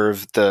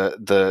preserve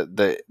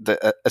the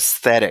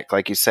aesthetic,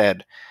 like you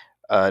said,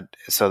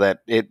 so that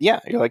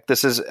you're like,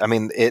 this is, I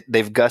mean,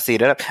 they've gussied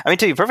it up. I mean,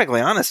 to be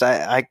perfectly honest,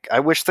 I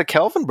wish the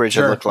Kelvin Bridge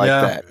had looked like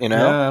that, you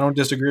know? Yeah, I don't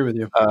disagree with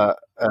you.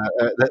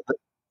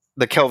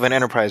 The Kelvin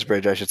Enterprise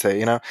Bridge, I should say,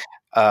 you know?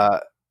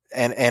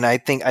 And I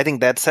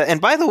think that's, and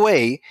by the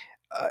way,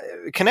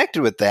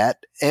 connected with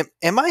that,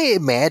 am I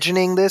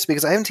imagining this?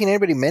 Because I haven't seen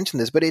anybody mention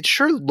this, but it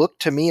sure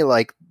looked to me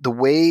like the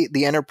way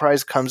the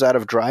Enterprise comes out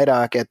of dry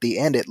dock at the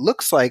end, it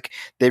looks like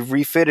they've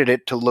refitted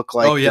it to look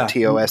like the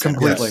TOS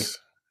completely. Enterprise.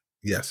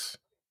 Yes.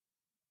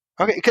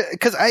 Okay,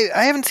 because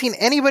I haven't seen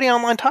anybody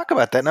online talk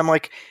about that, and I'm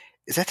like,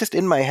 is that just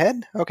in my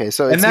head? Okay,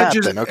 so it's not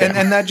then. Okay.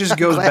 And that just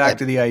goes back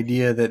to the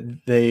idea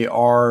that they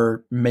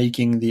are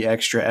making the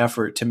extra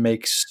effort to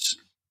make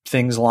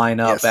things line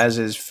up as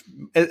is,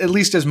 at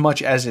least as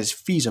much as is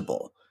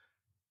feasible.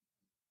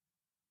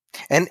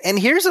 And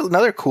here's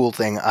another cool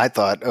thing I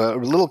thought, a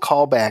little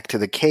callback to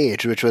the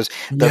cage, which was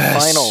the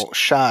final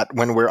shot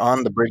when we're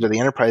on the bridge of the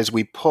Enterprise.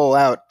 We pull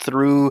out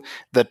through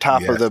the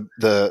top of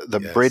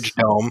the bridge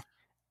dome,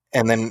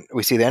 and then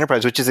we see the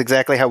Enterprise, which is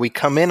exactly how we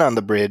come in on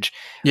the bridge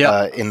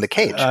in the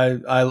cage.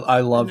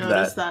 I loved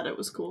that. It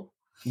was cool.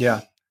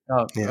 Yeah.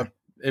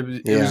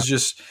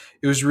 It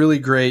was really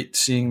great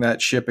seeing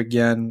that ship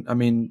again. I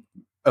mean,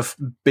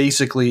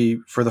 basically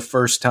for the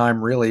first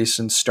time really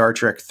since Star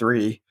Trek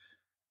 3.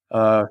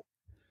 That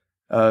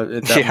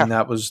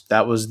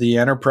was the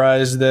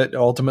Enterprise that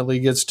ultimately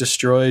gets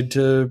destroyed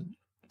to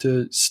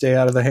stay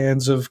out of the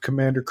hands of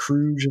Commander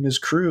Kruge and his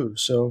crew.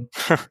 So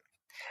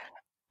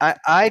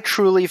I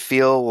truly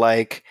feel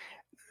like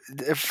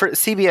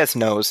CBS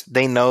knows,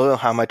 they know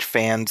how much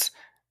fans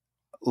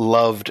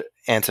loved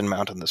Anson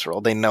Mount in this role.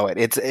 They know it.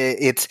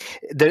 It's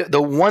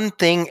the one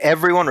thing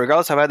everyone,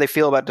 regardless of how they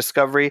feel about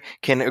Discovery,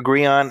 can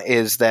agree on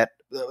is that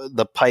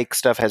the Pike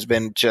stuff has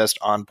been just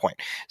on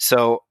point.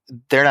 So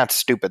they're not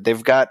stupid.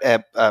 They've got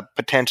a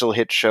potential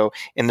hit show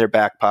in their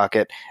back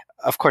pocket.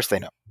 Of course they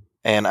know.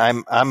 And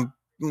I'm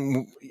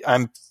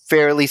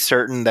fairly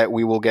certain that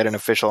we will get an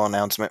official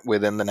announcement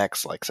within the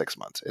next 6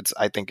 months.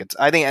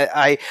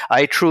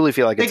 I truly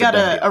feel like they got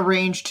to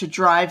arrange to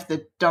drive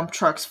the dump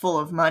trucks full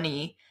of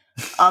money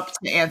up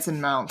to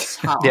Anson Mount's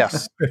house. Yeah,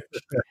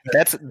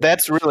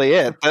 that's really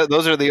it.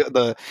 Those are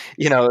the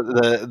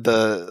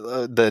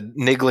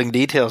niggling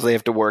details they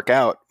have to work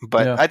out.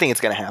 But I think it's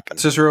going to happen.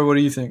 Cicero, what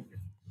do you think?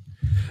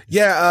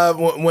 Yeah,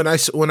 when I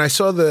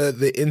saw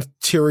the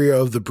interior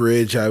of the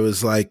bridge, I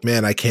was like,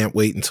 man, I can't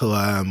wait until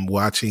I'm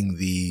watching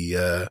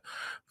the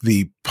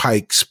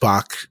Pike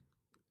Spock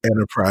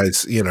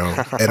Enterprise,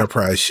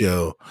 Enterprise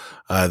show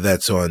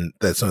that's on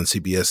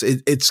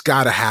CBS. It's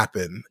got to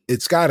happen.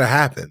 It's got to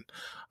happen.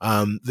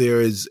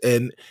 There is,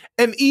 and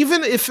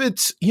even if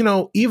it's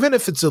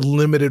a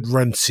limited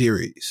run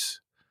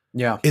series,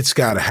 it's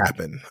got to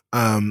happen.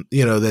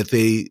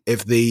 That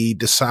if they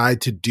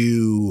decide to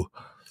do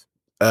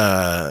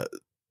 5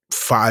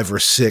 or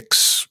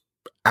 6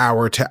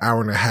 hour to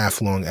hour and a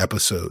half long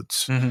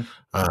episodes,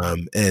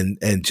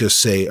 and just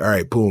say, all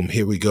right, boom,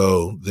 here we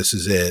go. This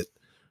is it.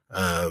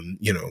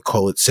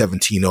 Call it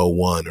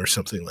 1701 or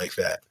something like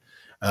that.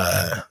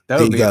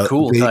 That would be a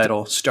cool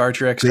title. Star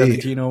Trek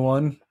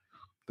 1701.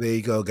 There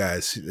you go,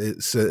 guys.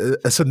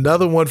 It's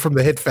another one from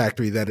the Hit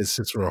Factory that is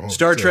Cicero Holmes.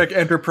 Star Trek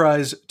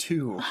Enterprise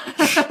 2.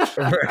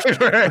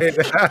 right.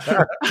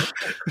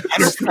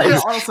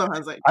 It also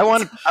has I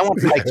want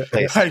Pike's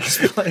Place. Pike's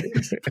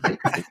Place.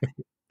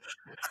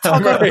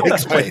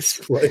 Pike's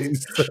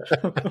Place.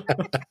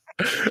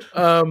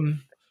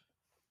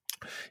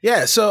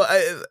 Yeah, so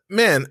I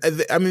mean,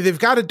 they've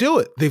got to do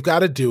it. They've got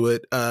to do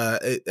it.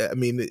 I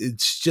mean,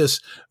 it's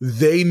just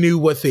they knew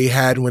what they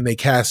had when they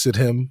casted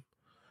him.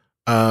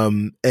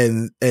 And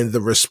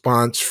the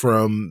response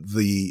from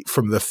the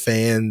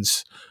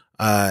fans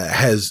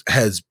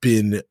has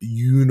been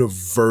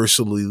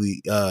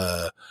universally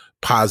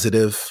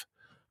positive.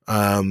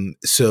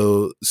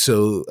 So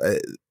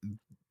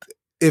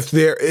if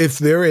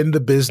they're in the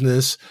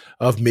business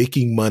of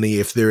making money,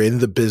 if they're in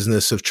the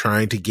business of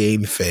trying to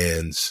gain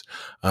fans,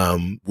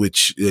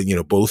 which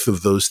both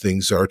of those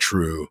things are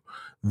true,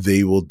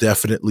 they will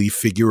definitely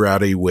figure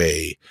out a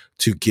way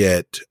to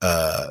get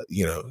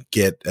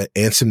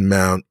Anson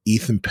Mount,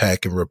 Ethan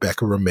Peck, and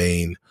Rebecca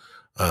Romaine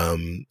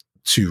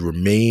to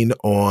remain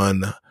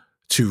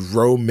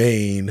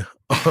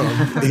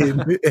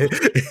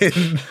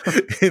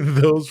in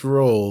those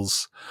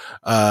roles,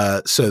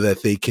 so that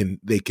they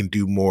can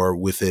do more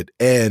with it,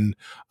 and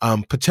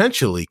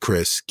potentially,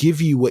 Chris,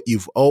 give you what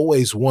you've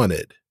always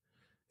wanted: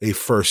 a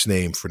first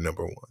name for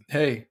number one.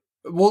 Hey.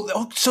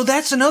 Well, so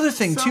that's another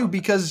thing too,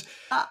 because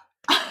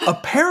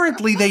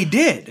apparently they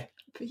did.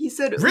 He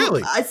said,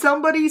 really?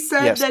 Somebody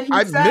said that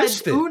he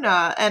said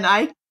Una, and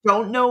I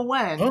don't know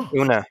when. Oh.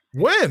 Una.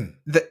 When?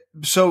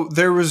 So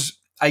there was,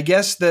 I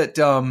guess that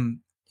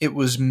it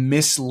was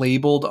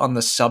mislabeled on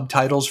the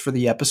subtitles for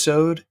the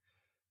episode.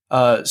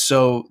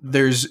 So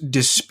there's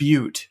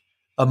dispute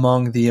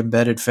among the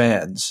embedded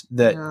fans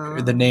that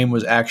the name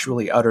was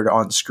actually uttered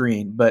on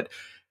screen, but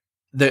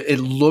it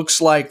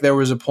looks like there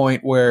was a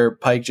point where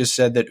Pike just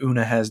said that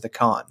Una has the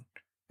con,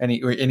 and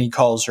he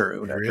calls her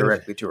Una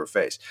directly to her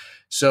face.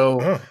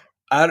 So,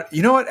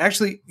 you know what?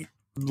 Actually,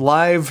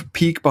 live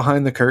peek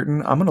behind the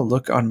curtain. I'm going to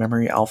look on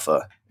Memory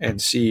Alpha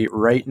and see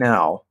right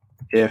now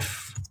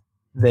if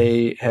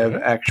they have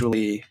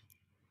actually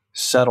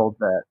settled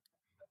that.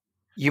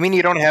 You mean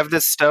you don't have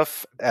this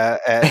stuff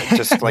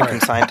just like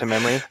consigned to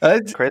memory,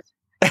 Chris?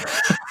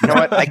 You know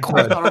what? I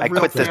quit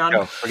this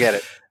show. Forget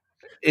it.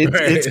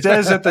 It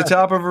says at the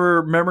top of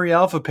her Memory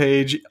Alpha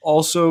page,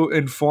 also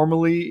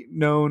informally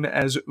known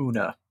as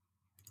Una.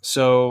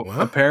 So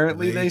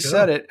apparently they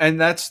said it, and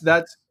that's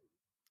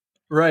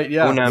right.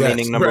 Yeah, Una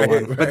meaning number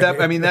one. But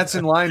that's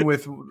in line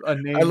with a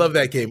name. I love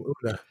that game,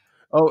 Una.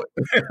 Oh,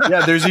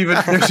 yeah. There's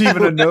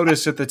even a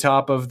notice at the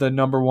top of the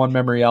number one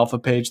Memory Alpha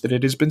page that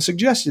it has been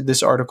suggested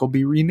this article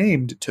be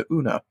renamed to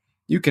Una.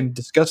 You can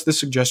discuss this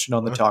suggestion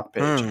on the talk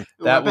page.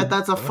 I bet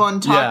that's a fun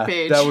talk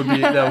page. that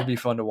would be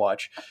fun to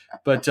watch.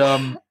 But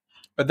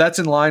that's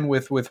in line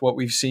with what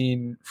we've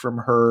seen from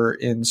her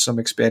in some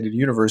expanded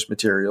universe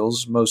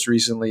materials. Most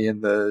recently in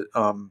the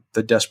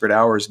Desperate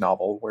Hours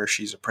novel, where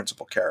she's a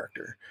principal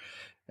character.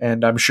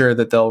 And I'm sure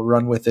that they'll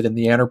run with it in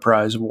the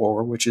Enterprise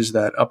War, which is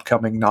that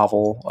upcoming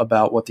novel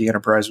about what the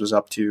Enterprise was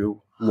up to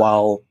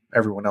while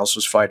everyone else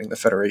was fighting the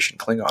Federation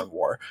Klingon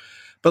War.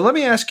 But let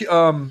me ask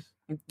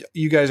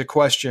you guys a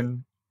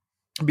question,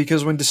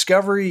 because when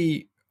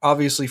Discovery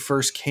obviously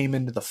first came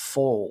into the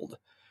fold,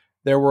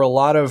 there were a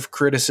lot of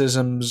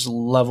criticisms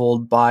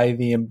leveled by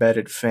the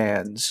embedded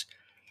fans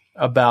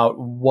about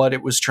what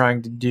it was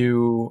trying to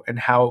do and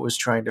how it was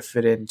trying to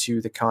fit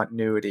into the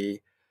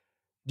continuity.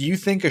 Do you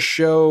think a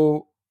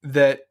show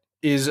that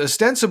is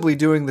ostensibly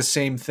doing the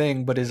same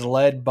thing but is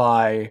led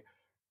by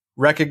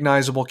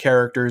recognizable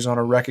characters on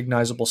a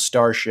recognizable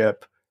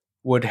starship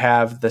would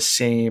have the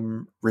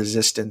same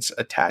resistance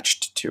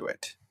attached to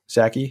it?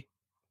 Zaki?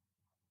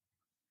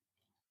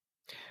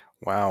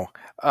 Wow.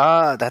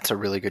 That's a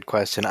really good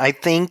question. I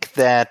think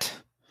that,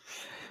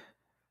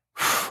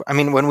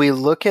 when we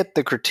look at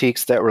the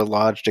critiques that were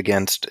lodged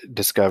against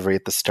Discovery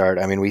at the start,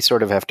 we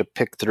sort of have to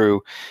pick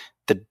through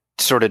the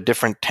sort of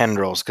different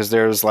tendrils, because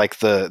there's like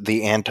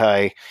the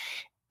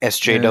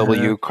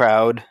anti-SJW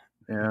crowd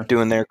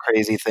doing their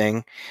crazy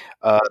thing.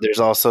 There's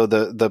also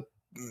the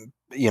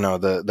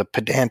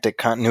pedantic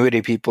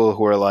continuity people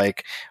who are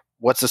like,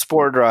 what's the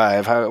spore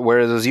drive? Where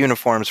are those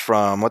uniforms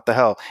from? What the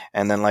hell?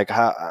 And then like,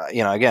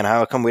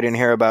 how come we didn't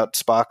hear about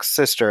Spock's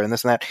sister and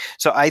this and that?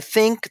 So I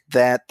think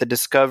that the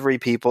Discovery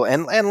people,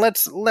 and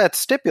let's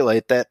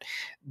stipulate that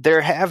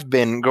there have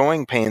been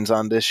growing pains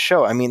on this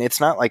show. It's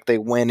not like they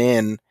went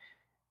in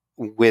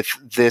with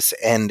this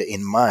end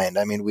in mind.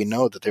 We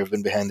know that there have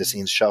been behind the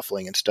scenes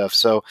shuffling and stuff.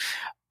 So,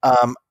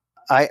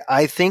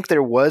 I think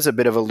there was a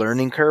bit of a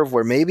learning curve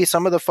where maybe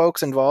some of the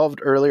folks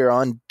involved earlier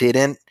on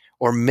didn't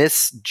or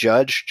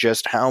misjudged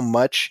just how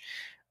much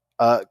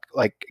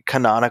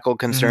canonical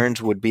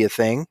concerns would be a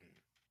thing.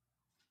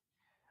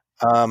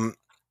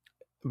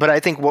 But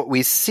I think what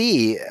we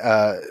see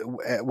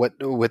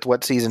with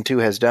what season 2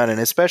 has done, and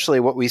especially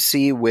what we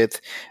see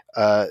with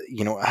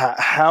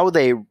how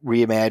they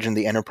reimagined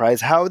the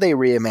Enterprise, how they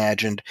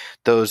reimagined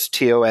those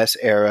TOS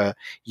era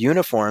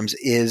uniforms,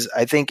 is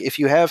I think if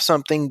you have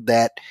something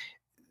that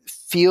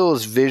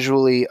feels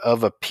visually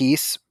of a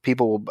piece,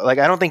 people will I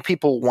don't think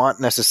people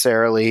want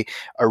necessarily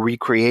a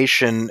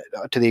recreation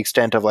to the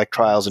extent of like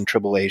Trials and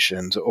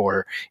Tribulations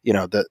or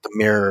the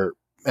mirror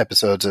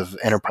episodes of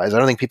Enterprise. I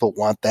don't think people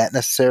want that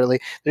necessarily.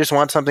 They just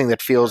want something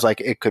that feels like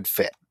it could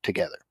fit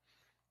together.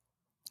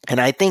 And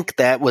I think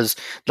that was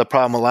the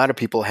problem a lot of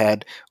people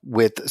had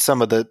with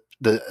some of the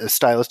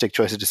stylistic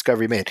choices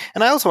Discovery made.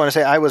 And I also want to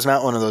say I was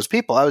not one of those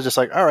people. I was just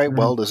like, all right,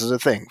 well, this is a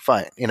thing.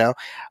 Fine.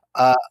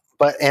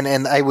 But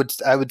and I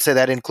would say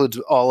that includes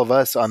all of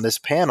us on this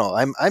panel.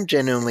 I'm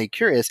genuinely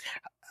curious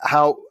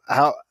how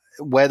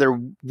whether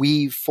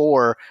we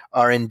four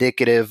are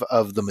indicative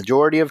of the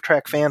majority of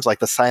Trek fans, like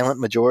the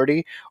silent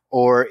majority,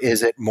 or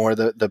is it more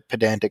the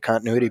pedantic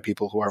continuity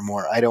people who are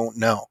more? I don't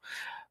know.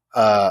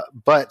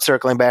 But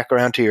circling back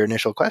around to your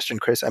initial question,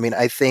 Chris,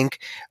 I think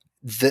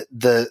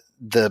the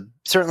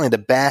certainly the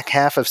back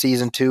half of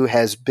season 2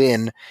 has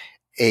been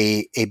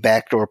a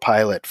backdoor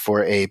pilot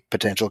for a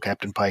potential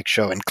Captain Pike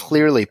show, and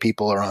clearly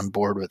people are on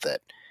board with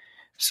it.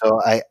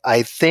 So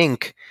I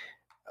think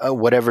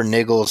whatever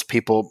niggles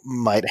people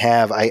might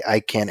have, I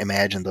can't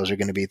imagine those are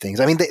going to be things.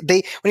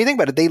 They when you think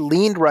about it, they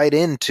leaned right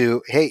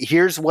into, hey,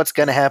 here's what's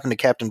going to happen to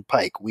Captain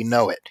Pike. We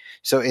know it.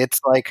 So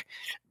it's like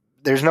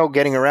there's no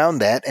getting around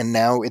that. And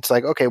now it's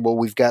like, okay, well,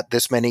 we've got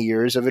this many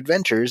years of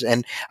adventures,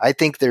 and I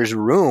think there's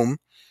room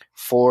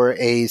for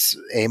a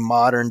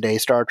modern day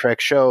Star Trek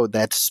show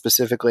that's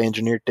specifically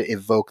engineered to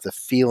evoke the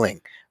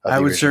feeling of I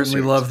would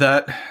certainly love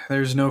that.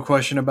 There's no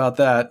question about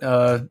that.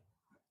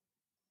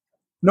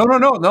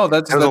 No.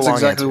 That's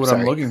exactly what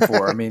I'm looking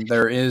for.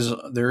 There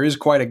is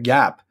quite a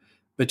gap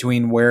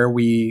between where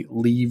we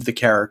leave the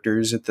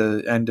characters at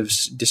the end of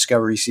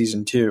Discovery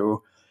season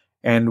 2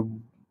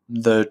 and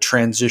the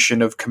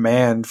transition of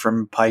command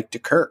from Pike to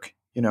Kirk.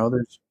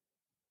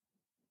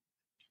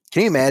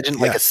 Can you imagine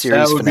like a Yes,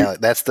 series that would be finale?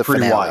 That's the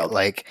pretty finale. wild.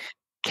 Like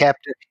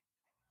Captain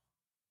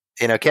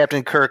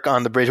Kirk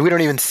on the bridge. We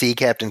don't even see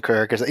Captain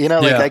Kirk. Or,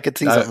 I could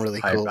see something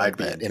really cool like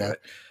that.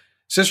 It.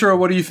 Cicero,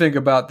 what do you think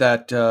about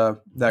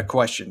that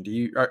question? Do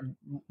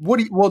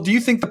you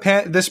think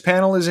this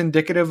panel is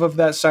indicative of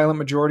that silent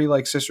majority,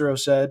 like Cicero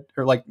said,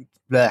 or like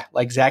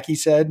Zachy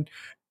said?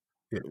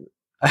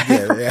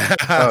 Yeah.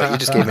 Oh, you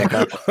just gave me a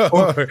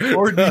compliment.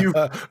 or do you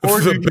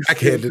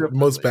the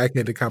most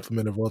backhanded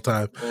compliment of all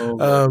time?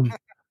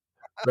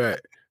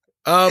 Right.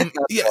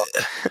 Yeah.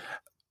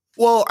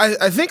 Well,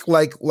 I think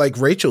like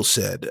Rachel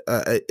said,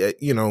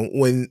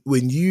 when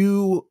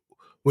you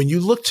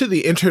look to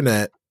the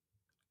internet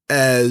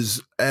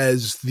as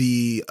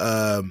the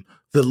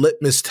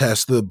litmus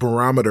test, the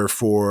barometer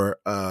for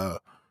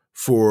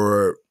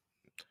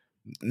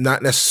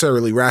not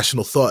necessarily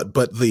rational thought,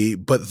 but the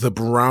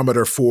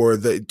barometer for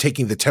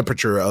taking the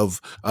temperature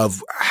of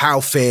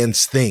how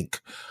fans think,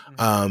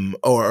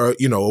 or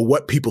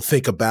what people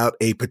think about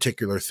a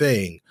particular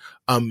thing.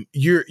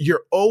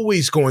 You're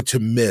always going to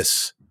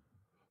miss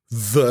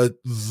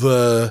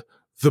the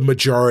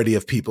majority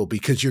of people,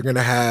 because you're going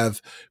to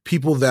have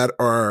people that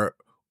are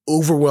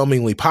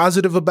overwhelmingly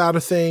positive about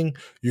a thing.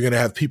 You're going to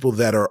have people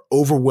that are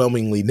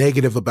overwhelmingly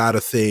negative about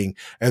a thing.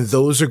 And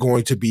those are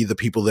going to be the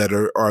people that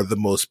are the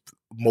most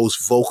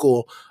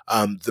vocal,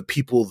 the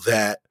people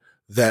that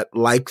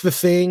like the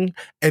thing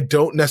and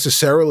don't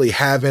necessarily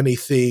have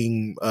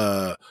anything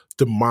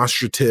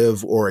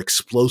demonstrative or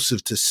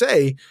explosive to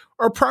say,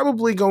 are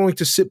probably going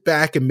to sit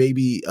back and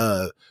maybe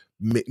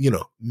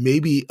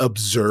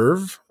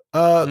observe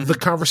the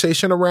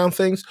conversation around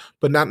things,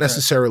 but not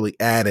necessarily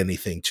add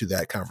anything to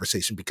that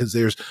conversation, because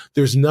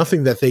there's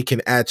nothing that they can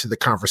add to the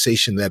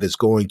conversation that is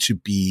going to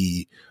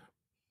be,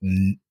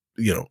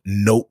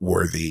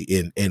 noteworthy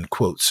in end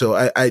quotes. So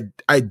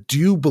I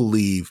do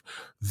believe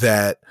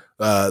that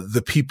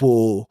the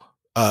people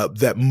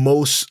that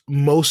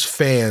most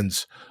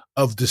fans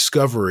of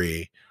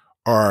Discovery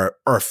are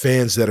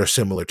fans that are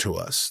similar to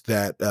us,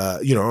 that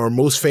or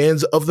most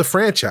fans of the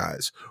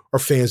franchise are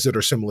fans that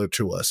are similar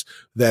to us,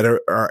 that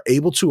are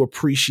able to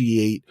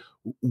appreciate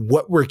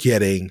what we're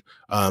getting,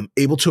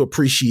 able to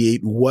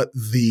appreciate what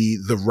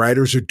the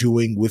writers are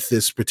doing with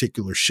this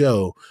particular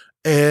show,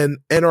 and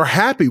are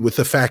happy with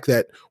the fact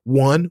that,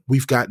 one,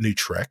 we've got new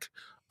Trek,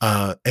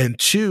 and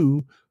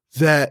two,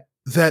 that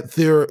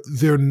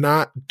they're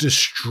not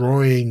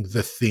destroying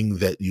the thing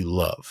that you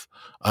love.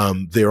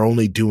 They're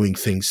only doing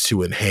things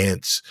to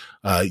enhance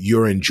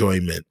your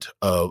enjoyment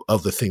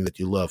of the thing that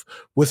you love.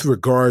 With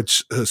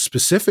regards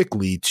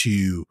specifically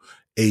to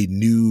a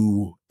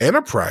new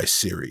Enterprise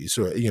series,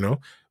 or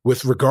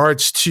with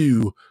regards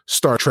to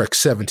Star Trek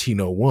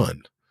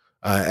 1701,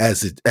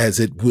 as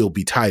it will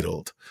be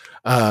titled.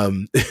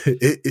 You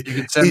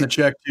can send the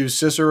check to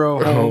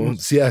Cicero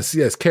Holmes.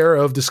 Yes, care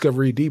of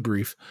Discovery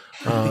Debrief,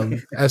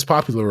 as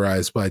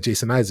popularized by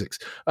Jason Isaacs.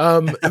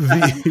 The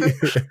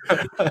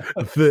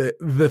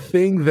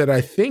thing that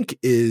I think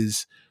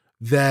is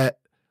that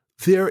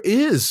there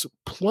is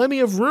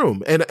plenty of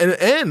room,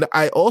 and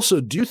I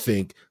also do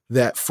think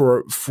that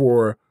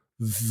for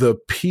the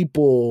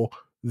people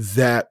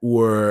that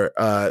were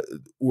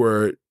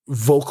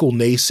vocal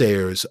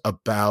naysayers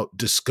about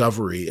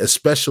Discovery,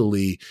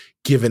 especially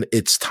given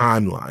its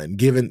timeline,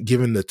 given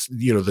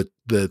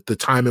the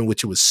time in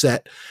which it was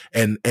set,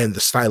 and the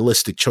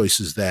stylistic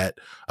choices that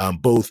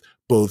both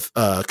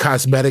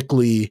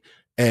cosmetically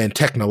and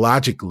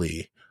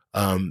technologically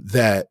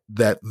that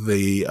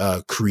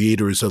the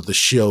creators of the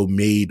show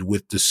made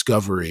with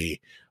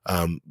Discovery,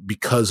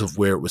 because of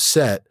where it was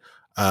set,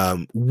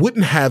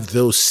 wouldn't have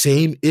those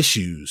same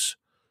issues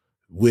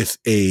with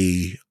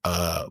a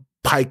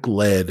Pike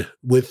led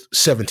with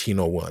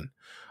 1701,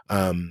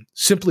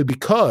 simply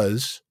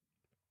because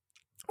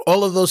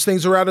all of those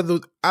things are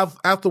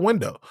out the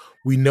window.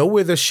 We know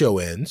where the show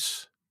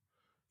ends,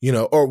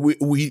 or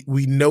we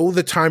know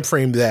the time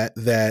frame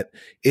that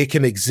it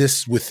can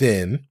exist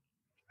within.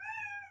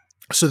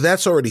 So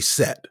that's already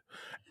set.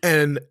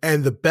 And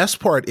the best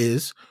part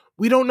is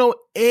we don't know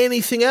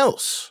anything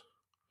else.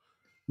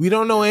 We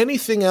don't know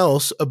anything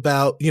else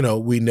about,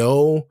 we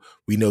know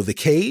the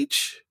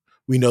cage,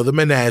 we know the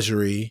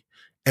menagerie,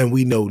 and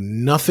we know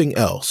nothing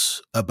else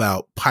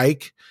about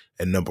Pike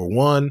and Number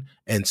One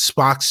and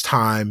Spock's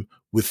time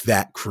with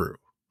that crew.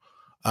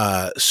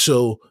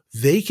 So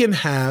they can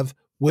have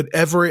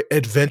whatever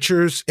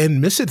adventures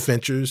and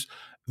misadventures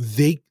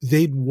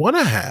they'd want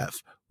to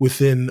have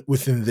within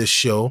this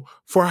show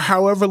for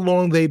however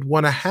long they'd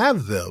want to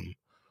have them,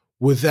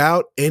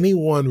 without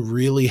anyone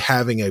really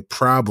having a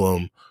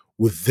problem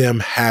with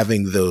them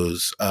having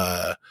those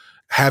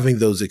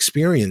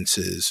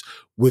experiences,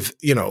 with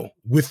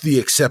the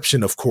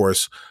exception, of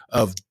course,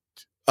 of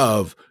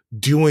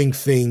doing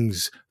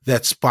things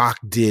that Spock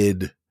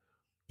did,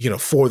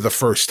 for the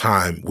first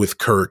time with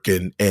Kirk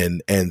and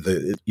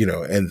the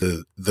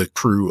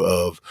crew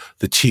of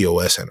the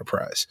TOS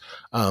Enterprise.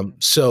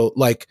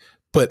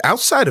 But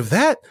outside of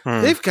that,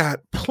 they've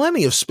got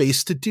plenty of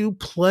space to do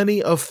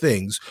plenty of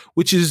things,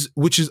 which is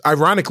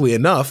ironically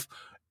enough,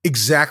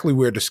 exactly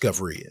where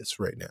Discovery is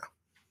right now.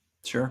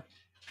 Sure.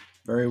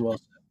 Very well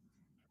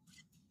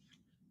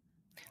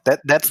said.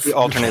 That's the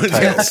alternate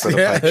title for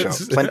the Pike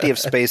Show. Plenty of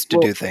space to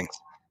do things.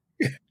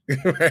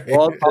 Right.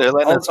 Well, They're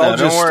letting us know.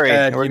 Don't worry,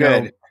 we're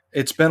good.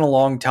 It's been a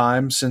long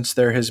time since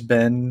there has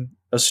been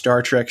a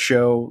Star Trek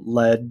show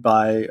led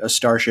by a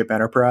Starship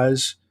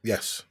Enterprise.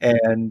 Yes.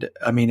 And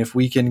I mean, if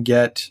we can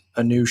get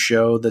a new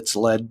show that's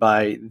led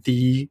by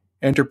the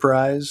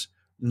Enterprise,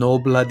 no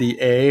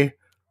bloody A,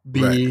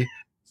 B, Right.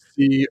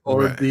 C,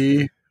 or Right.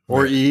 D,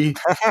 or Right. E,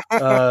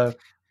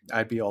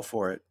 I'd be all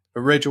for it.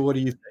 But Rachel, what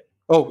do you think?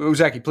 Oh,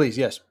 Uzaki, please,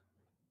 yes.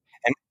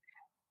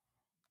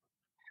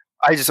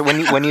 I just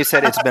when you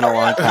said it's been a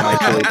long time, I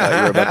truly thought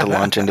you were about to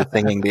launch into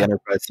singing the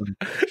Enterprise song.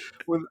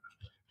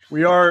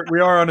 We are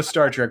on a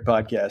Star Trek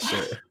podcast,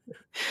 sir.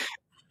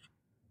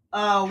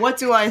 What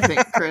do I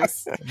think,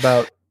 Chris?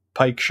 About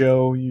Pike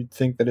Show, you'd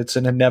think that it's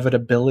an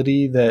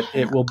inevitability that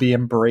it will be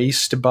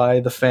embraced by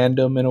the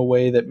fandom in a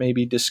way that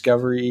maybe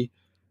Discovery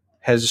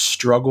has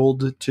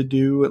struggled to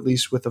do, at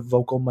least with a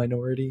vocal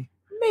minority?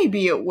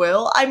 Maybe it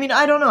will. I mean,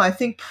 I don't know. I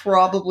think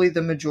probably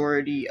the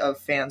majority of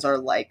fans are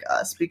like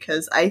us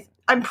because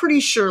I'm pretty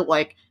sure,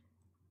 like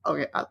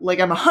I'm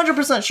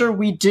 100% sure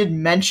we did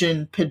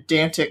mention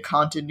pedantic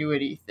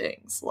continuity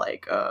things,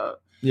 like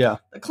Yeah.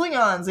 the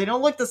Klingons, they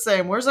don't look the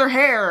same. Where's their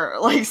hair?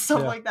 Like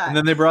stuff like that. And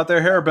then they brought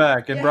their hair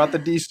back and Yeah. brought the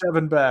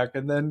D7 back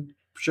and then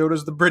showed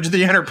us the Bridge of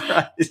the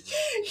Enterprise.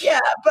 Yeah,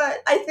 but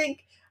I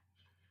think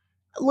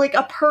like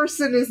a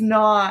person is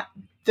not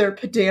their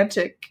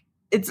pedantic.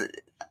 It's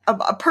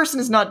a person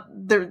is not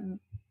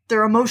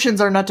their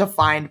emotions are not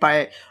defined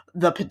by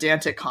the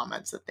pedantic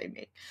comments that they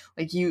make.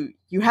 Like you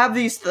have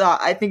these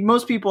thoughts. I think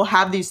most people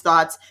have these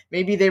thoughts.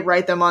 Maybe they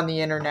write them on the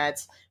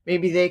internet.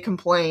 Maybe they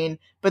complain,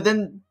 but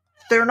then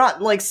they're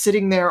not like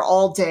sitting there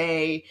all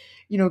day,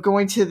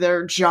 going to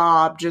their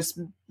job, just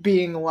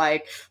being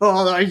like,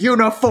 "Oh, the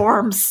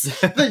uniforms,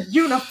 the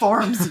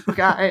uniforms, you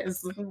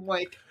guys!"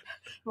 like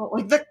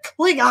the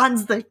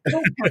Klingons, they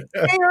don't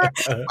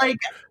care. Like,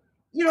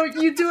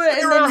 you do it,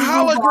 and There are then you move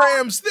on.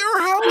 holograms. There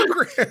are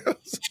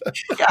holograms.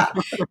 Yeah,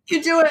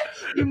 you do it,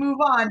 you move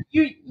on.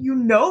 You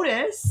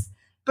notice,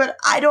 but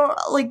I don't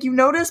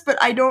notice,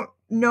 but I don't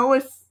know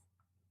if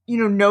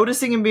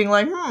noticing and being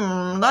like,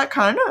 that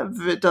kind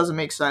of it doesn't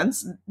make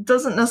sense.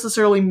 Doesn't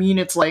necessarily mean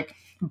it's like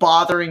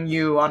bothering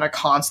you on a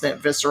constant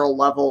visceral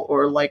level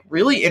or like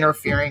really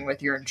interfering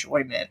with your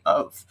enjoyment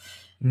of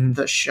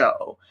the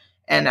show.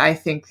 And I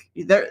think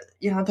there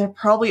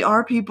probably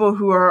are people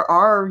who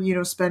are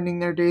spending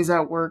their days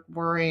at work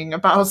worrying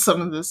about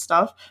some of this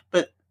stuff,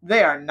 but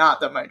they are not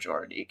the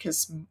majority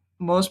because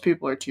most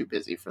people are too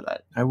busy for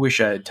that. I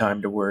wish I had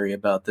time to worry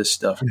about this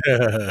stuff,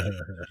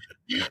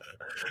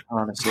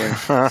 honestly.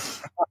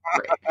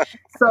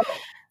 So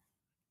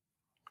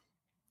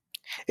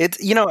It's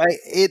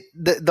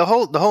the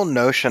whole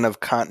notion of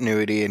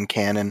continuity in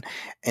canon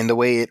and the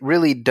way it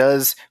really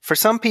does for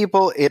some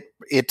people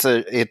it's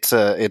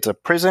a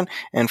prison,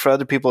 and for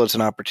other people it's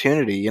an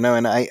opportunity, and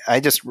I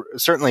just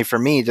certainly for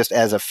me, just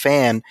as a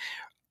fan,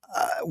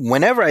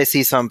 whenever I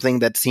see something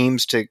that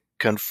seems to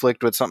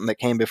conflict with something that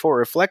came before,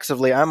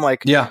 reflexively I'm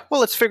like, Yeah.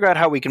 well, let's figure out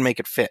how we can make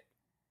it fit.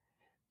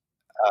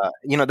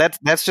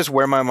 That's just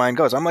where my mind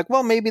goes. I'm like,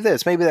 well, maybe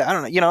this, maybe that. I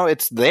don't know.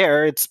 It's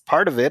there. It's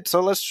part of it. So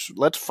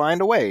let's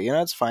find a way.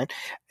 It's fine.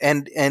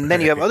 And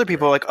then you have other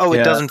people like, oh, it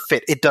Yeah. doesn't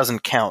fit. It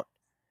doesn't count.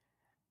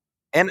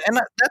 And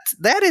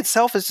that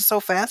itself is just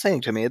so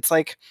fascinating to me. It's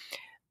like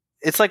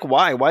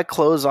why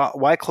close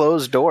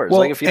doors?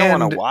 Like if you don't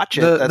want and to watch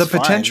it, the that's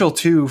fine. potential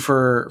too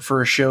for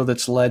a show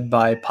that's led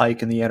by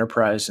Pike and the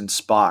Enterprise and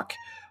Spock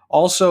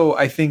also,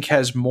 I think,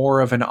 has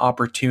more of an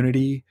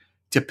opportunity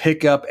to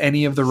pick up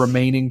any of the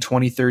remaining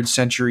 23rd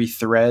century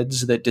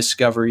threads that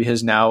Discovery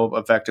has now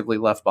effectively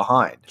left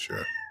behind.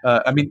 Sure.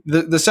 I mean,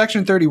 the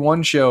Section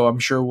 31 show, I'm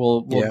sure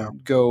will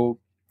go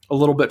a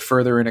little bit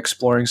further in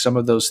exploring some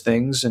of those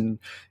things. And,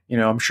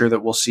 I'm sure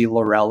that we'll see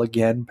L'Rell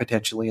again,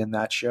 potentially in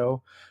that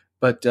show.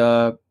 But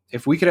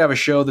if we could have a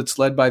show that's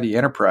led by the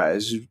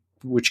Enterprise,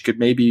 which could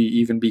maybe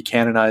even be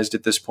canonized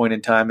at this point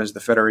in time as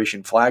the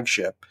Federation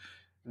flagship,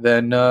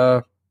 then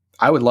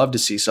I would love to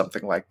see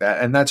something like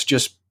that. And that's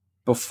just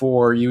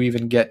before you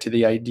even get to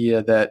the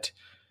idea that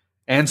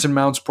Anson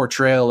Mount's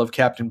portrayal of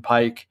Captain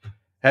Pike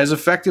has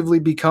effectively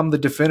become the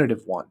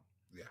definitive one,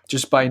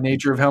 just by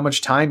nature of how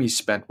much time he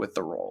spent with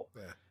the role.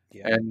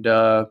 Yeah.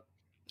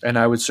 And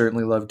I would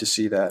certainly love to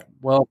see that.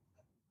 Well,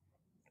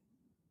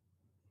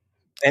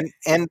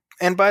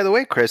 And by the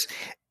way, Chris,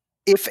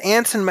 if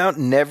Anson Mount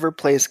never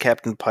plays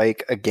Captain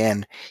Pike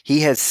again,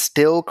 he has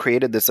still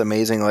created this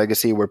amazing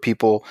legacy where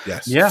people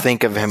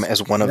think of him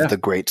as one of the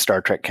great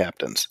Star Trek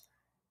captains.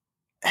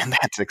 And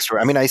that's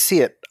extraordinary. I mean, I see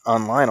it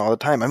online all the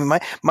time. I mean, my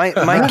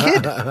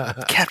kid,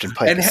 Captain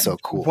Pike, is so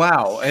cool.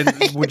 Wow. And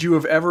would you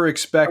have ever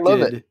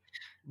expected,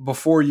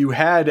 before you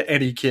had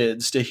any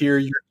kids, to hear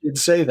your kid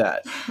say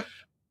that?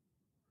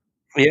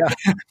 Yeah.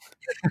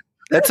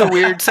 That's a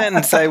weird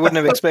sentence I wouldn't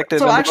have expected.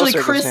 So under actually,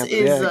 most Chris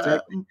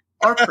circumstances.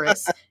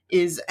 Chris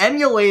is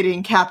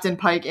emulating Captain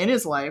Pike in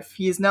his life.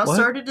 He has now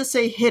started to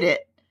say "hit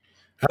it"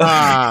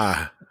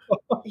 Ah,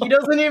 He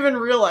doesn't even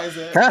realize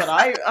it, but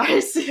I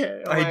see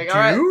it. I'm I like,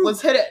 all right, do?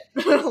 let's hit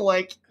it.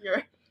 Like,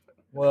 you're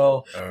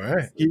Well, all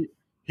right. he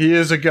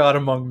is a god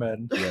among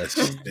men. Yes,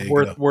 there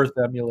you go. Worth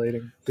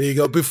emulating. There you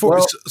go.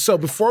 Before Well-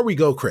 before we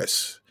go,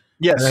 Chris.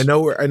 Yes. And I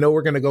know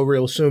we're going to go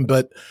real soon,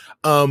 but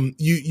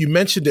you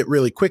mentioned it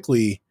really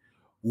quickly.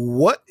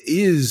 What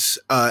is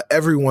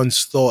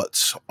everyone's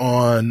thoughts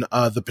on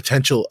the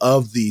potential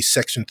of the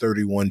Section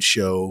 31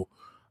 show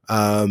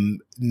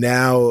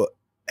now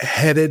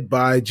headed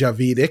by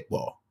Javeed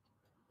Iqbal?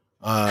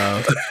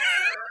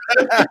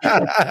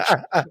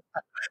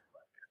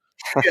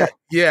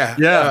 Yeah.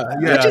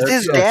 Which is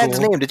his that's dad's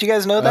cool. name. Did you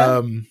guys know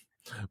that?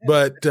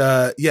 But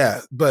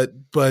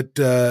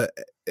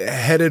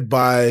headed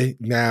by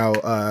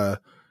now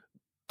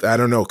I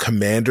don't know,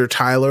 Commander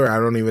Tyler. I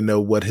don't even know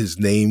what his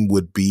name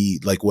would be,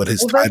 like what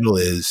his title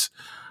is.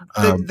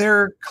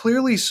 There are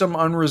clearly some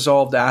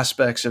unresolved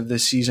aspects of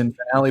this season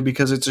finale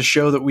because it's a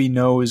show that we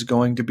know is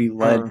going to be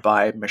led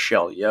by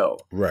Michelle Yeoh.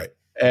 Right.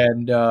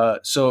 And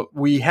so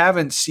we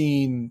haven't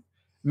seen.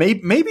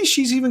 Maybe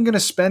she's even going to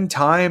spend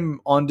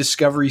time on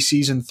Discovery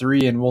season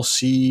 3, and we'll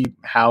see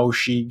how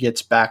she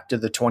gets back to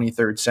the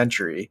 23rd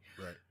century.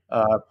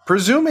 Right.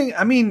 Presuming,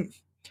 I mean,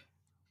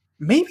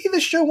 maybe the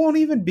show won't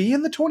even be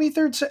in the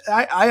 23rd.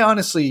 I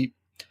honestly,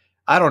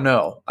 I don't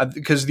know,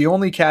 because the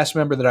only cast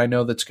member that I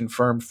know that's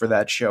confirmed for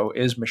that show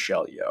is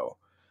Michelle Yeoh.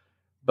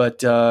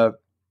 But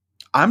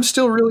I'm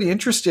still really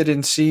interested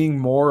in seeing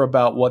more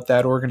about what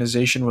that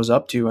organization was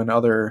up to in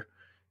other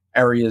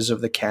areas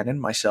of the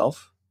canon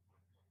myself.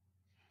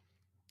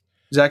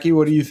 Zachy,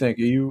 what do you think?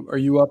 Are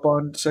you up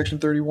on Section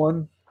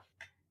 31?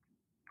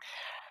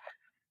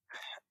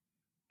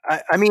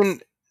 I mean,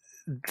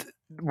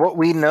 what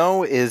we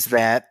know is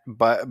that,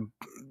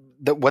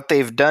 what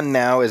they've done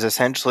now is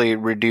essentially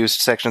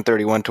reduced Section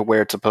 31 to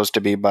where it's supposed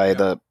to be by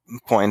the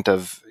point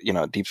of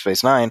Deep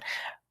Space Nine.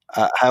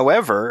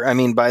 However, I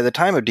mean, by the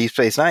time of Deep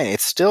Space Nine,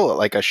 it's still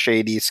like a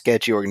shady,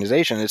 sketchy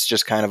organization. It's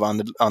just kind of on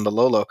the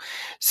low.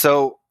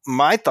 So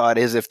my thought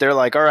is, if they're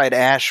like, all right,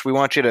 Ash, we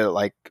want you to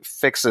like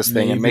fix this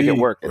thing and make it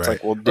work. It's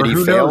like, well, did he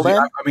fail then?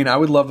 I mean, I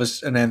would love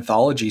an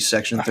anthology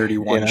Section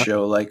 31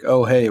 show. Like,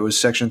 oh, hey, it was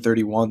Section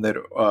 31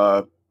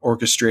 that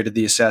orchestrated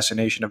the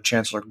assassination of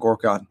Chancellor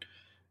Gorkon,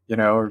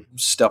 or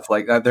stuff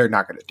like that. They're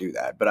not going to do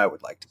that, but I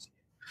would like to see it.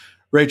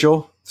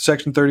 Rachel,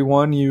 Section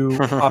 31, you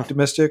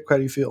optimistic? How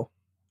do you feel?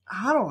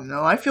 I don't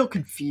know. I feel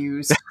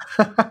confused.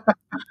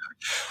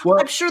 Well,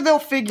 I'm sure they'll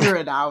figure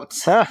it out.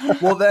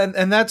 Well, then,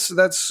 and that's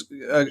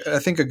I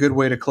think a good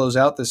way to close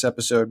out this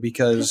episode,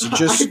 because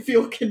just I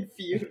feel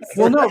confused.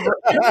 well, no,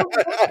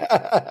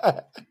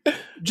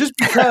 just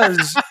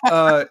because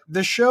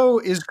the show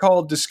is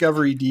called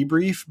Discovery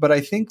Debrief, but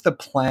I think the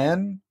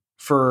plan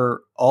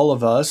for all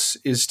of us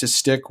is to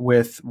stick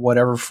with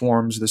whatever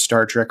forms the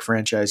Star Trek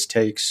franchise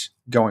takes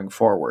going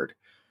forward.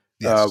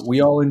 Yes. We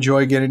all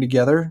enjoy getting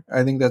together.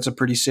 I think that's a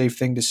pretty safe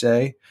thing to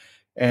say.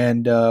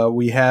 And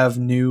we have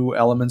new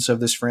elements of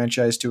this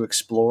franchise to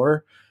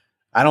explore.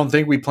 I don't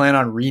think we plan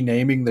on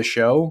renaming the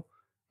show.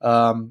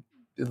 Like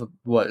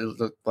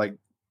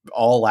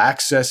All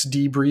Access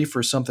Debrief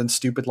or something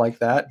stupid like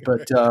that.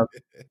 But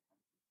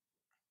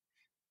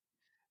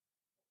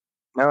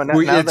now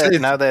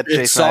that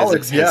Jason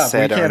Isaacs has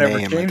said our name,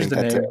 I think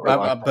that's it.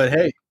 But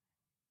hey,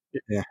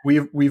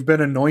 we've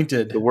been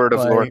anointed. The word of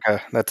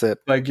Lorca. That's it.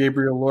 By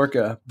Gabriel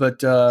Lorca.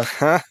 But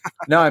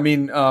no, I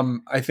mean,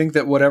 I think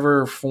that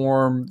whatever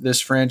form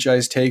this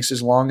franchise takes,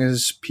 as long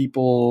as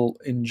people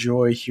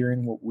enjoy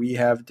hearing what we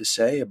have to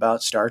say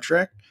about Star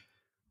Trek,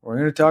 we're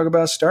going to talk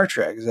about Star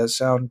Trek. Does that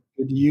sound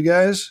good to you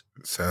guys?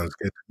 It sounds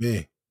good to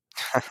me.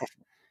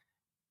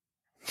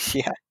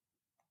 Yeah.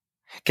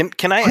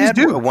 Can I add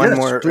one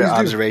more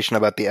observation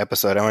about the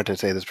episode? I wanted to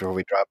say this before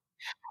we drop.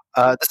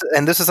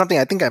 This is something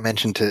I think I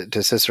mentioned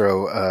to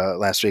Cicero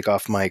last week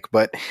off mic,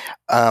 but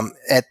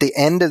at the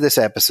end of this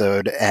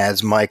episode,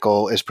 as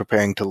Michael is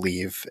preparing to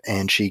leave,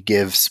 and she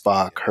gives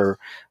Spock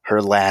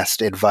her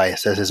last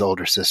advice as his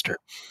older sister,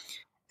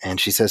 and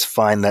she says,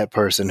 "Find that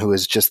person who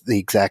is just the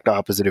exact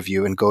opposite of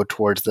you, and go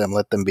towards them.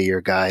 Let them be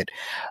your guide."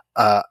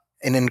 An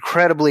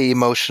incredibly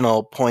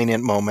emotional,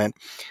 poignant moment.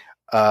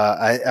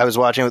 I was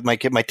watching with my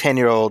kid, my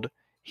 10-year-old.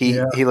 He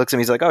looks at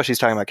me. He's like, "Oh, she's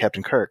talking about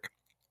Captain Kirk."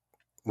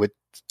 Which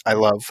I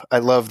love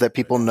that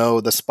people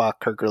know the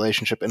Spock-Kirk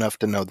relationship enough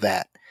to know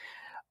that.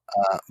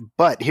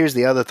 But here's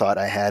the other thought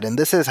I had, and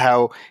this is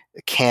how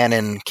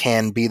canon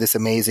can be this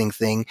amazing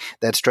thing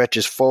that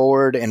stretches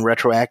forward and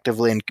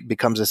retroactively and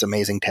becomes this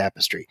amazing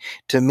tapestry.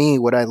 To me,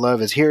 what I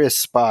love is here is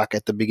Spock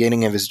at the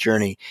beginning of his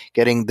journey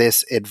getting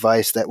this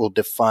advice that will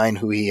define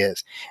who he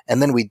is.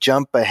 And then we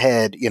jump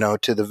ahead,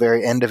 to the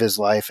very end of his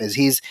life as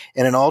he's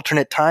in an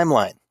alternate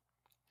timeline.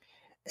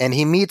 And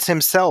he meets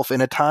himself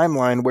in a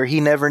timeline where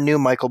he never knew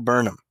Michael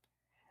Burnham.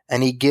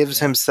 And he gives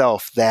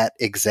himself that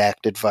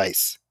exact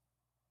advice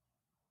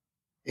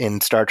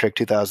in Star Trek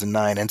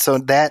 2009. And so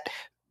that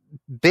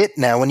bit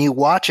now, when you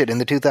watch it in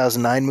the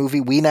 2009 movie,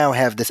 we now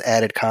have this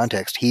added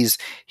context. He's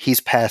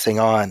passing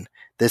on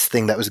this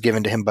thing that was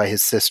given to him by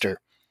his sister.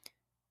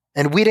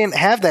 And we didn't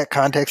have that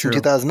context in True.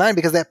 2009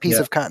 because that piece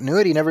Yeah. of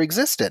continuity never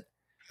existed.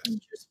 You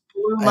just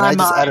blew And my I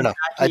mind. don't know.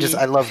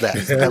 I love that.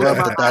 Just I blew love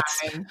my that.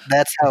 mind.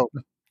 That's how.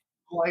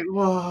 Like,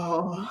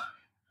 whoa.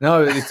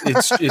 No,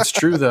 it's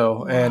true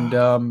though,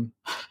 and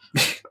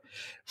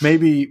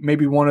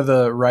maybe one of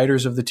the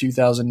writers of the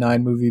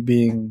 2009 movie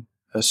being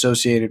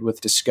associated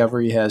with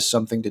Discovery has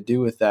something to do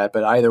with that.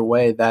 But either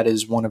way, that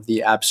is one of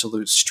the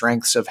absolute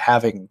strengths of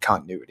having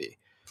continuity.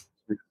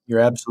 You're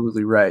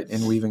absolutely right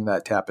in weaving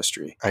that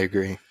tapestry. I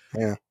agree.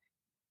 Yeah.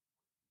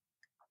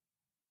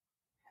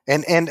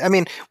 And I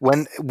mean,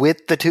 when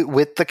with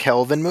the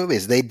Kelvin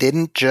movies, they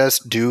didn't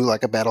just do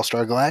like a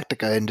Battlestar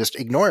Galactica and just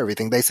ignore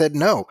everything. They said,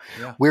 no,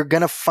 Yeah. we're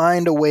gonna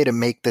find a way to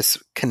make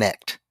this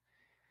connect.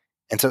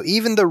 And so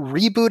even the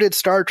rebooted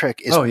Star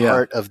Trek is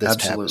part of this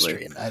absolutely.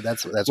 tapestry, and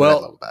that's what I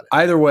love about it.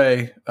 Either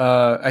way,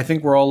 I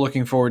think we're all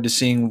looking forward to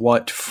seeing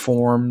what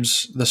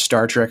forms the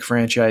Star Trek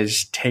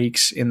franchise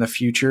takes in the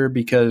future,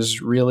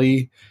 because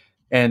really,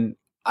 and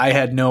I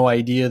had no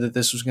idea that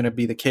this was going to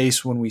be the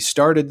case when we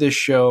started this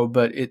show,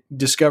 but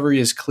Discovery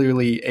is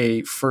clearly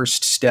a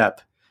first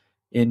step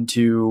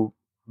into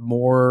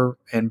more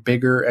and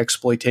bigger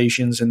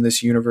exploitations in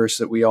this universe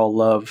that we all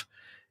love.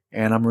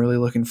 And I'm really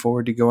looking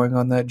forward to going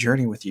on that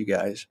journey with you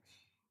guys.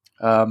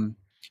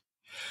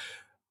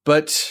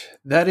 But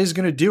that is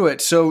going to do it.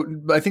 So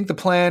I think the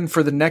plan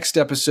for the next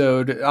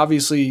episode,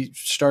 obviously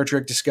Star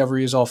Trek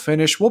Discovery is all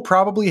finished. We'll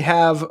probably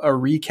have a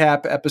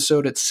recap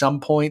episode at some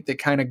point that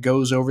kind of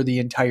goes over the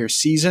entire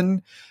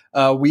season.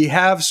 We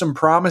have some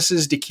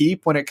promises to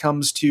keep when it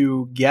comes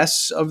to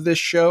guests of this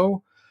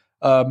show,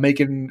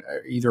 making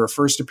either a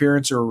first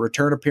appearance or a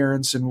return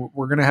appearance. And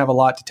we're going to have a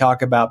lot to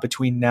talk about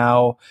between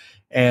now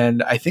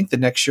and I think the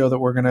next show that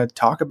we're going to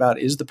talk about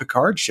is the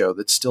Picard show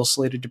that's still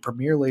slated to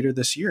premiere later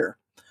this year.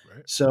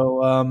 Right.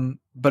 So,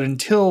 but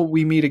until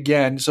we meet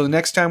again, so the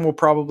next time we'll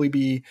probably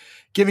be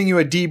giving you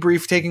a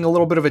debrief, taking a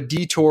little bit of a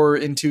detour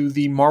into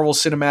the Marvel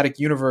Cinematic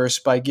Universe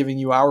by giving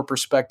you our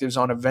perspectives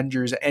on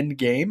Avengers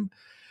Endgame.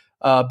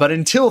 But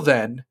until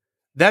then,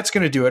 that's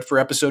going to do it for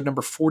episode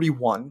number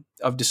 41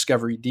 of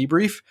Discovery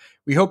Debrief.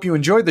 We hope you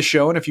enjoyed the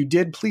show, and if you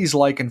did, please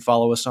like and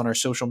follow us on our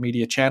social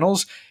media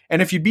channels.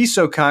 And if you'd be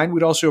so kind,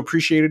 we'd also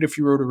appreciate it if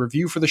you wrote a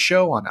review for the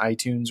show on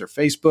iTunes or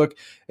Facebook.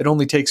 It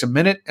only takes a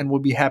minute, and we'll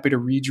be happy to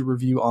read your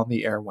review on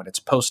the air when it's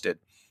posted.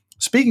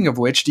 Speaking of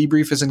which,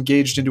 Debrief is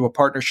engaged into a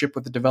partnership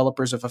with the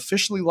developers of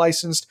officially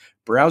licensed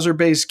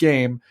browser-based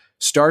game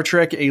Star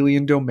Trek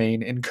Alien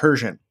Domain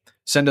Incursion.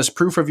 Send us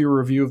proof of your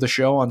review of the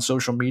show on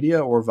social media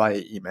or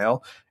via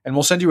email, and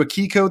we'll send you a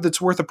key code that's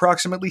worth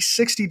approximately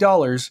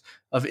 $60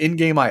 of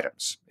in-game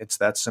items. It's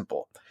that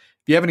simple.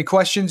 If you have any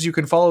questions, you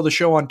can follow the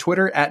show on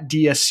Twitter at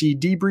DSC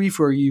Debrief,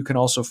 where you can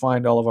also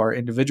find all of our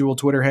individual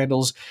Twitter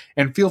handles,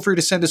 and feel free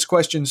to send us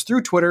questions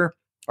through Twitter,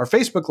 our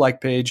Facebook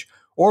like page,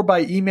 or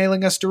by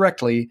emailing us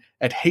directly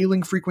at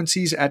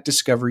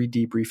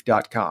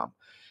hailingfrequencies@discoverydebrief.com.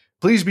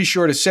 Please be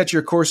sure to set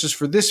your courses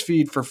for this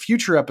feed for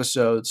future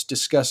episodes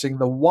discussing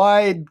the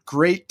wide,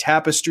 great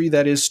tapestry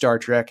that is Star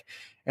Trek,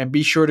 and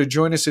be sure to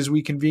join us as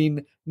we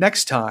convene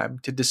next time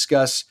to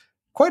discuss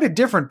quite a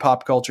different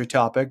pop culture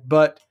topic,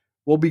 but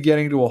we'll be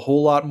getting to a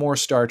whole lot more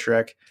Star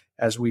Trek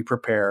as we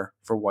prepare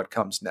for what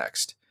comes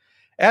next.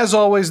 As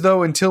always,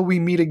 though, until we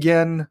meet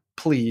again,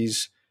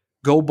 please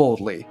go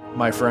boldly,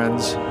 my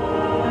friends.